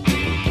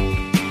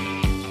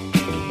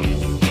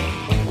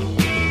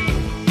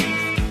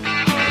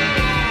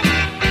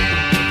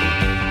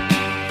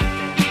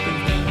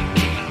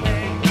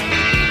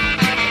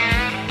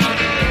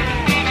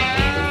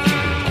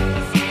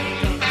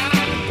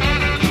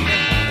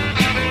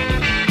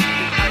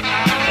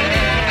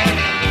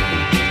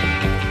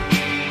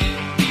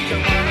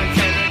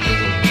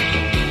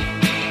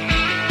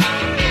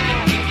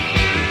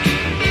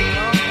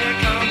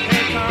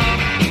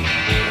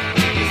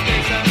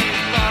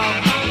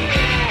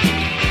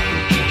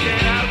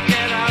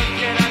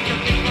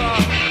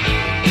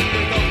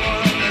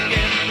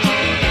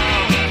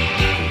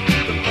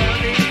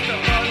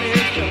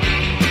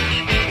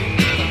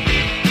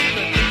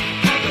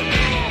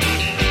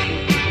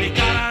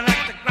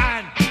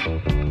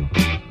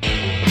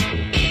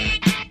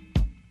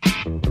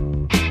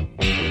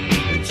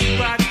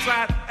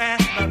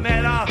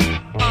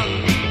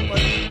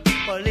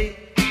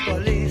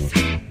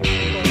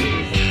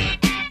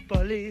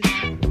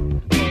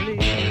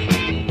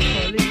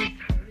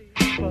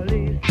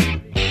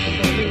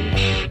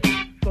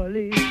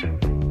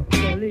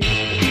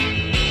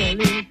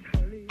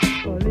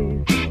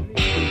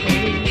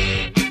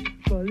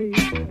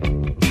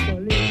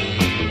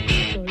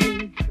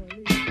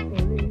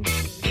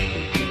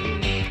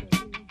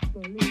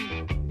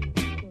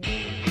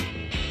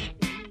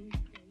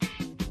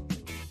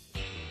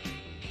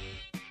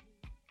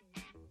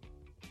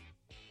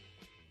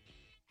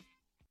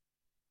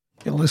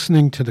 You're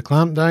listening to the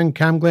Clampdown,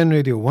 Cam Glen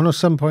Radio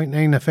 107.9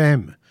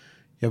 FM.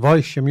 Your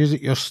voice, your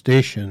music, your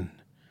station.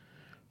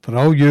 For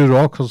all you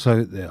rockers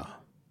out there,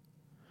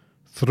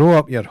 throw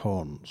up your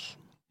horns.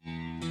 Oh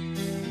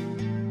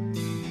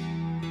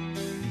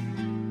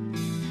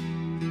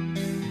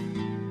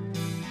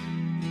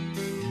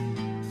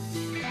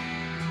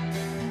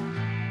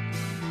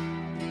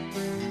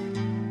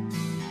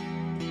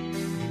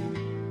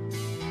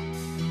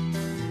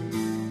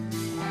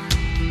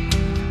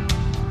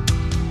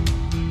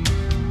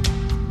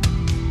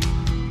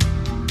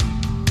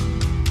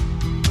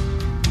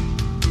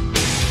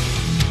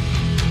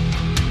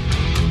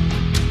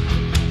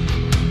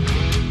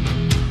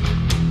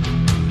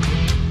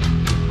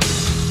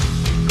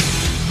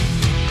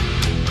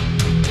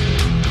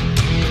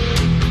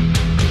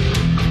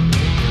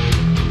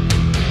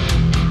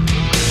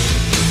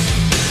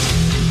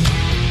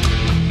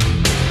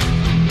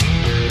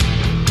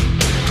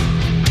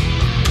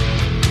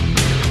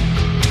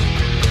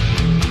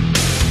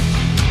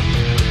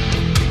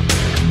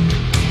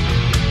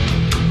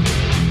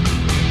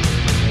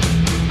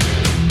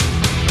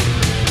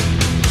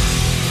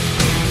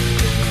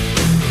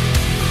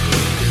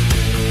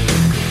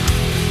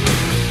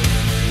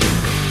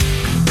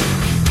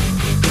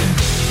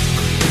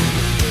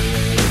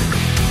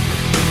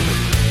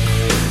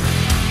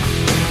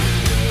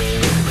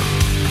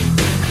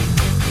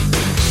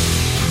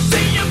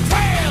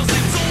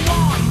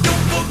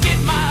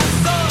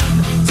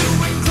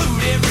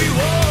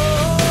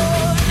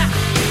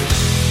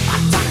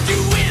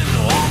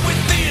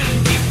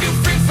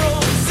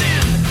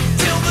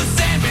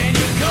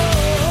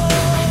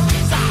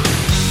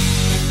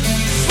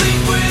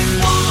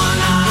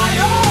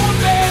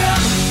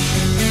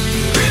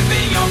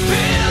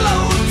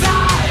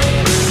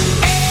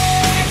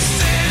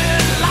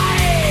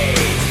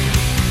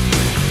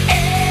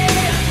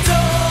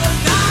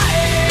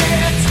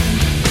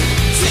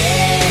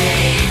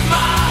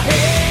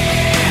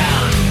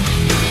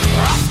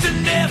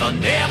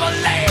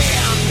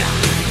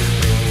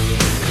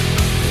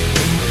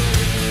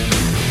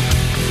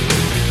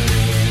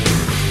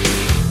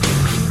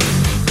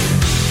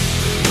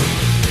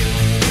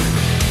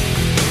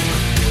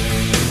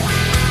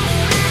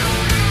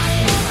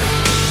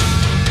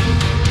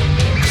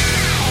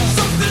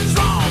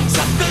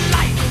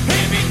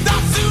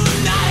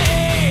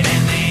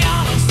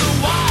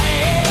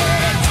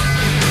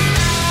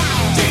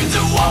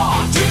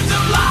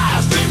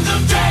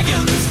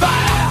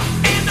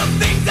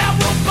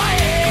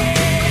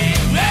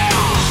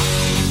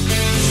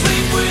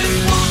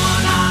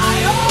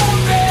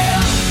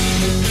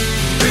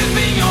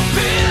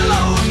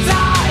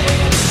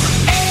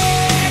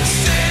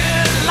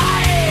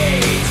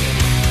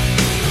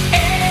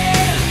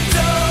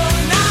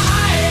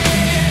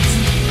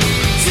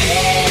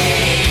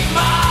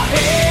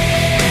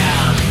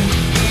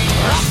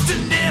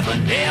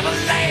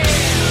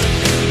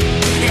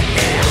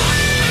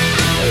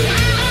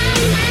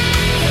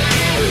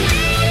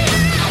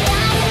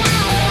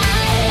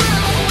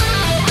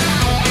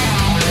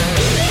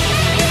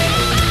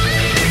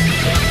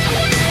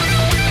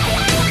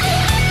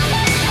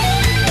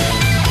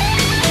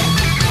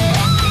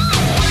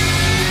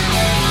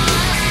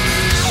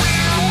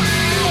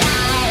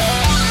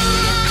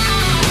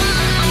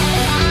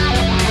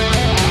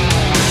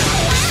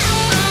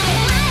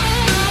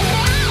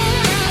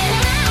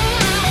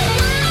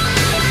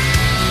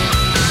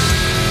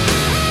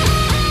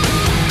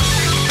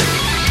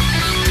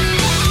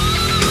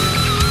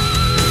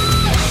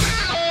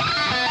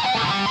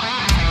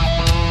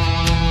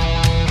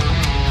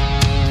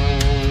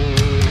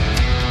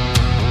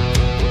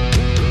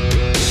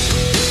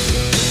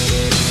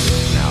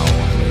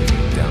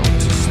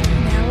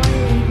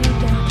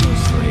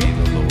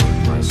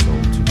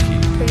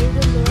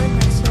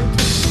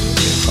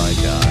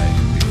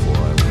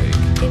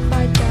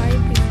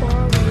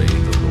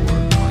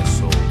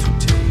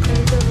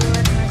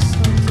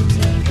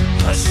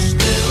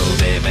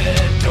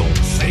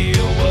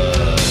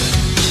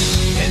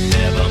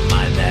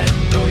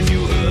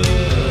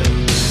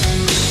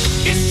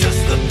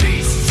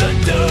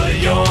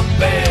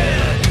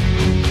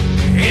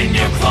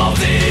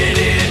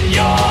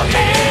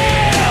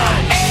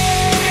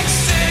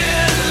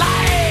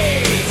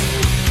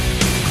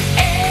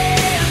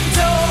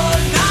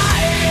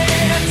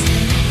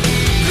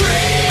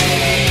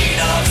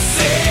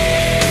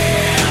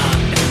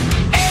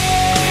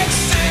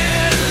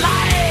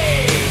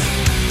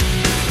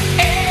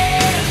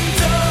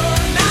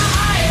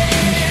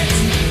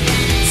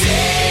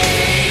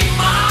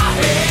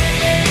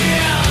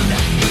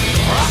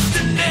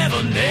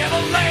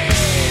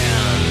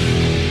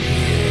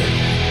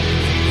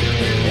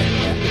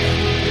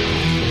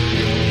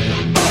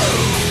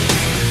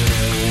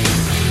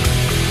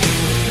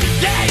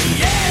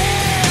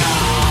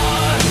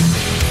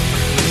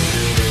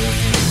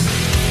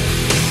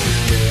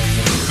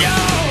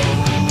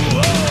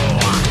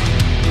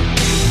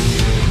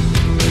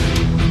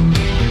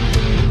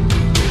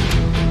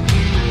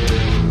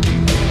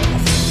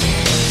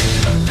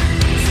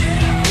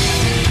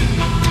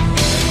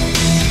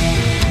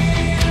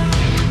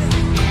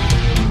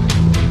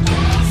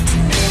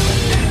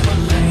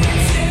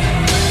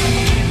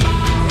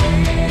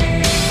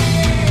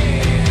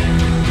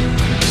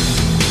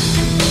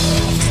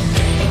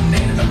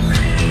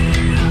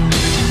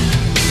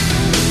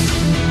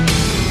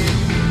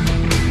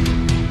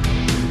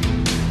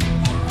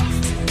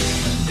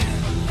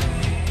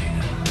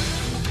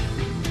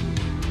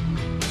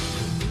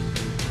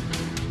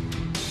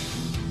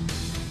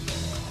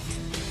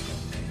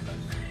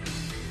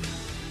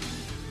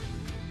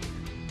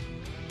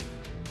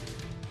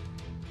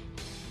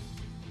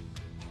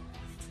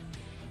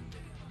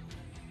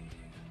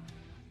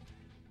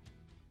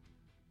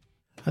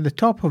At the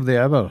top of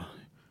the hour,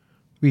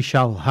 we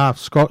shall have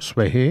Scots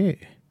Wi'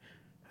 Hay,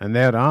 and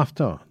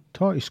thereafter,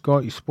 Totty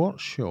Scotty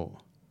Sports Show.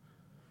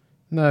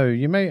 Now,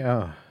 you might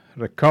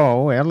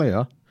recall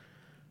earlier,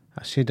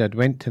 I said I'd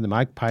went to the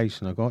Magpies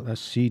and I got this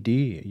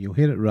CD. You'll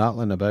hear it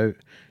rattling about,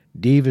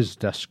 Davis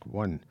Disc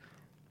 1.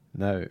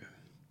 Now,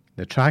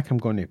 the track I'm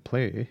going to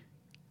play,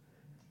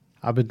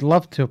 I would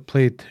love to have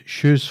played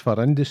Shoes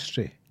for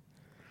Industry,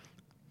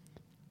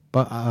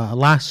 but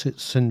alas,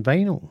 it's in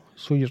vinyl,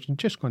 so you're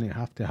just going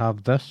to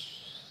have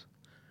this.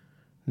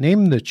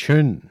 Name the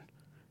tune,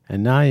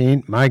 and I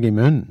ain't Maggie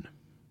Moon.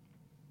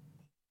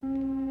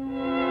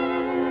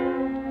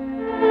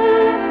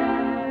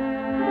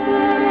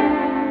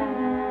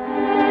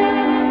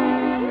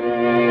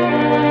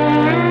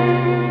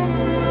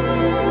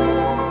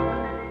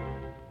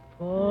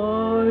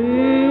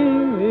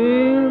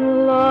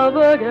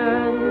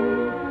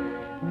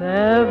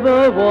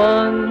 Never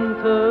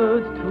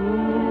wanted to.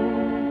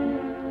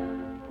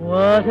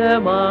 What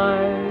am I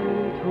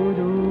to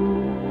do?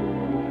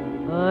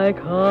 I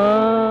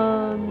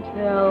can't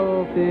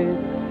help it.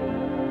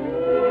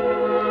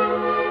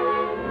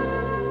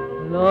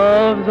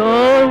 Love's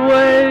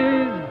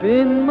always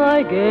been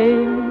my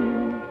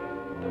game.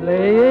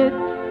 Play it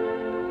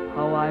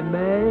how I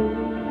may.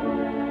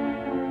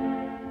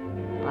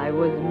 I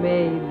was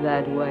made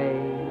that way.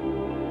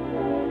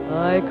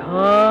 I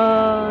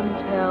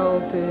can't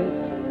help it.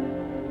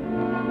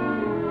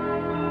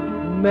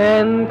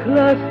 Men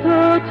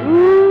cluster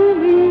to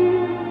me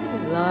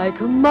like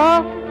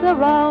moths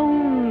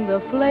around the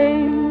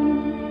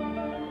flame,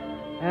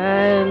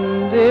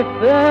 and if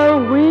their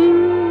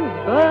wings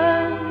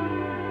burn,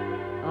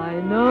 I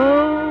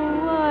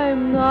know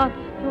I'm not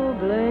to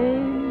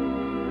blame.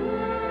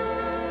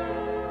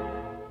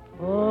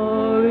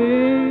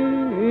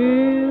 Falling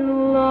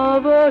in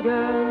love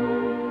again,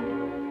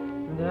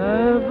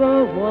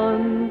 never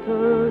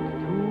wanted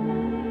to.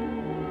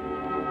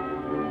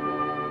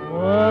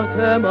 What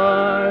am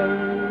I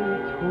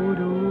to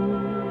do?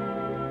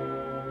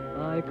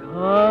 I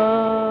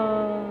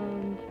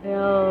can't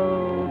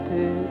help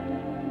it.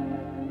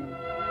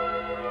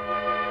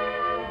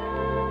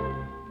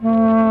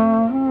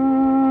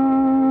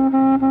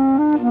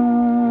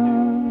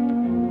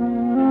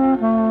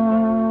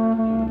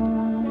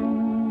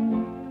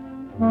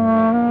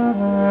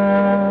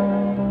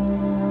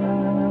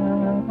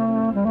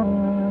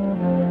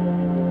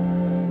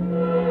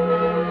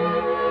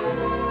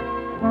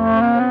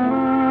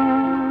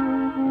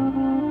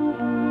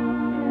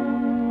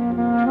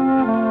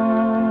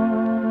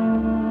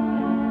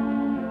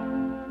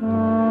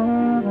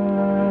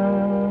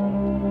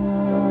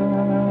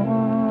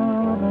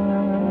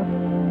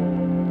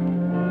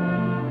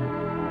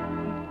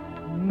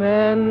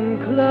 Men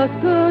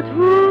cluster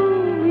to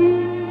me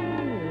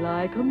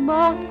like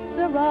moths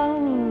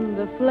around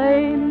the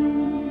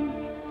flame,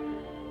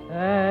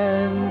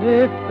 and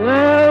if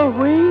their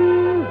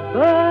wings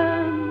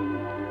burn,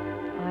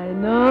 I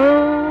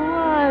know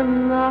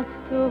I'm not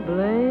to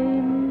blame.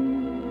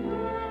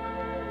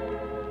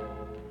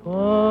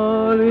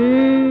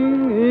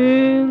 Falling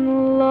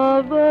in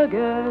love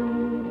again,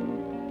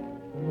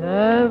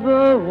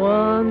 never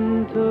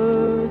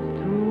wanted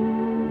to.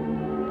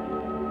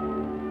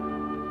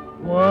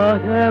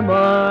 What am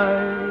I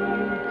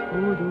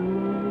to do?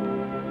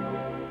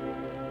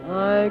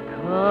 I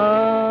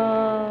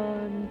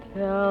can't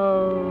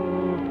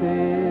help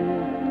it.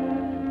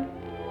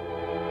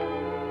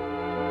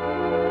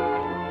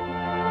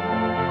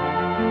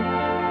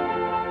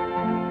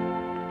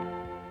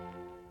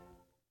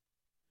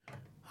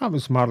 That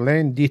was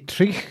Marlene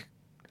Dietrich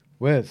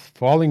with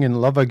Falling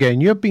in Love Again.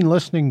 You've been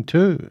listening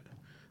to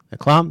the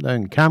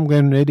Clampdown,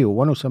 Camglen Radio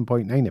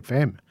 107.9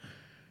 FM.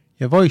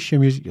 Your voice, your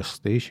music, your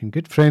station.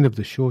 Good friend of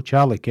the show,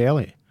 Charlie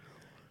Kelly,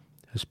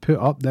 has put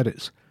up that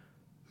it's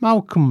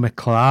Malcolm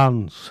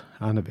McLaren's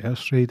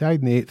anniversary. He died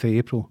on the 8th of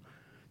April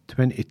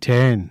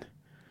 2010.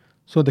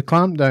 So the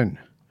Clampdown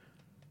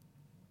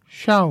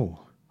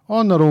shall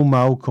honour old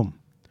Malcolm.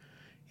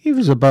 He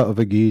was a bit of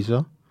a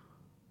geezer.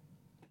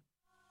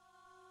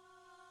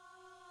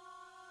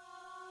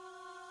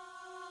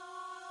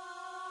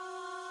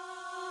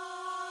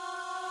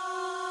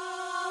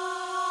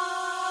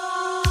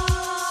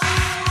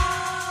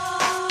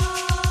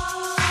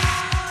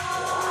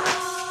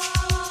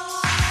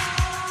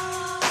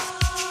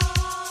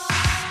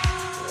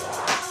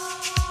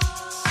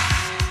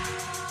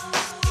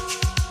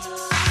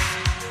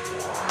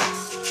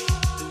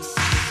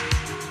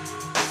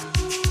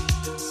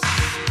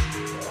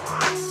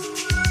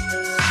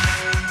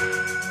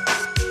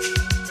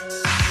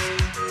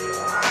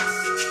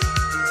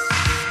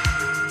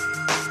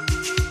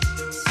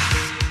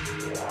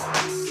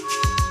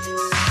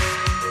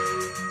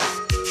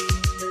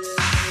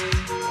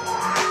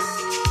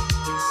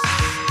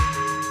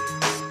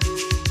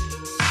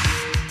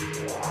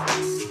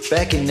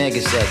 Back in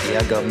Nagasaki,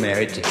 I got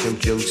married to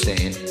Cho-Cho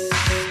San.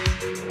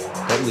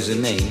 That was her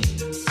name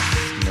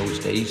in those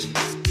days,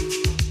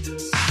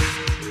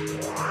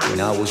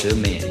 when I was her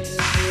man.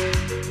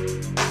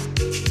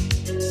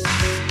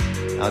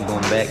 I'm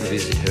going back and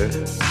visit her.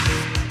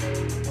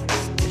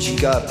 But she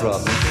got a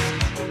problem.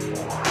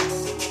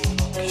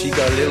 She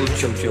got a little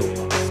Cho-Cho.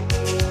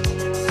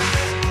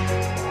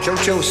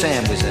 Cho-Cho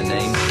Sam was her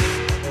name.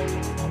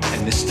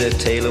 And Mr.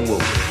 Taylor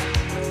Wolf.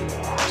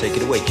 Take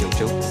it away,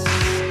 Cho-Cho.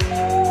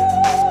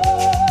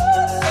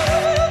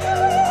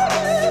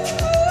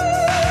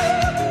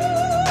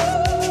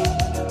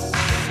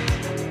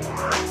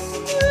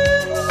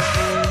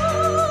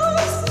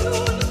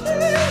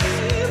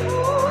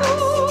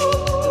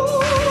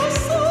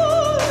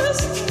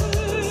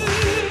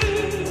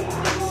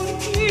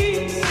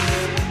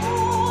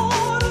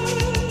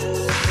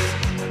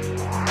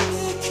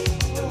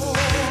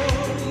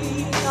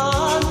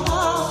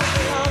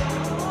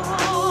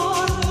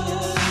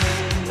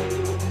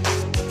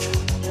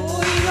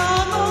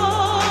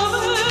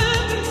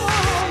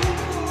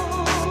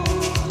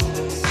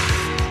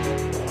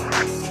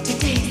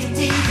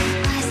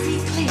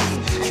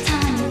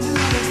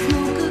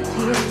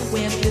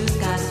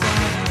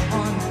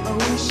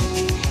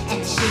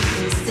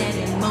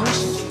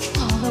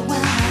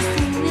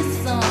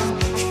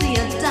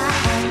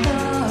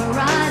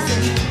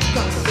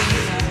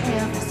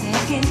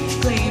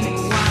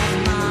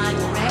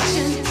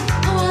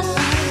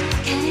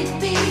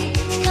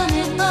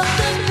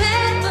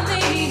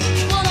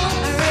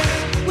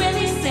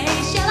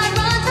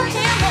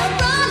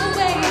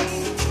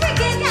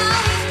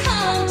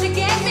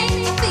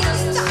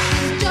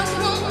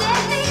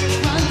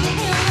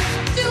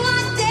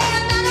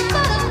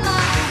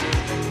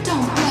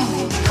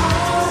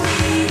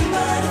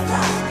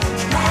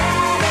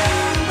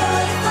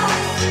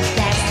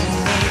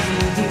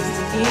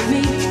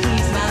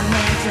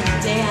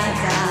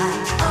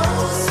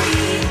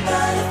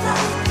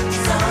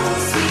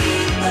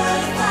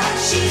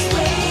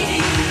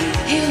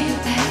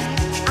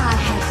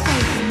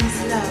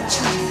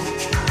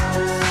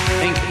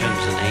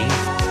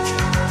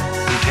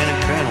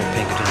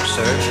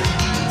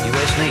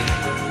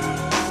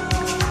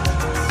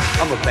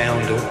 I'm a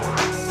bounder.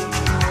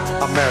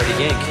 I married a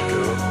Yankee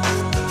girl.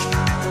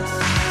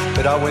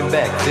 But I went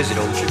back to visit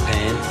old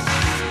Japan,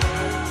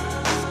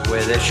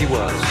 where there she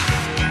was,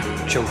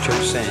 Cho-Cho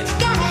Sam.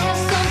 Gotta have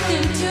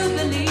something to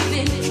believe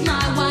in.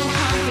 My one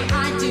hungry,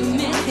 I do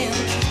miss him.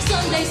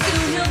 Someday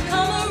soon he'll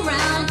come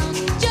around,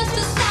 just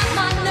to stop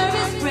my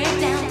nervous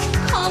breakdown.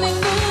 Call me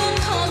fool,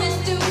 call me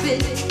stupid.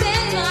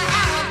 Bend my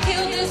arrow,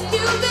 kill this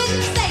Cupid.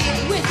 Say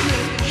it with me,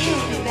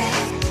 hit me back.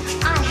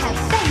 I have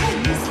faith in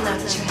this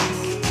love track.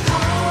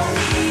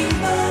 Calling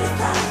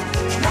butterfly,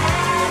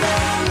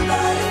 Madam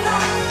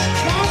Butterfly.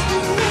 That's the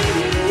name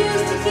you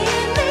used to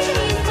give me.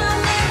 He's my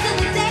man till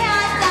the day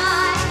I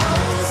die.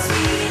 Oh,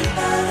 sweet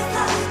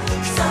butterfly,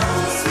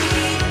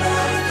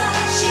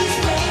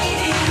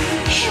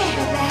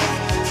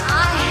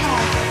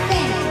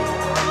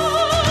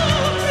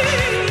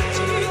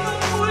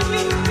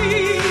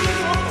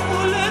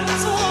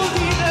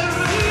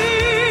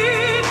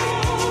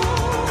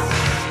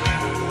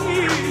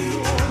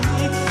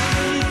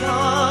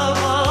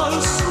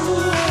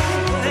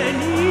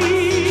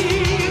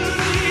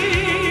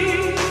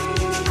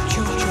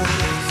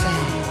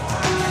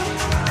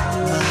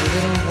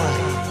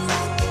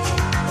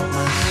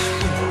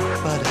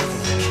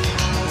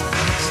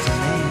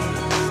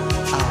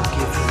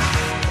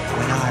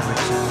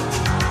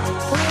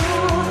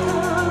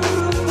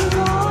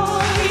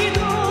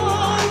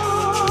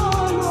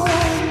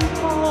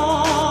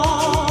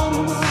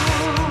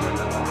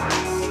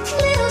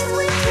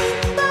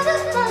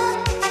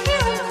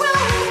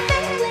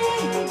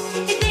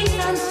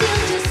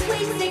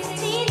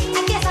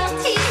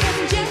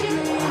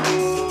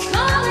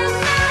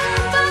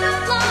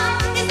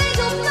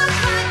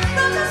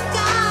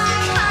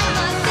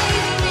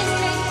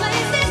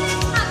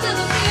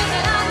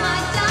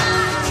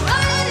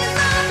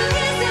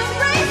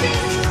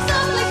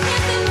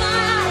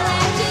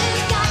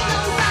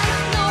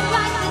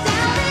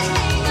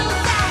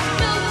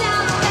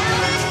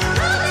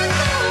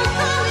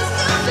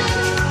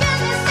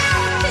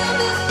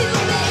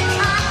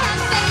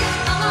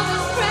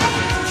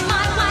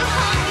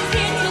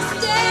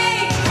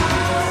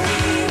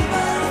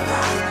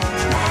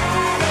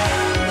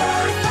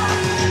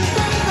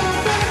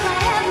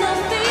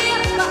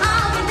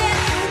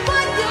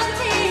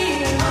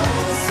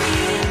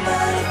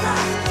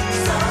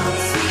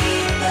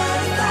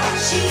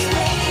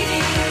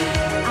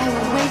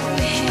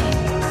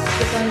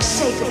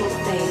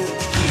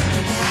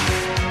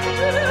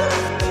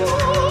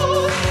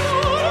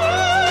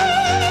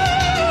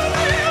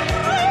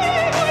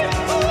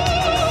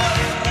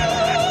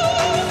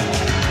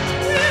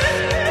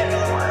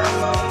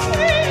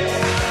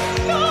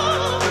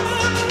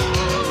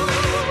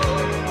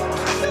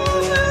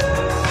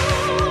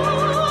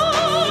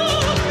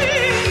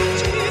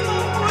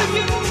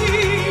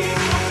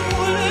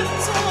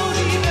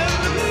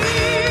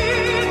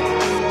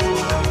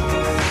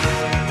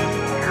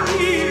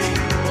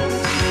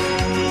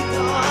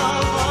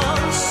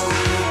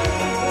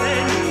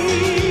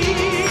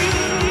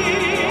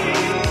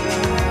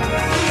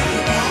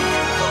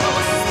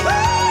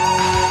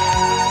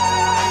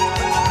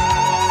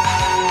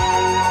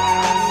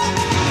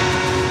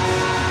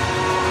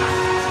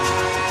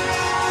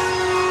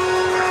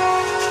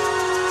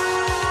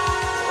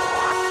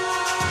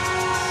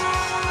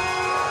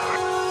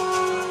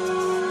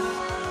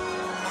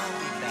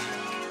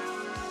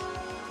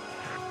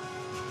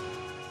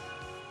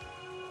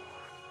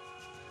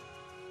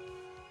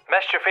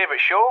 Missed your favourite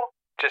show?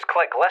 Just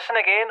click listen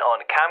again on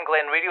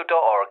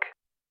camglenradio.org.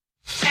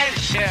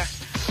 And yeah,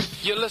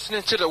 you're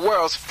listening to the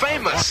world's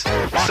famous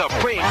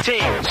Supreme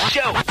Team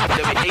Show,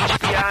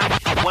 WHBI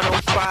 105.9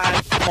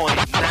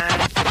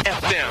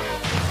 FM.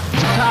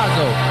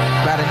 Chicago,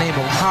 by the name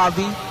of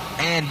Harvey,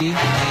 Andy,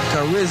 and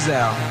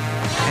Carizel.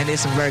 And they're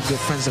some very good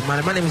friends of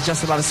mine. My name is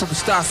Just About a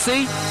Superstar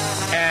C.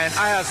 And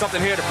I have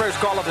something here. The first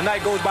call of the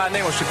night goes by the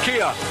name of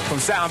Shakia from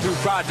Soundview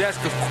Projects,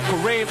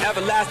 Kareem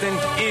Everlasting,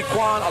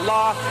 Equan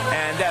Allah,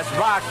 and that's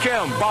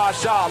Rakim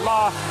Barsha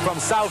Allah from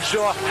South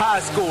Shore High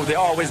School. They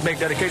always make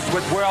dedications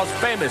with world's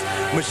famous.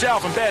 Michelle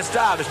from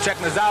Bed-Stuy is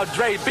checking us out.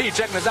 Dre B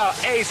checking us out.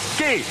 Ace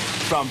Ski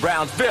from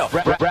Brownsville.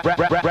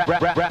 Brownsville.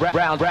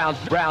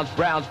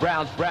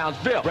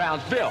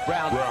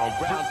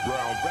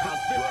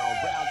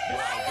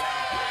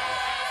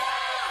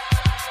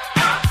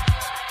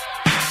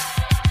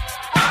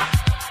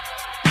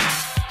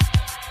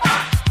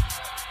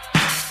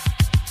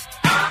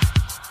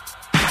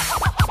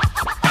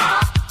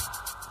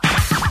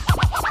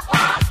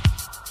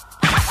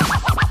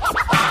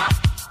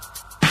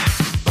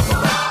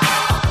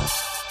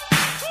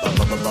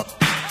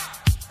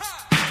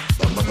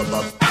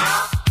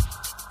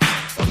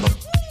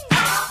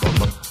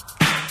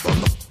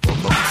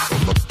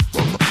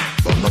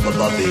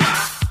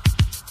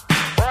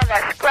 Well,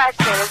 that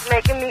scratching is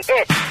making me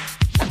itch.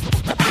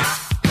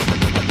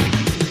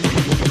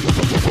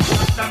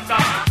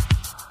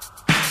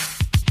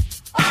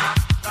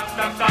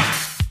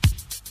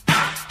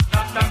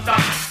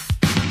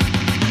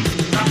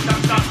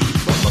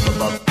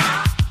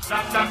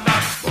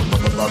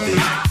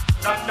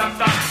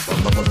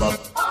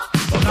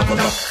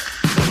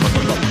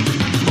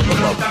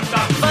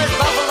 First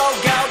Buffalo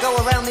gal go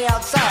around the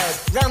outside,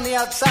 round the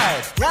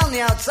outside, round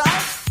the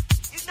outside.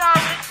 You know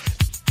it.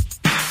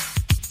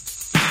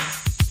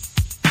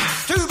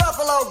 Two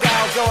Buffalo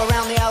gals go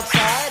around the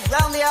outside,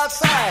 round the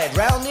outside,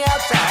 round the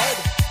outside.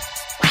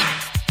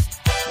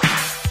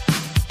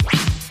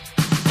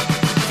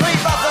 Three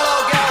Buffalo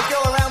gals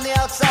go around the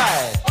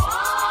outside.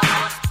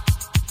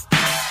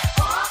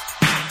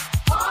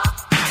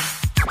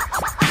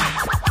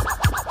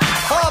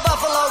 Four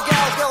Buffalo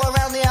gals go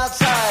around the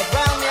outside,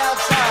 round the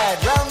outside,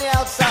 round the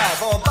outside.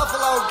 Four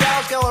Buffalo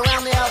gals go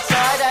around the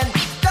outside and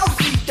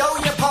do-si-do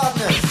your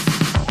partners.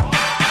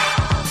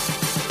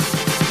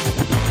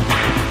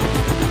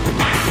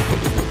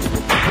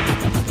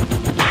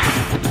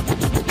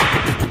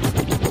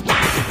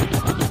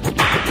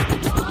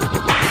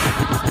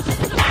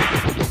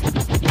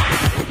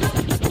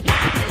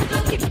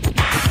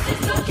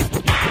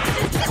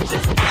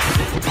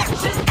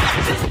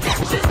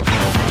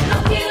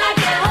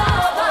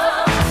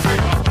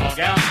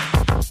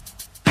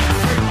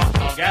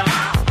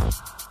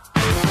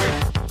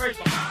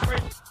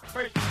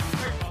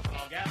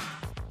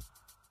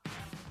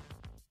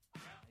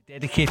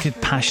 Dedicated,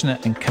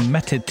 passionate and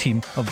committed team of